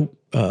show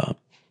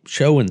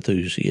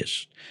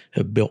enthusiasts,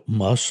 have built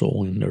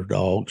muscle in their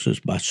dogs is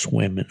by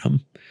swimming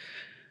them.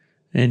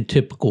 And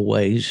typical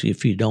ways,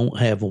 if you don't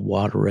have a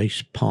water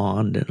race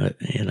pond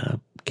and a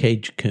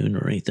cage coon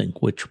or anything,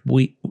 which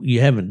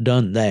you haven't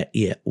done that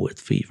yet with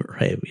Fever,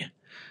 have you?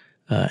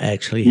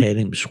 Actually had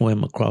him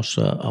swim across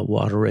a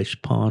water race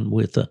pond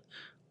with a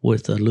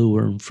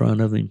lure in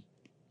front of him.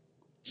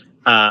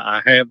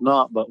 I have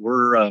not, but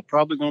we're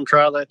probably going to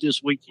try that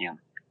this weekend.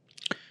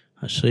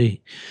 I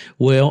see.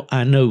 Well,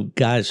 I know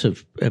guys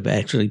have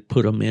actually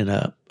put them in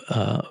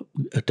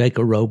take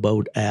a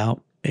rowboat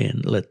out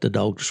and let the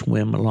dog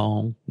swim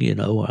along,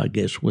 I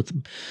guess with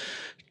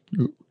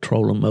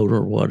trolling motor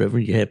or whatever.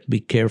 You have to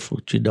be careful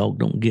that your dog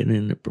don't get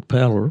in the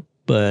propeller.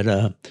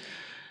 But,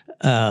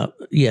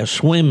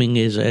 swimming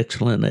is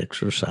excellent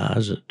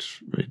exercise. It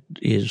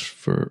is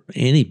for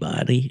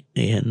anybody,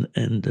 and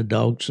the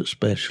dogs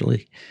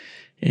especially.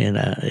 And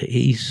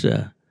he's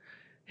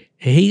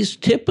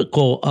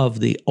typical of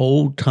the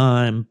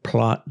old-time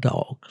Plott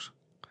dogs,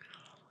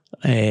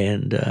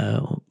 and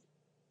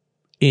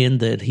in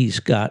that he's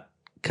got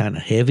kind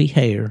of heavy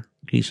hair.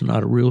 He's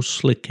not a real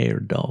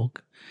slick-haired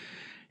dog,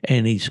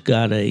 and he's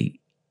got a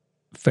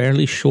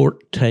fairly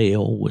short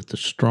tail with a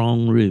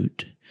strong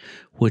root,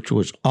 which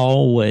was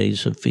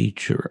always a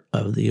feature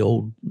of the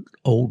old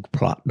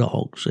Plott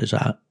dogs as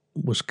I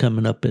was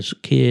coming up as a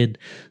kid,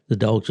 the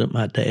dogs that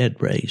my dad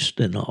raised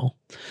and all.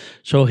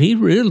 So he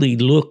really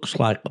looks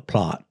like a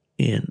Plott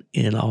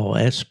in all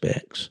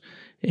aspects.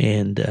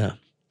 And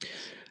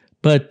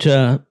but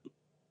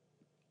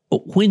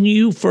when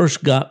you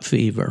first got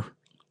Fever,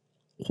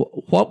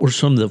 what were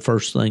some of the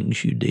first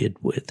things you did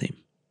with him,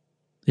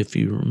 if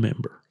you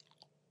remember?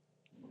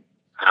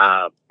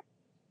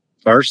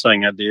 First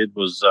thing I did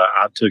was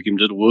I took him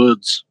to the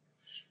woods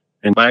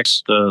and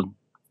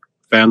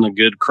found a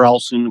good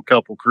crossing, a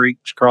couple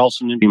creeks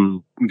crossing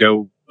him,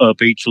 go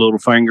up each little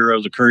finger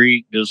of the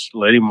creek, just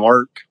let him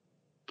work,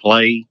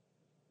 play.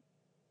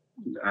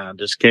 I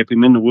just kept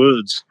him in the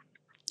woods.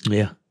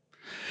 Yeah.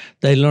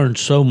 They learn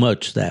so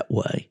much that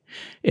way.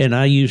 And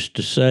I used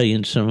to say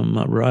in some of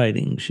my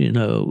writings, you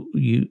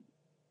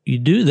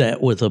do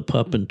that with a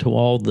pup until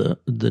all the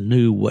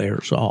new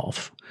wears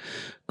off.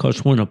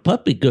 Because when a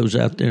puppy goes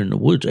out there in the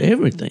woods,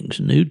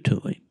 everything's new to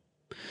him.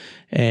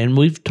 And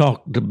we've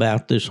talked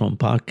about this on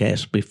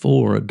podcasts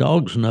before. A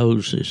dog's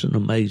nose is an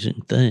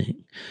amazing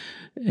thing.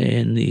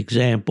 And the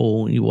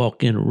example, you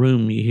walk in a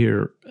room, you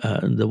hear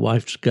the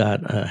wife's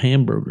got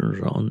hamburgers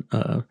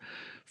on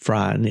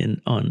frying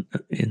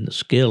in the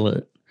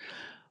skillet.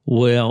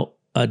 Well,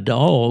 a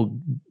dog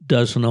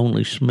doesn't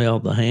only smell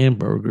the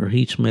hamburger;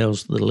 he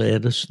smells the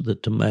lettuce, the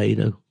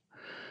tomato,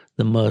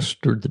 the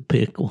mustard, the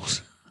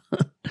pickles.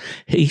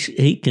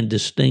 He can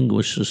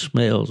distinguish the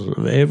smells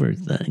of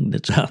everything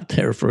that's out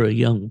there for a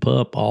young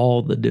pup,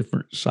 all the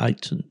different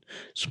sights and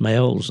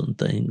smells and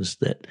things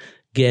that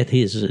get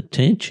his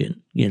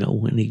attention,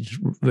 when he's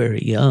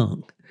very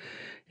young.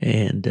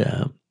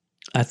 And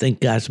I think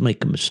guys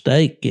make a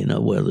mistake,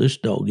 well, this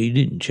dog, he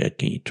didn't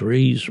check any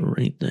trees or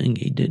anything.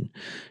 He didn't,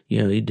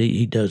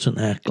 he doesn't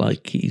act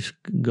like he's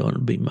going to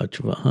be much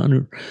of a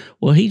hunter.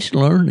 Well, he's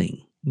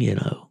learning,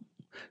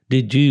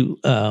 Did you,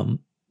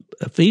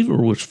 Fever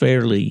was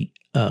fairly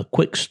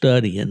quick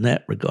study in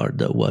that regard,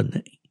 though,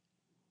 wasn't he?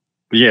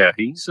 Yeah,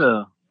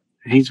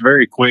 he's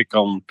very quick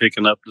on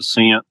picking up the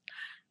scent,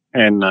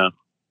 and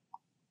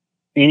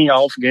any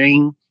off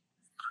game,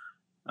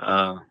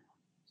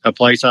 a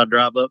place I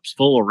drive up's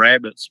full of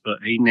rabbits, but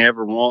he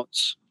never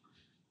wants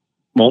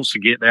to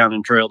get down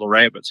and trail the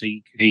rabbits.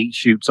 He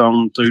shoots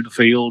on through the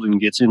field and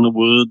gets in the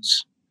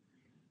woods,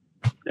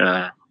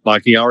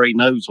 like he already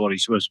knows what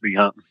he's supposed to be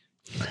hunting.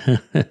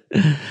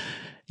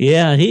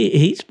 Yeah,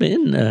 he's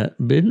been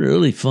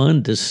really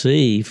fun to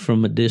see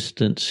from a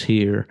distance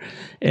here.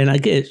 And I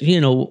guess,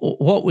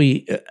 what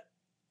we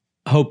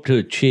hope to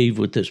achieve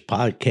with this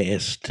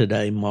podcast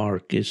today,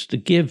 Mark, is to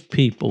give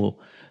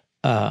people,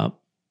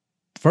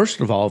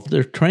 first of all, if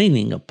they're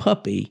training a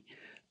puppy,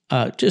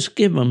 just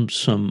give them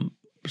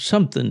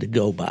something to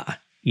go by.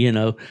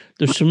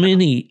 There's so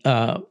many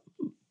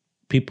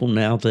people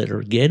now that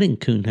are getting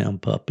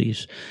coonhound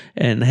puppies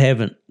and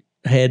haven't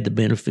had the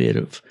benefit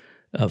of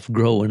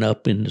growing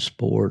up in the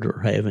sport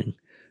or having,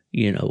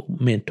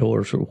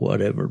 mentors or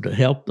whatever to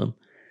help them.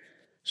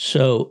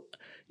 So,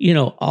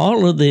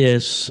 all of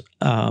this,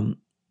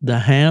 the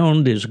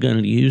hound is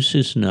going to use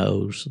his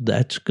nose.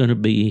 That's going to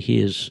be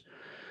his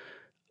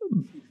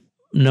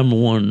number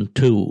one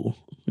tool,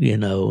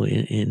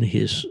 in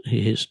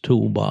his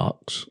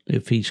toolbox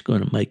if he's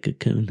going to make a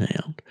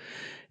coonhound,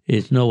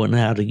 is knowing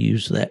how to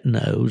use that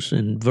nose.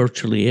 And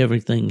virtually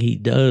everything he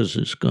does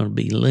is going to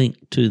be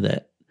linked to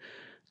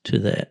to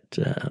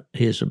that,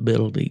 his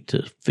ability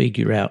to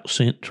figure out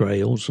scent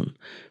trails and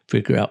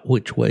figure out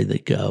which way they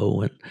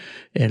go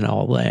and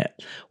all that.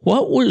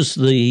 What was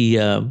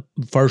the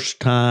first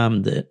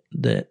time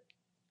that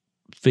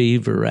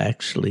Fever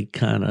actually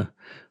kind of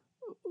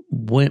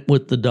went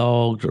with the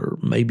dogs, or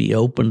maybe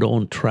opened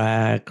on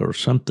track, or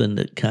something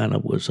that kind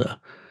of was a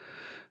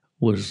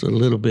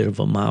little bit of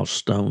a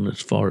milestone as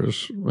far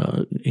as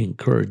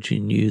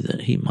encouraging you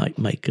that he might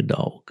make a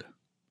dog?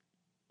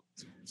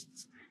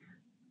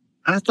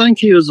 I think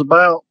he was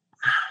about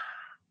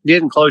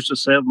getting close to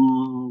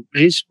 7.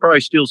 He's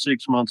probably still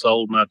 6 months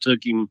old, and I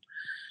took him,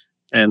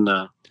 and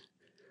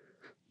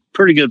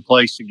pretty good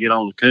place to get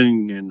on the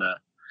coon, and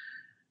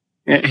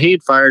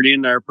he'd fired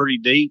in there pretty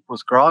deep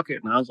with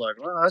Crockett, and I was like,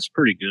 well, that's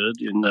pretty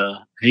good. And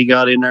he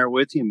got in there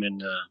with him,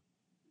 and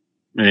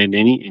then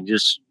he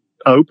just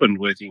opened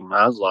with him.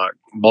 I was like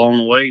blown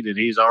away that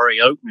he's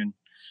already opening,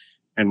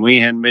 and we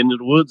hadn't been to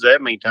the woods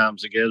that many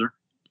times together.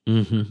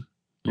 Mm-hmm.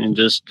 And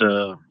just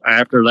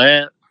after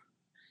that,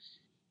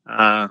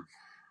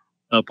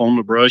 up on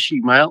the brushy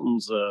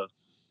mountains,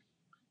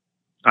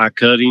 I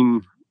cut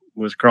him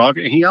with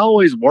Crockett. He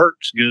always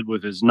works good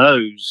with his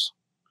nose,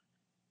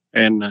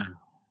 and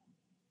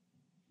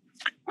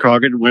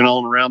Crockett went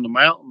on around the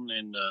mountain,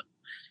 and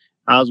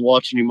I was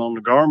watching him on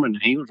the Garmin,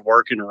 and he was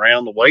working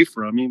around away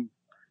from him,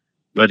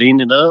 but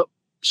ended up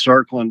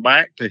circling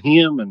back to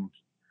him and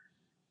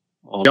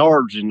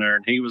yards in there,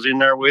 and he was in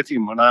there with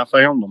him when I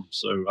found him.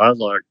 So I was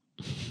like,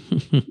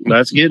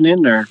 that's getting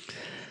in there.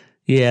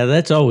 Yeah,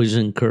 that's always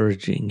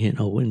encouraging,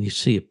 when you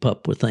see a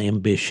pup with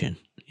ambition,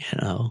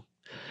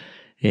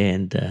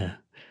 And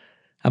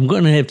I'm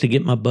going to have to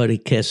get my buddy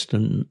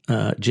Keston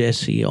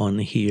Jesse on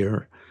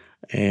here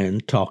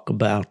and talk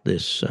about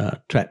this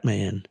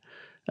Trackman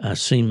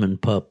Seaman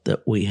pup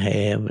that we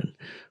have. And,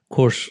 of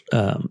course,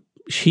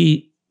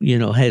 she,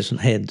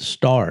 hasn't had the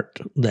start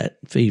that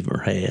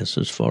Fever has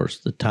as far as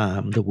the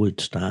time, the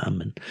woods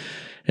time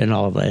and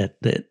all that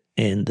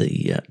and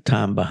the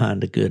time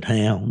behind a good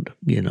hound,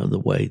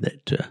 the way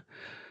that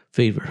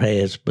Fever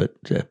has, but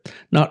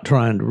not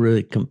trying to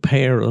really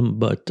compare them,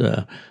 but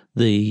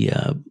they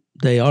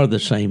are the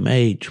same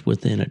age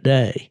within a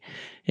day,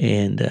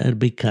 and it'd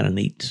be kind of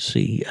neat to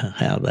see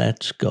how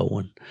that's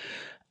going.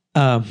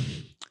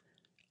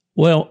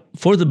 Well,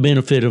 for the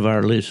benefit of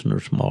our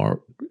listeners,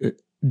 Mark,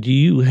 do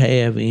you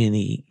have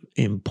any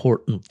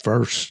important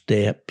first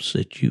steps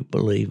that you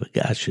believe a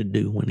guy should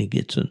do when he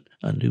gets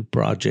a new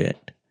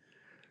project?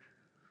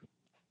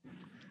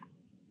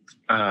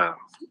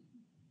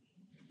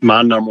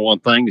 My number one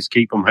thing is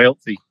keep them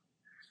healthy.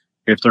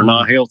 If they're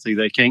not healthy,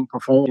 they can't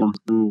perform.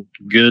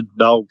 Good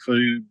dog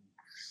food,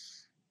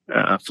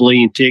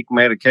 flea and tick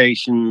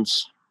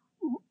medications.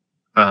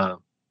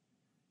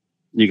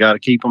 You got to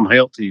keep them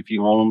healthy if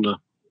you want them to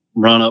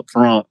run up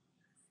front.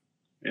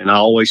 And I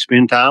always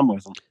spend time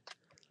with them.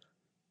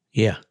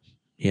 Yeah.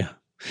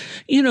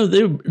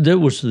 There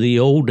was the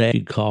old adage,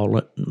 you call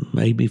it,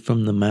 maybe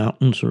from the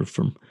mountains or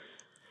from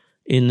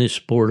in this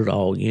sport at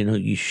all.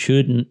 You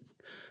shouldn't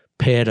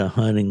pet a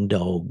hunting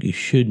dog. You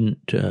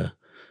shouldn't,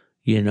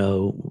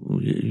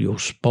 you'll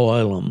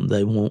spoil them.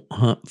 They won't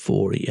hunt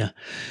for you.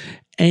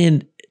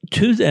 And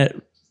to that,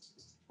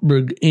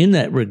 in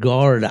that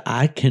regard,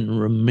 I can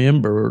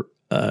remember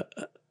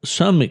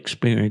some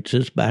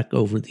experiences back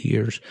over the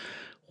years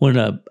when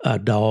a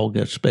dog,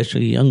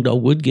 especially a young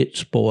dog, would get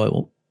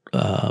spoiled,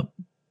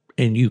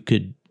 and you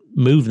could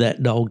move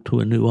that dog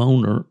to a new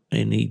owner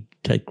and he'd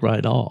take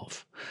right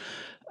off.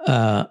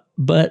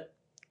 But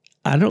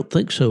I don't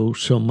think so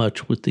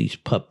much with these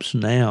pups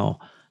now.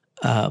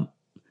 I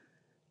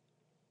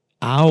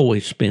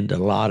always spend a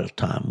lot of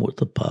time with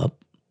the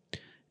pup,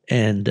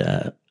 and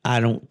I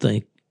don't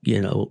think,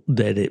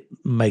 that it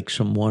makes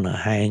them want to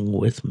hang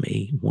with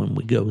me when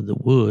we go to the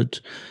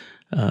woods.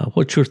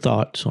 What's your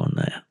thoughts on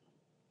that?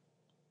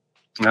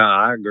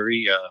 I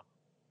agree.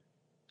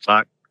 It's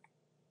like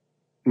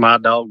my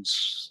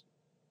dogs,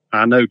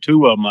 I know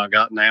 2 of them I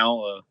got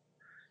now.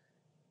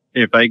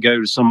 If they go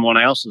to someone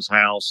else's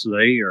house,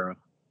 they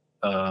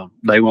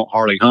won't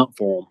hardly hunt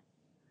for them.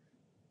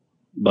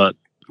 But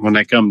when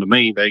they come to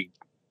me,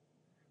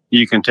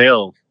 you can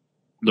tell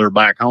they're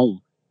back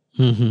home.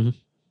 Mm-hmm.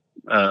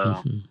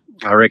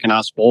 I reckon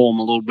I spoil them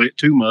a little bit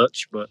too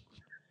much, but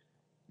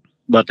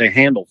they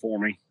handle for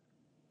me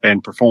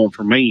and perform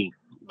for me.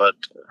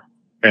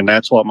 And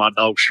that's what my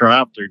dogs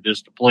strive to,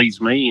 just to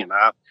please me, and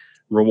I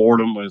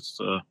reward them with.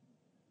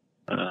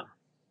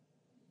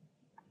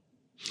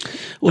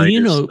 Well,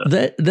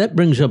 that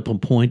brings up a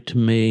point to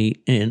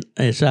me, and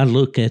as I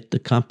look at the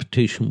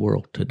competition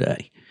world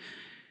today,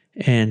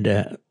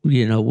 and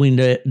we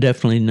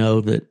definitely know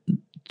that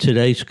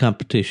today's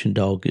competition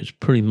dog is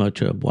pretty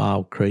much a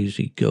wild,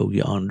 crazy, go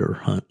yonder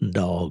hunting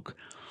dog.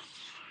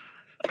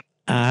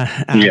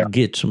 I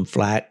get some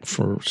flack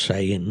for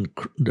saying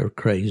they're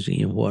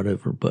crazy and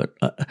whatever, but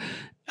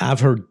I've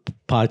heard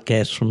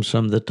podcasts from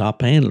some of the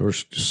top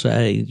handlers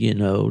say,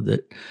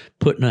 that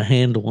putting a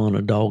handle on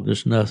a dog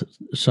is not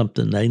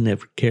something they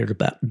never cared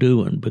about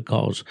doing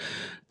because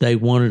they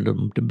wanted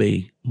them to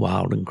be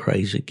wild and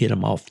crazy, get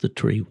them off the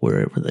tree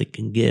wherever they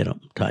can get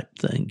them type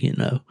thing,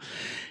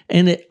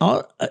 And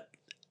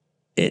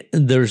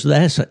there's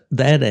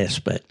that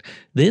aspect.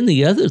 Then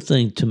the other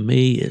thing to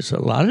me is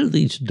a lot of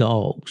these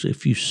dogs,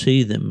 if you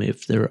see them,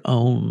 if they're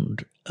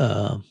owned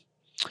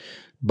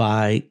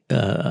by,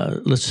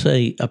 let's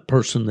say, a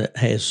person that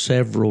has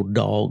several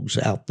dogs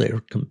out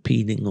there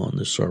competing on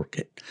the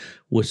circuit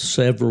with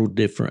several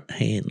different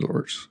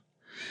handlers,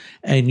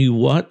 and you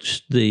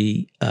watch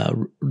the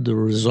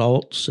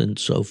results and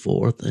so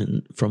forth,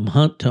 and from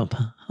hunt to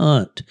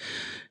hunt,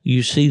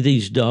 you see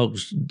these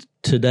dogs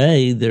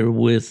today, they're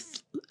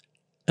with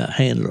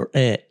handler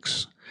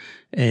X,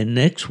 and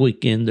next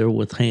weekend they're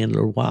with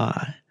handler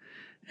Y,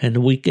 and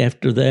the week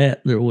after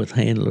that they're with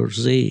handler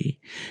Z,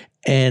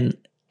 and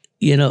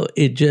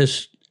it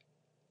just,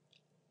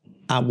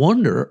 I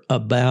wonder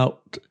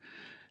about,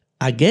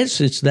 I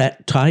guess it's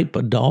that type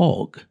of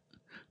dog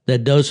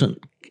that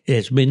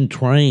has been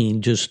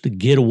trained just to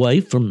get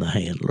away from the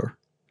handler,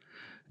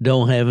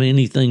 don't have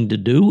anything to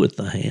do with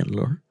the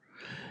handler,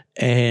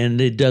 and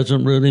it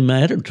doesn't really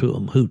matter to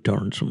them who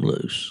turns them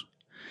loose.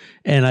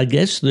 And I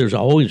guess there's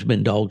always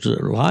been dogs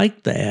that are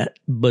like that,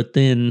 but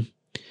then,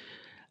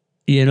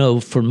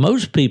 for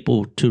most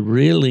people to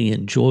really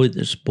enjoy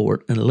the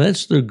sport,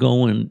 unless they're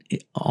going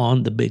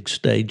on the big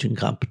stage in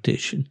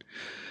competition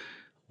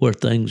where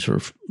things are,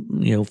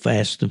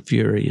 fast and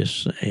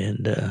furious,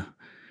 and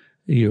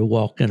you're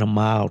walking a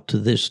mile to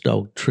this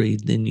dog tree,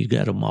 then you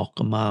got to walk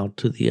a mile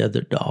to the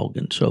other dog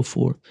and so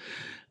forth.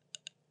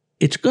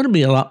 It's going to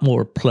be a lot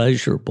more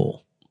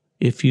pleasurable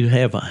if you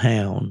have a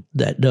hound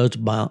that does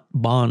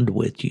bond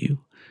with you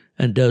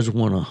and does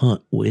want to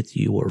hunt with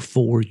you or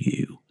for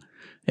you,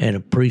 and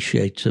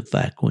appreciates the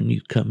fact when you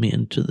come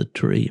into the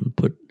tree and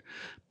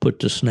put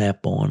the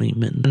snap on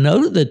him. And I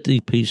know that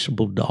the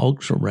peaceable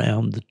dogs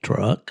around the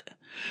truck,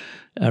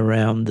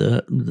 around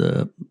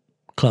the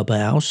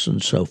clubhouse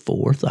and so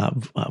forth,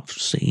 I've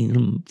seen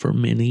them for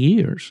many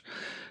years,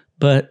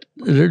 but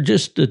they're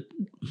just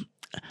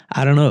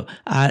I don't know.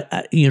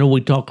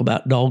 We talk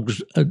about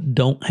dogs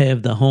don't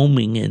have the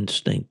homing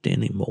instinct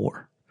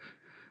anymore.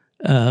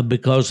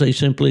 Because they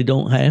simply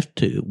don't have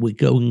to. We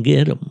go and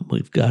get them.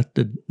 We've got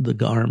the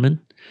Garmin,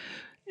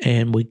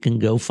 and we can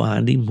go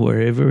find him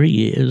wherever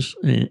he is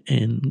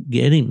and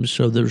get him.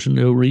 So there's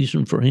no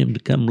reason for him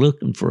to come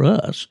looking for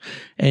us.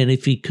 And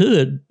if he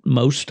could,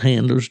 most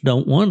handlers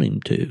don't want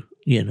him to,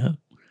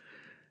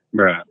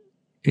 Right.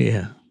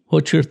 Yeah.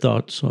 What's your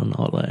thoughts on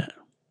all that?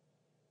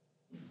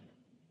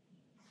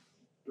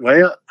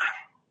 Well,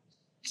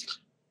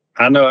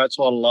 I know that's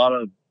what a lot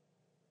of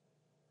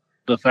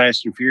the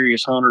fast and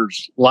furious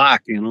hunters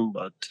like in them,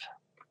 but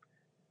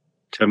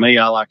to me,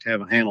 I like to have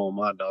a handle on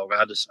my dog.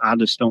 I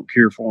just don't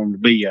care for him to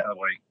be that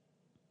way.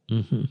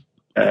 Mm-hmm.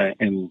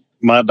 And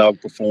my dog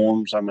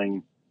performs,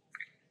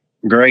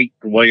 great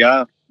the way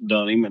I've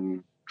done him,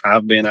 and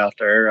I've been out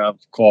there. I've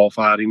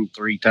qualified him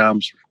 3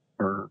 times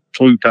or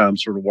 2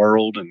 times for the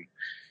world and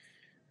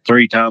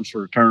 3 times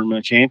for the tournament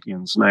of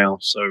champions now.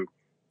 So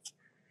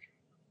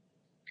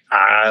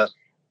I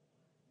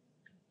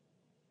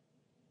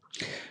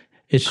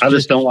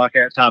just don't like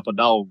that type of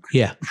dog.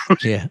 Yeah,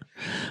 yeah.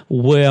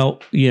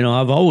 Well,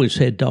 I've always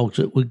had dogs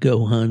that would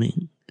go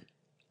hunting,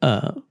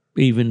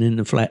 even in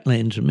the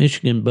flatlands of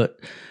Michigan. But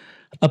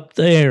up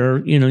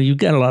there, you've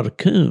got a lot of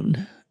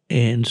coon.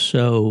 And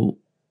so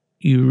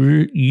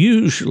you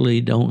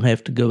usually don't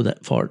have to go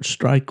that far to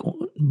strike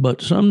one.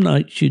 But some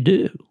nights you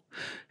do.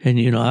 And,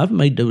 I've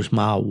made those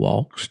mile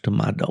walks to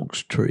my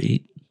dog's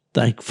tree.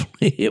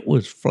 Thankfully, it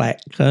was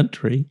flat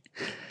country.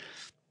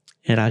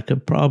 And I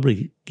could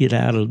probably get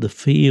out of the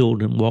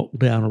field and walk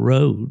down a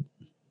road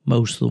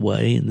most of the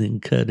way and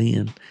then cut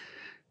in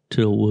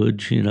to the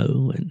woods,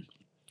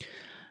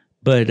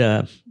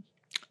 But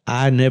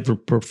I never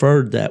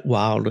preferred that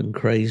wild and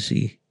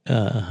crazy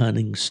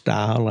hunting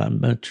style. I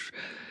much,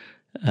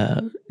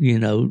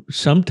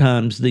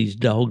 sometimes these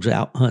dogs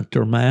out-hunt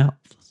their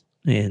mouth,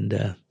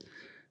 and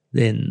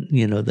then,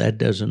 that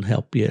doesn't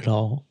help you at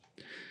all.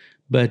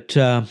 But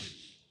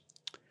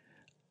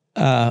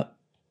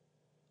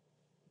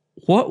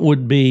what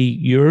would be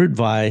your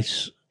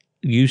advice?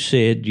 You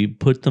said you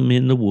put them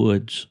in the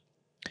woods,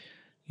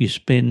 you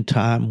spend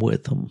time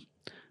with them.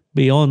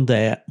 Beyond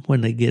that,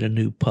 when they get a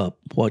new pup,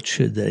 what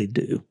should they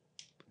do?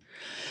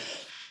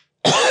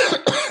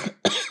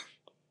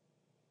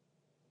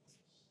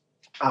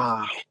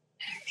 I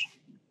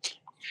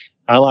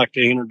like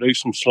to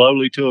introduce them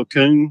slowly to a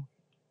coon.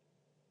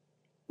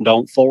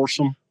 Don't force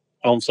them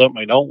on something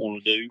they don't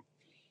want to do.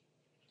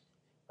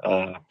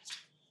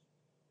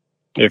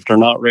 If they're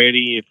not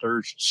ready, if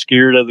they're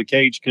scared of the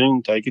cage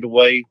coon, take it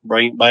away,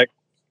 bring it back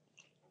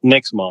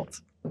next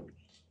month.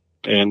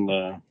 And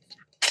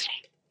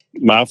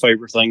my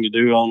favorite thing to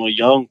do on a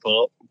young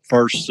pup,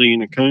 first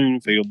seeing a coon,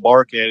 if he'll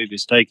bark at it,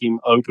 is take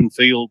him open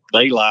field,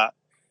 daylight,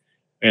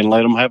 and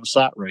let him have a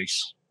sight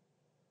race.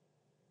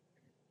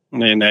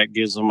 And then that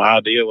gives them an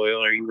idea.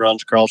 Well, he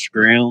runs across the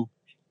ground,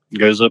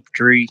 goes up a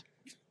tree.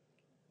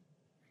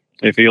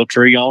 If he'll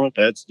tree on it,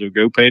 that's to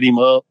go pet him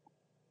up,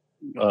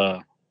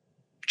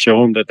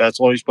 show him that that's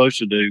what he's supposed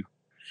to do.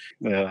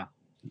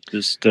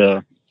 Just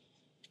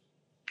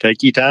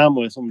take your time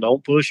with them.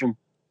 Don't push them.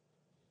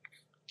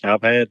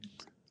 I've had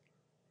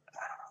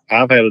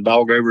a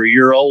dog over a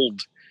year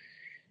old.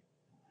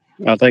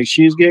 I think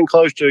she was getting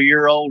close to a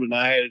year old, and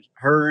I had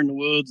her in the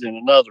woods and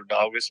another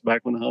dog. This is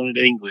back when I hunted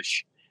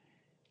English,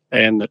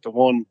 and that the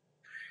one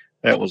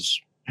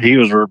he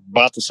was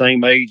about the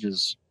same age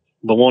as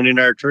the one in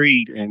our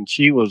tree, and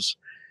she was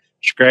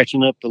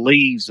scratching up the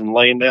leaves and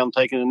laying down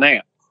taking a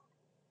nap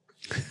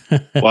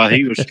while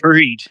he was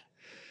treed.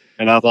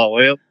 And I thought,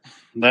 well,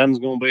 that's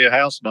going to be a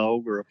house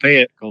dog or a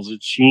pet because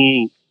she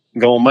ain't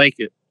going to make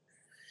it.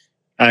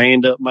 I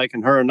ended up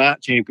making her a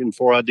night champion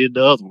before I did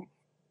the other one.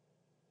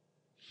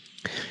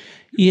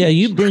 Yeah,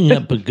 you bring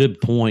up a good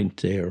point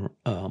there,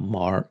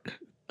 Mark,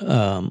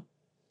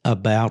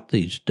 about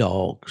these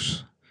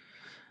dogs.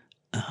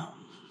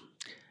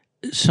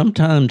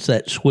 Sometimes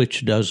that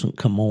switch doesn't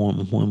come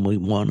on when we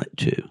want it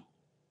to.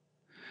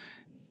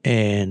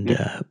 And,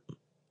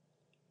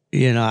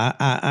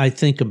 I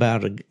think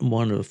about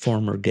one of the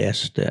former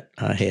guests that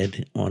I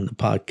had on the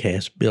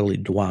podcast, Billy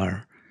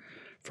Dwyer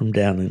from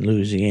down in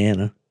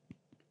Louisiana.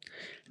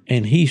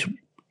 And he's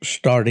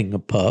starting a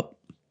pup.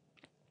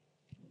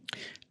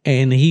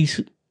 And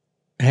he's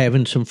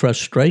having some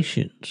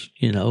frustrations.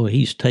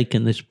 He's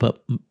taken this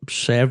pup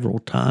several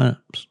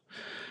times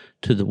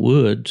to the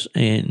woods,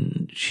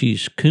 and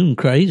she's coon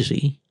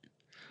crazy,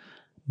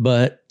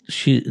 but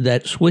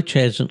that switch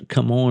hasn't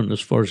come on as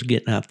far as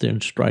getting out there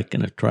and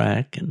striking a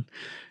track. And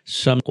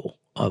some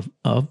of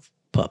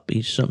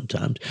puppies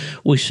sometimes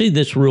we see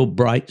this real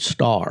bright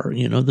star.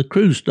 The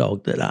cruise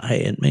dog that I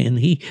had, man,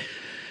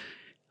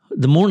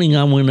 the morning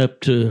I went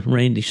up to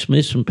Randy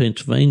Smith's in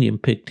Pennsylvania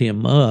and picked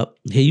him up,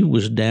 he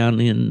was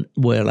down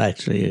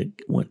actually I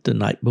went the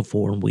night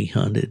before and we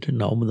hunted,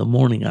 and all the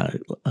morning I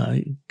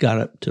got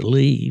up to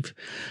leave.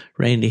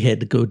 Randy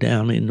had to go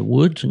down in the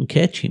woods and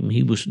catch him.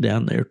 He was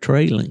down there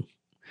trailing,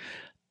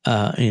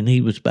 and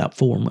he was about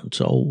 4 months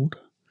old.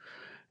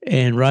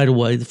 And right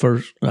away,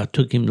 I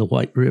took him to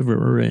White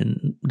River,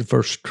 and the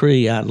first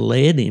tree I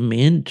led him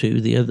into,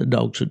 the other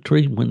dogs had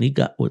treed. When he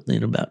got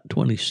within about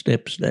 20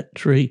 steps of that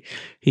tree,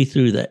 he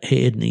threw that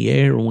head in the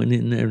air, went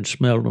in there and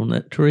smelled on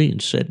that tree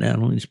and sat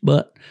down on his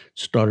butt,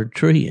 started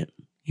treeing,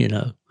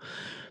 It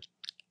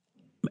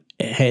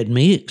had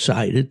me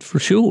excited for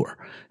sure.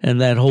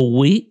 And that whole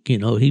week,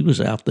 he was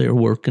out there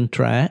working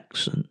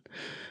tracks. And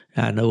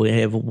I know we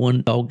have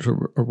one dog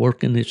are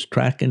working his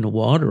track in the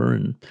water,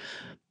 and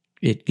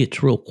it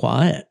gets real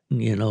quiet,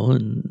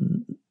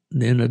 and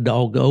then a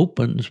dog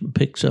opens and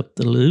picks up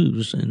the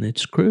loose, and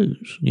it's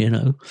Cruz,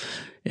 and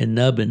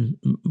Nubbin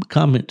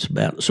comments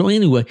about it. So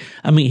anyway,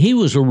 he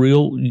was a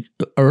real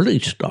early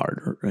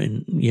starter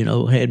and,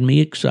 had me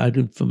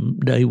excited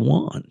from day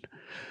one.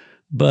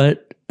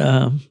 But,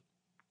 they're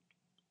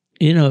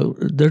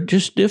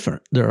just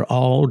different. They're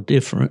all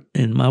different.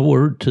 And my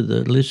word to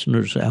the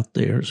listeners out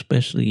there,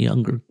 especially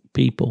younger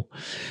people,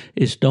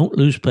 is don't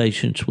lose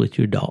patience with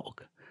your dog.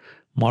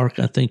 Mark,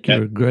 I think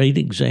you're a great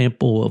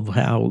example of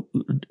how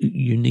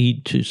you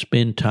need to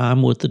spend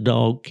time with the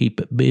dog,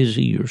 keep it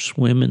busy. You're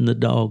swimming the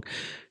dog.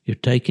 You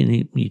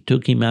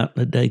took him out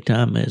in the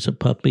daytime as a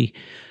puppy.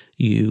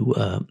 You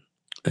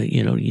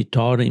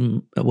taught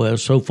him, well,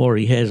 so far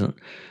he hasn't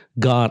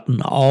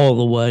gotten all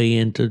the way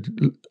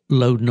into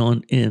loading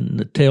on in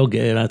the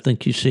tailgate. I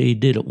think you see he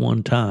did it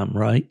one time,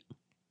 right?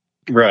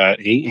 Right.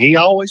 He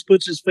always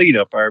puts his feet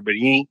up there, but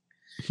he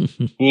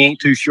ain't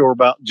too sure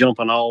about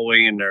jumping all the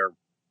way in there.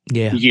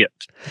 Yeah. Yet.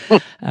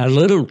 A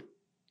little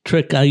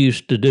trick I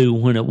used to do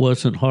when it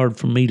wasn't hard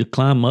for me to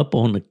climb up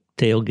on the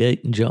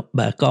tailgate and jump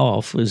back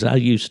off is I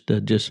used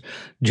to just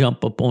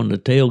jump up on the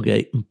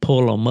tailgate and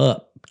pull them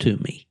up to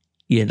me,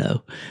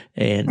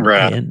 and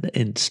right. and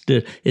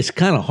it's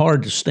kind of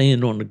hard to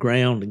stand on the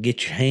ground and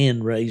get your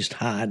hand raised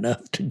high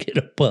enough to get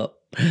up,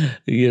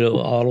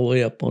 all the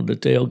way up on the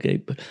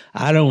tailgate. But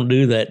I don't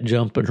do that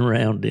jumping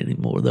around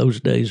anymore. Those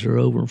days are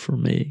over for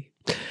me.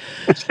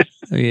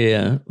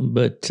 Yeah,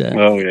 but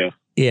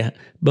yeah.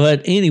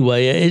 But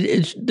anyway,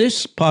 it's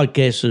this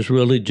podcast is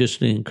really just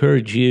to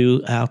encourage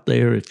you out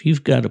there. If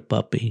you've got a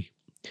puppy,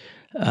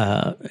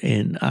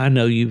 and I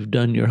know you've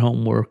done your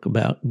homework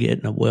about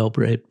getting a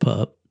well-bred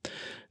pup,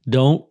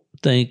 don't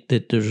think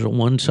that there's a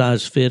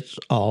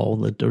one-size-fits-all,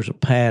 that there's a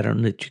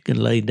pattern that you can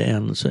lay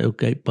down and say,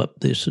 okay,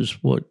 pup, this is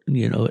what,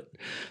 at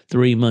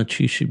 3 months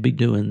you should be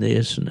doing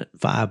this, and at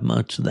 5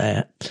 months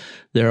that.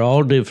 They're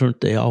all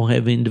different. They all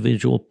have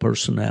individual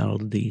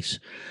personalities.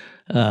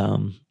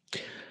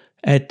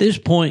 At this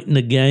point in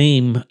the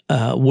game,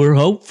 we're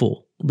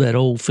hopeful that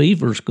old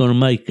Fever's going to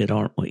make it,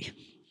 aren't we?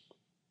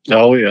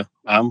 Oh, yeah.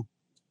 I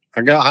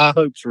got high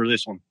hopes for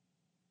this one.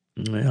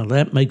 Well,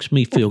 that makes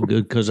me feel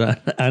good because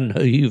I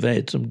know you've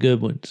had some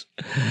good ones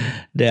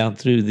down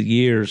through the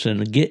years.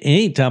 And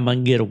anytime I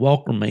can get a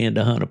Walker man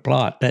to hunt a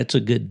plot, that's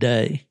a good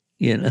day,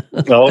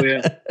 Oh,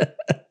 yeah.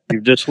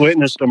 You've just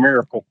witnessed a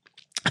miracle.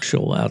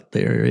 Show out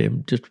there,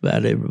 and just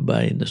about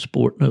everybody in the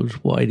sport knows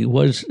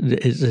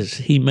Whitey. Has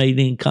he made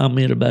any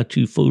comment about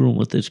you fooling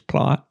with this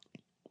plot?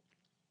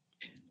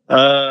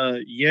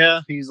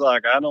 Yeah, he's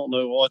like, I don't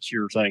know what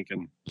you're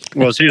thinking,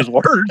 was his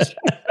words.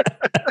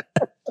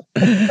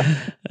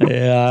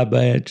 Yeah,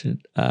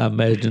 I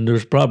imagine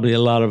there's probably a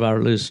lot of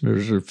our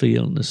listeners are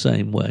feeling the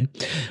same way.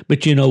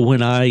 But,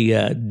 when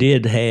I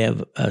did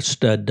have a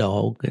stud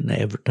dog and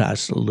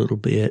advertised a little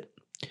bit,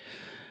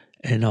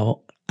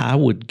 I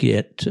would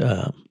get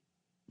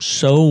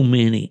so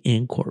many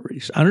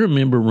inquiries. I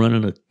remember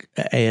running an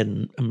ad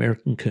in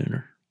American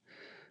Cooner.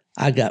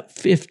 I got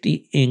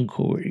 50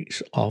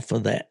 inquiries off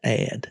of that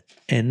ad,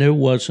 and there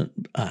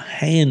wasn't a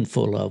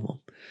handful of them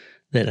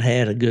that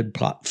had a good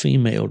plot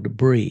female to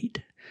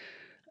breed.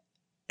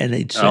 And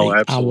they'd say,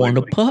 I want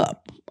a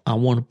pup. I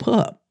want a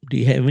pup. Do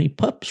you have any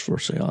pups for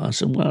sale? I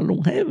said, well, I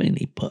don't have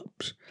any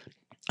pups.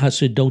 I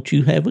said, don't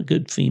you have a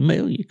good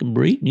female you can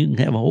breed? And you can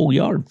have a whole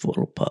yard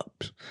full of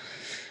pups.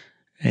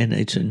 And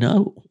they'd say,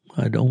 no,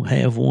 I don't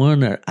have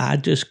one. Or I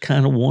just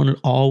kind of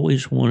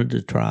always wanted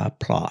to try a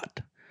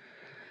plot.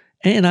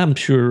 And I'm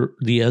sure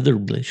the other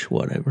blish,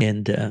 whatever.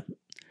 And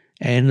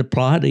the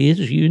plot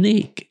is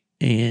unique.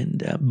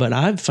 But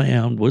I've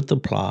found with the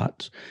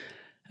plots,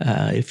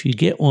 if you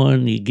get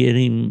one, you get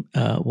him.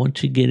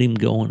 Once you get him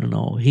going and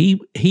all,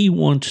 he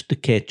wants to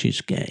catch his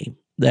game.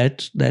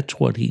 That's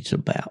what he's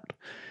about.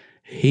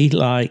 He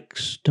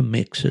likes to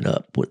mix it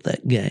up with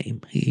that game.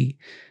 He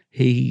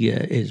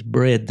is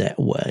bred that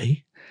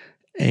way.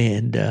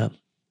 And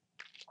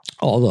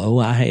although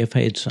I have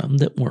had some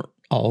that weren't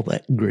all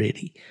that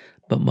gritty,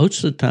 but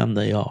most of the time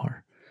they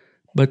are.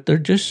 But they're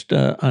just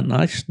a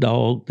nice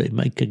dog. They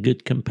make a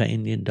good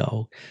companion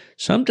dog.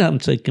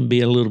 Sometimes they can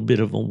be a little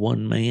bit of a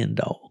one-man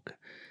dog.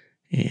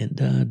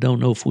 And I don't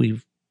know if we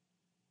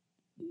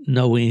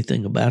know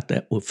anything about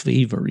that with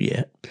Fever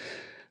yet.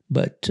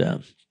 But,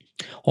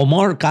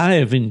 Mark, I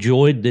have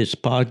enjoyed this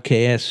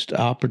podcast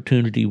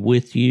opportunity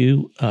with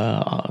you.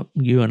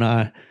 You and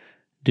I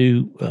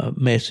do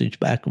message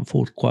back and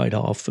forth quite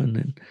often,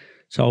 and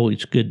it's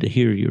always good to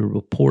hear your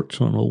reports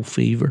on old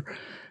Fever.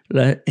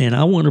 And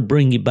I want to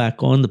bring you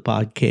back on the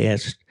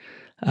podcast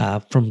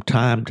from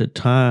time to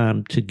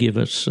time to give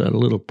us a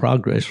little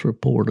progress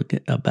report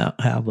about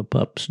how the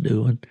pup's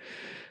doing.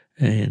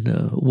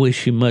 And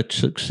wish you much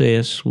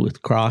success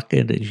with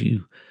Crockett as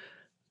you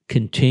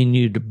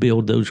continue to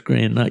build those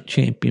Grand Night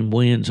Champion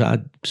wins.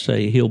 I'd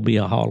say he'll be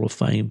a Hall of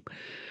Fame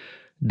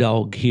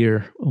dog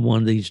here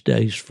one of these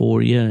days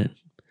for you.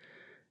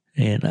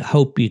 And I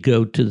hope you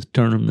go to the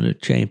Tournament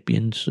of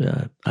Champions.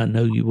 I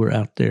know you were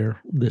out there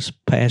this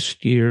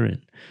past year,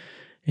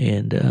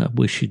 and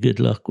wish you good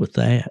luck with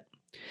that.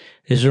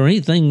 Is there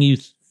anything you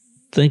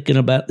thinking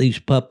about these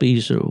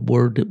puppies, or a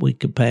word that we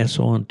could pass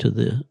on to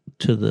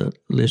the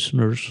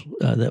listeners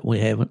that we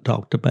haven't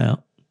talked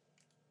about?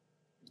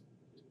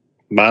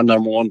 My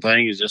number one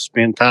thing is just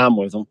spend time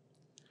with them,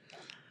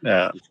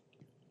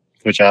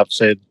 which I've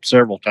said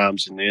several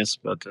times in this,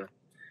 but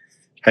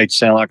hate to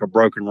sound like a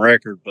broken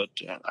record, but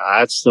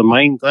that's the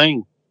main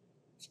thing.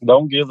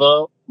 Don't give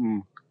up.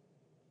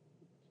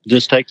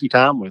 Just take your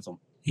time with them.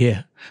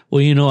 Yeah.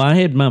 Well, I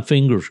had my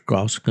fingers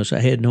crossed because I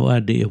had no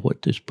idea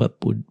what this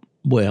pup would.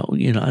 Well,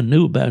 I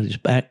knew about his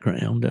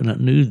background, and I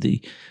knew the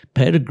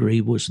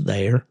pedigree was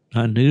there.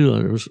 I knew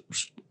it was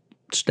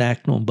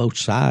stacked on both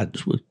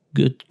sides with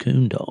good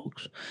coon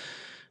dogs.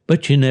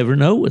 But you never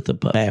know with the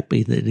pup.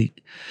 Happy that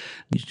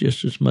he's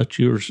just as much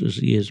yours as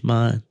he is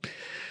mine.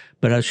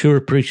 But I sure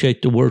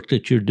appreciate the work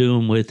that you're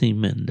doing with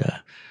him, and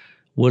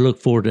we'll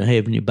look forward to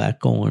having you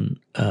back on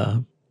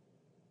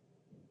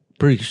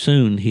pretty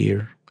soon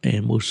here,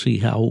 and we'll see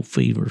how old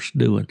Fever's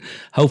doing.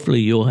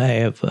 Hopefully you'll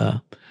have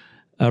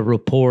a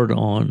report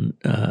on,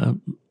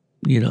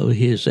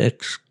 his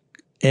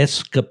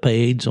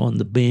escapades on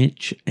the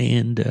bench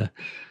and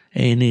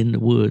in the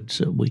woods,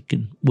 so we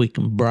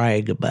can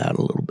brag about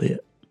a little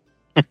bit.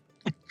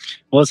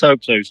 Let's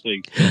hope so,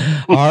 Steve.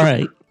 All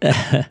right.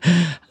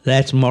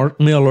 That's Mark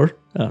Miller,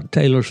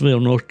 Taylorsville,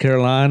 North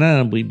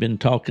Carolina. We've been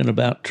talking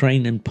about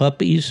training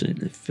puppies.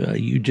 And if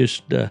you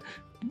just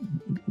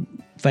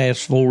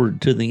fast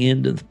forward to the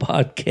end of the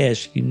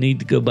podcast, you need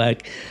to go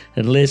back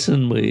and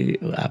listen.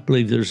 I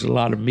believe there's a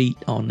lot of meat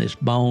on this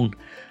bone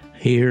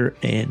here,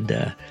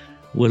 and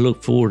we'll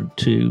look forward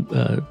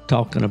to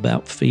talking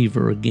about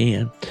Fever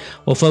again.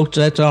 Well, folks,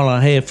 that's all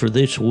I have for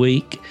this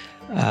week.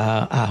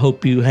 I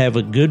hope you have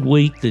a good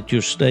week, that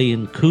you're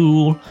staying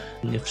cool.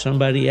 And if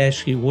somebody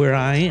asks you where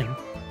I am,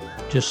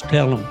 just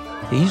tell them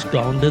he's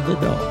gone to the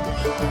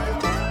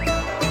dogs.